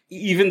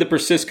even the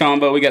persist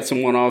combo, we got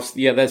some one-offs.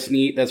 Yeah, that's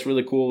neat. That's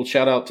really cool.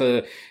 Shout out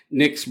to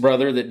Nick's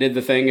brother that did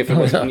the thing. If it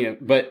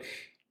wasn't, but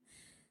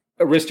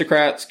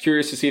aristocrats,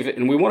 curious to see if it,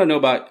 and we want to know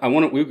about,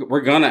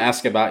 we're going to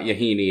ask about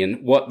Yahini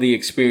and what the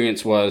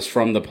experience was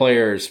from the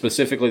players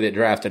specifically that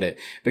drafted it,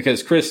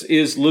 because Chris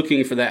is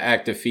looking for that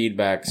active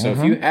feedback. So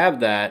if you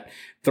have that,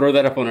 throw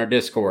that up on our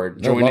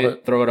Discord. Join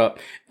it, throw it up.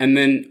 And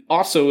then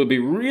also it would be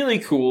really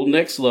cool,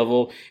 next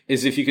level,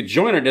 is if you could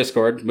join our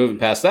Discord, moving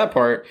past that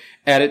part,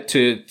 add it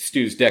to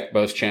Stu's Deck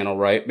Boast channel,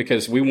 right?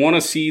 Because we want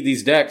to see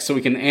these decks so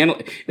we can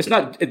analyze. It's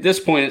not, at this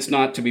point, it's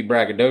not to be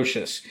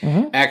braggadocious.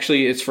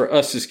 Actually, it's for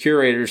us as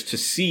curators to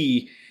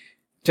see,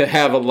 to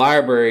have a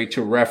library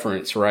to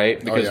reference,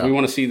 right? Because we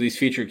want to see these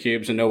feature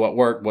cubes and know what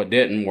worked, what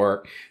didn't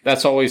work.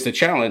 That's always the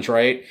challenge,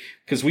 right?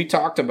 Because we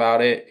talked about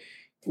it.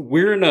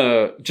 We're in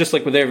a, just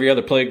like with every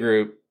other play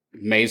group,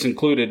 Maze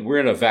included, we're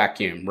in a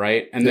vacuum,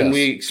 right? And then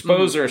we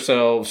expose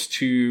ourselves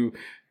to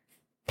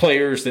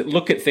players that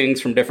look at things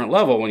from different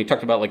level. When you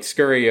talked about like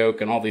Scurry Oak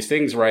and all these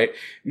things, right?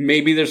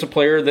 Maybe there's a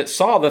player that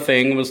saw the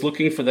thing, was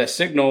looking for that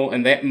signal,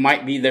 and that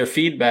might be their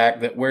feedback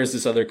that where's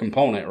this other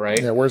component,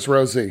 right? Yeah, where's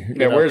Rosie?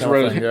 Where's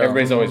Rosie? Yeah.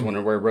 Everybody's always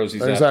wondering where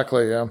Rosie's at.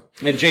 Exactly, yeah.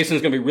 And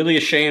Jason's going to be really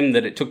ashamed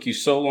that it took you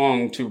so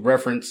long to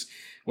reference,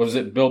 was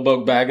it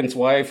Bilbo Baggins'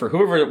 wife or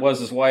whoever it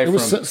was, his wife? It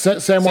was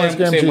Samwise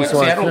Gamgee's wife. See,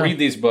 I don't read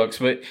these books,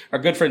 but our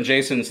good friend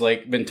Jason's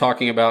like been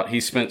talking about, he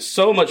spent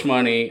so much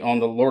money on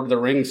the Lord of the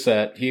Rings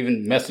set. He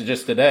even messaged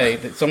us today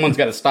that someone's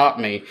got to stop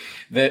me,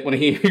 that when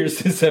he hears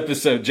this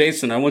episode,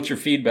 Jason, I want your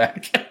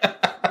feedback.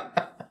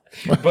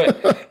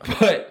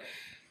 but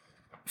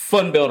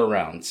fun build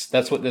arounds.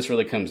 That's what this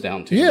really comes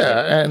down to.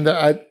 Yeah.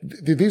 Right? And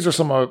these are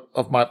some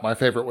of my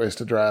favorite ways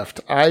to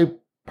draft. I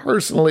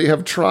personally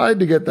have tried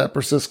to get that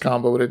persist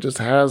combo, but it just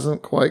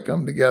hasn't quite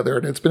come together.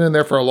 And it's been in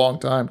there for a long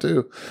time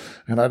too.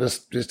 And it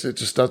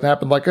just doesn't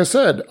happen. Like I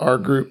said, our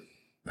group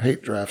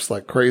hate drafts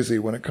like crazy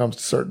when it comes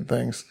to certain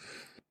things.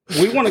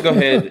 We want to go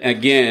ahead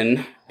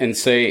again and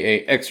say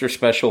a extra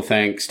special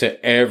thanks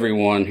to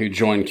everyone who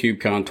joined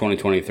KubeCon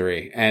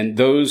 2023 and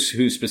those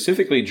who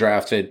specifically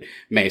drafted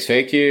Mace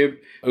Fay Cube,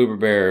 Uber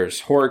Bear's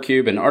Horror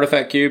Cube and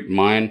Artifact Cube,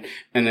 mine,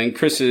 and then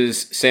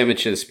Chris's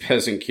Sandwich's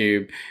Peasant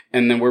Cube.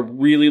 And then we're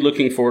really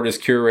looking forward as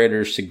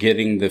curators to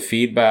getting the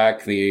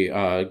feedback.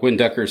 Gwen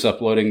Decker's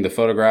uploading the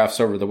photographs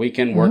over the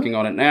weekend, working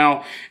on it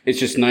now. It's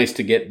just nice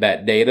to get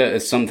that data.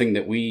 It's something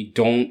that we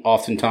don't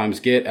oftentimes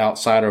get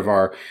outside of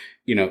our,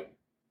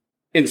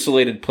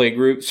 insulated play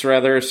groups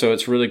rather. So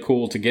it's really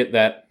cool to get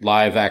that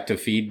live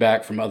active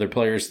feedback from other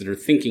players that are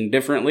thinking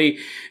differently.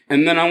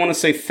 And then I want to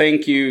say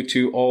thank you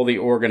to all the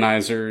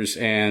organizers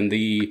and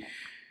the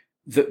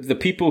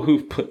people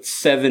who've put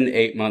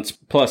 7-8 months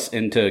plus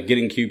into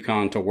getting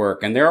KubeCon to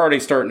work. And they're already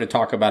starting to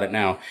talk about it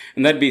now.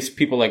 And that'd be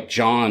people like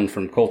John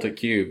from Cultic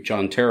Cube,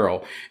 John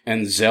Terrell,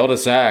 and Zelda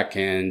Zach,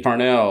 and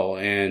Parnell,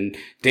 and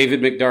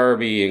David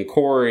McDarby, and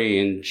Corey,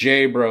 and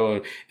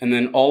J-Bro, and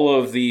then all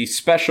of the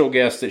special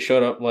guests that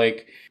showed up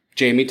like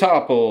Jamie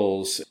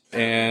Topples,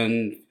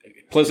 and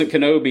Pleasant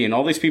Kenobi, and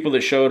all these people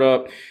that showed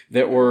up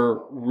that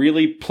were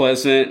really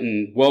pleasant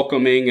and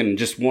welcoming and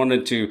just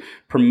wanted to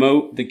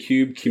promote the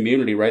Cube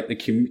community, right? The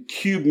Cube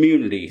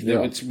community.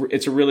 Yeah.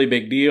 It's a really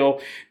big deal.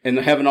 And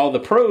having all the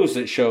pros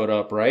that showed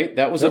up, right?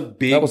 That was a big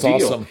deal. That was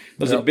awesome. It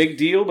was a big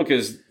deal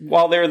because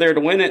while they were there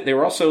to win it, they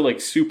were also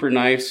like super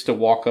nice to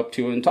walk up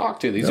to and talk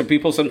to. These are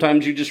people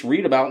sometimes you just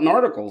read about in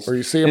articles. Or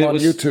you see them on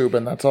YouTube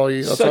and that's all you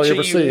ever see.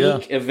 Such a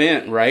unique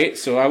event, right?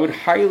 So I would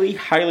highly,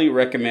 highly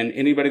recommend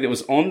anybody that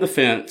was on the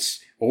fence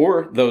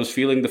or those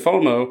feeling the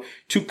FOMO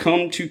to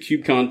come to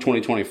KubeCon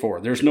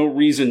 2024. There's no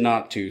reason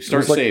not to.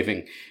 Start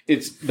saving.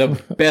 It's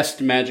the best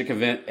Magic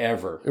event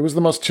ever. It was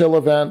the most chill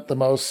event, the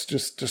most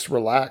just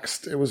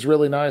relaxed. It was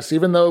really nice.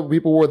 Even though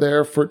people were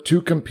there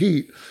to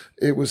compete,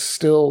 it was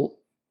still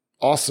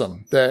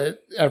awesome that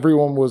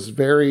everyone was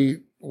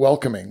very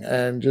welcoming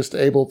and just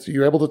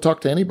you're able to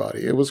talk to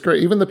anybody. It was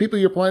great. Even the people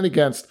you're playing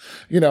against,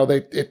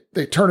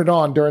 they turn it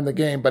on during the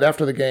game, but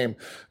after the game,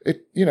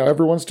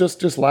 everyone's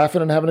just laughing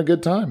and having a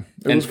good time.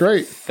 It was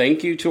great.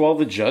 Thank you to all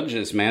the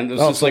judges, man. This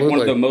is like one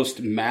of the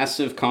most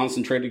massive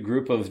concentrated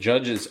group of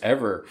judges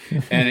ever.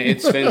 And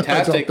it's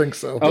fantastic. I don't think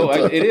so.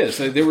 It is.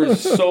 There were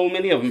so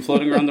many of them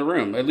floating around the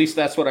room. At least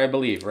that's what I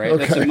believe, right?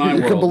 Okay. That's in my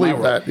world. You can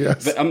believe that,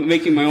 yes. But I'm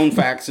making my own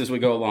facts as we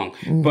go along.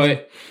 Mm-hmm.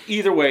 But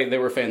either way, they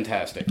were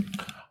fantastic.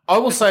 I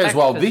will say as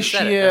well, this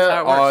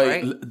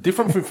year,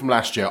 different from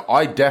last year,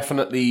 I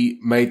definitely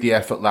made the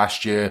effort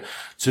last year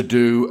to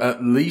do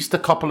at least a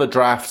couple of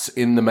drafts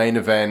in the main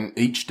event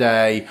each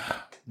day.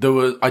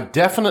 I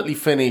definitely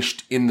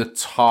finished in the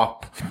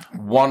top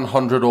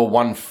 100 or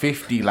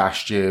 150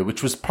 last year,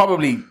 which was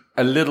probably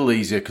a little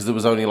easier because there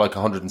was only like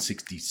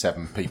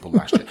 167 people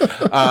last year.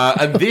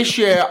 And this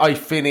year I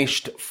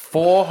finished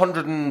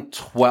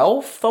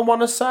 412th, I want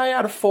to say,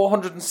 out of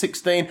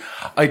 416.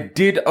 I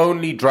did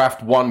only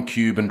draft one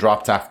cube and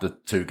dropped after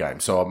 2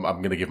 games. So I'm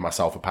going to give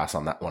myself a pass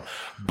on that one.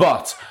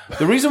 But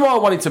the reason why I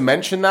wanted to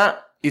mention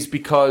that is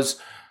because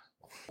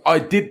I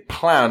did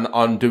plan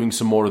on doing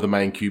some more of the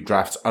main cube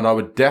drafts, and I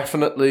would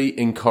definitely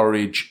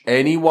encourage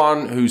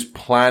anyone who's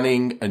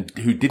planning and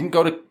who didn't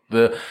go to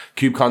the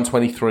KubeCon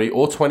 23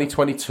 or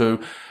 2022.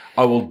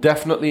 I will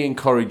definitely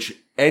encourage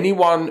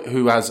anyone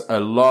who has a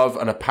love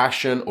and a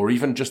passion or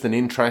even just an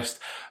interest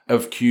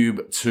of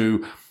Cube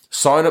to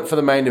sign up for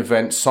the main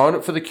event, sign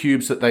up for the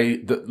cubes that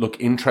look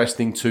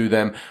interesting to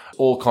them,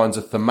 all kinds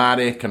of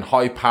thematic and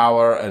high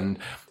power, and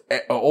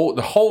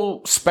the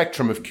whole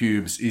spectrum of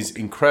cubes is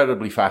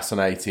incredibly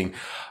fascinating.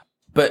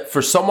 But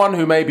for someone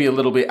who may be a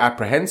little bit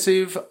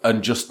apprehensive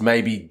and just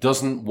maybe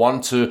doesn't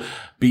want to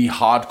be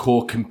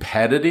hardcore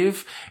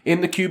competitive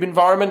in the cube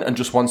environment and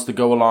just wants to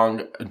go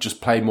along and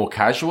just play more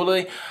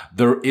casually,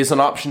 there is an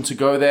option to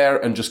go there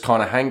and just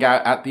kind of hang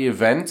out at the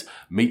event,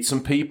 meet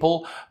some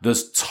people.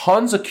 There's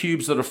tons of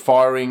cubes that are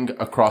firing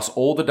across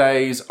all the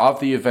days of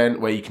the event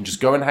where you can just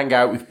go and hang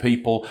out with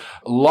people.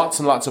 Lots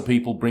and lots of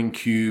people bring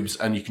cubes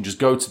and you can just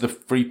go to the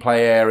free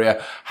play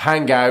area,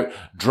 hang out,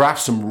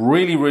 draft some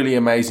really, really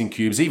amazing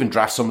cubes, even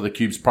draft some of the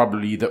cubes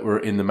probably that were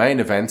in the main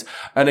event.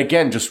 And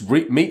again, just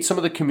meet some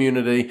of the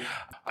community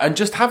and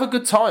just have a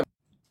good time.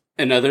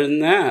 And other than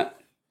that,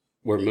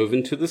 we're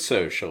moving to the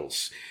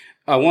socials.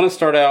 I want to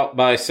start out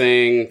by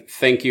saying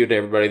thank you to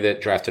everybody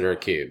that drafted our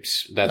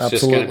cubes. That's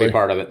just going to be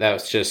part of it.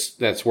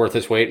 That's worth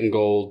its weight in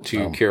gold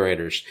to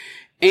curators.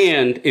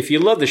 And if you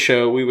love the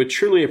show, we would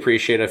truly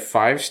appreciate a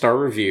 5-star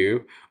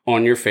review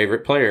on your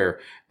favorite player.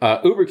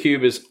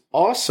 Ubercube is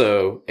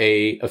also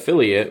a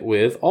affiliate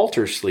with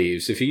Alter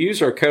Sleeves. If you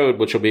use our code,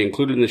 which will be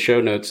included in the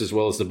show notes, as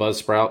well as the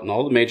Buzzsprout and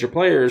all the major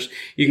players,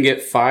 you can get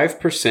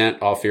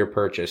 5% off your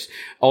purchase.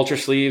 Alter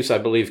Sleeves, I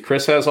believe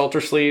Chris has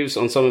Alter Sleeves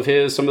on some of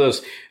his. Some of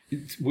those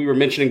we were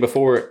mentioning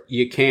before,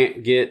 you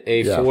can't get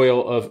a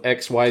foil of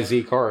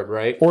XYZ card,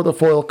 right? Or the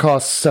foil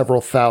costs several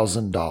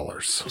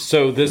 $1,000s.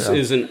 So this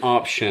is an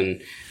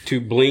option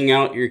to bling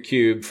out your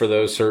cube for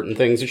those certain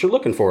things that you're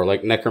looking for,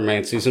 like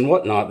necromancies and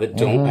whatnot that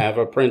don't have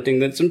a printing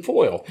that's in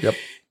foil. Yep.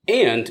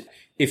 And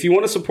If you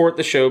want to support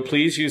the show,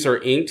 please use our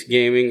Inked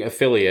Gaming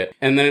affiliate.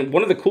 And then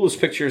one of the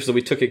coolest pictures that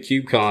we took at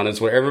CubeCon is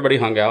where everybody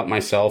hung out,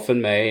 myself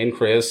and May and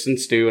Chris and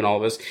Stu and all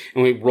of us,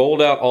 and we rolled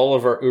out all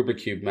of our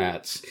UberCube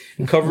mats,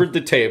 covered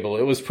the table.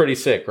 It was pretty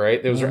sick,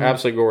 right? Those are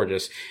absolutely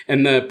gorgeous.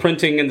 And the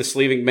printing and the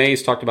sleeving,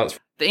 May's talked about.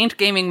 The Inked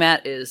Gaming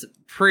mat is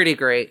pretty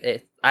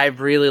great. I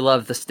really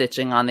love the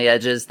stitching on the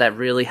edges. That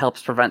really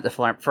helps prevent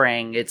the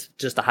fraying. It's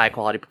just a high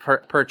quality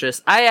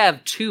purchase. I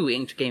have 2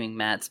 Inked Gaming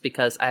mats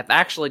because I've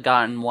actually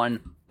gotten one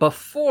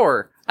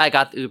before I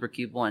got the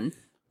UberCube one.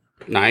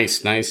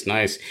 Nice.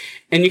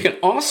 And you can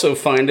also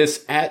find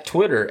us at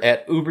Twitter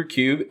at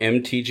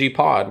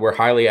UberCubeMTGPod. We're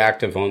highly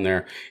active on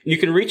there. You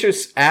can reach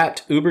us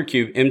at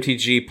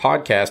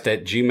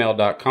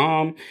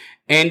UberCubeMTGPodcast@gmail.com.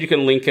 And you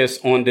can link us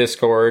on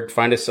Discord.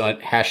 Find us on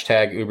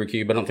hashtag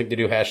UberCube. I don't think they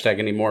do hashtag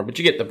anymore, but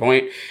you get the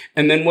point.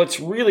 And then what's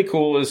really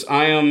cool is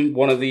I am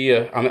one of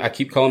the, I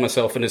keep calling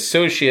myself an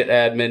associate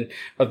admin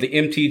of the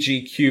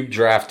MTG Cube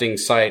drafting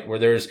site, where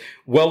there's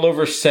well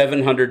over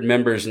 700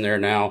 members in there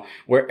now,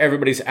 where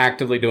everybody's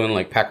actively doing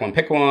like pack one,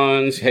 pick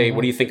ones. Hey,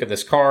 what do you think of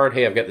this card?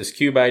 Hey, I've got this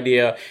cube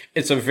idea.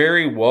 It's a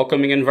very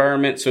welcoming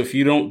environment. So if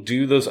you don't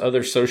do those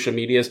other social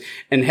medias,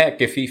 and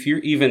heck, if you're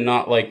even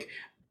not like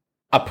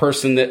a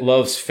person that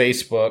loves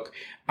Facebook,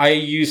 I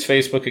use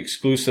Facebook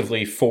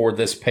exclusively for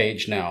this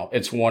page now.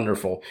 It's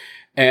wonderful.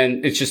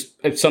 And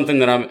it's something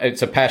that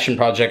it's a passion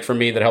project for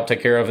me that I help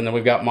take care of. And then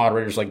we've got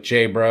moderators like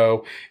Jay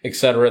Bro, et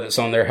cetera, that's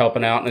on there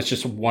helping out. And it's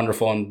just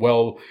wonderful and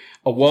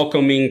a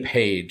welcoming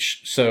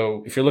page.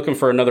 So if you're looking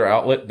for another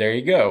outlet, there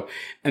you go.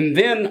 And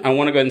then I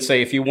want to go ahead and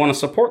say, if you want to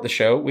support the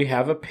show, we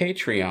have a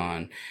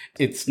Patreon.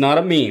 It's not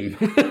a meme,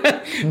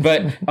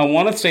 but I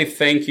want to say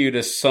thank you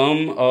to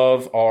some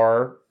of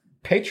our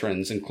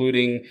patrons,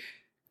 including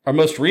our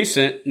most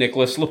recent,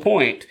 Nicholas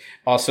Lapointe,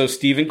 also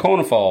Stephen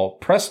Conefall,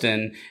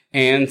 Preston,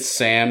 and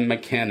Sam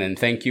McKinnon.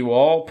 Thank you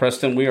all.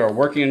 Preston, we are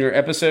working on your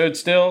episode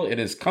still. It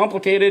is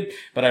complicated,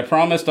 but I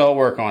promised I'll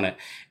work on it.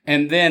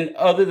 And then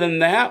other than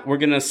that, we're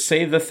going to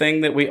say the thing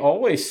that we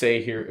always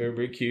say here at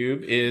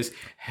UberCube is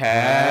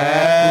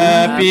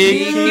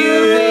Happy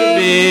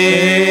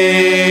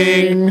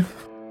Cubing!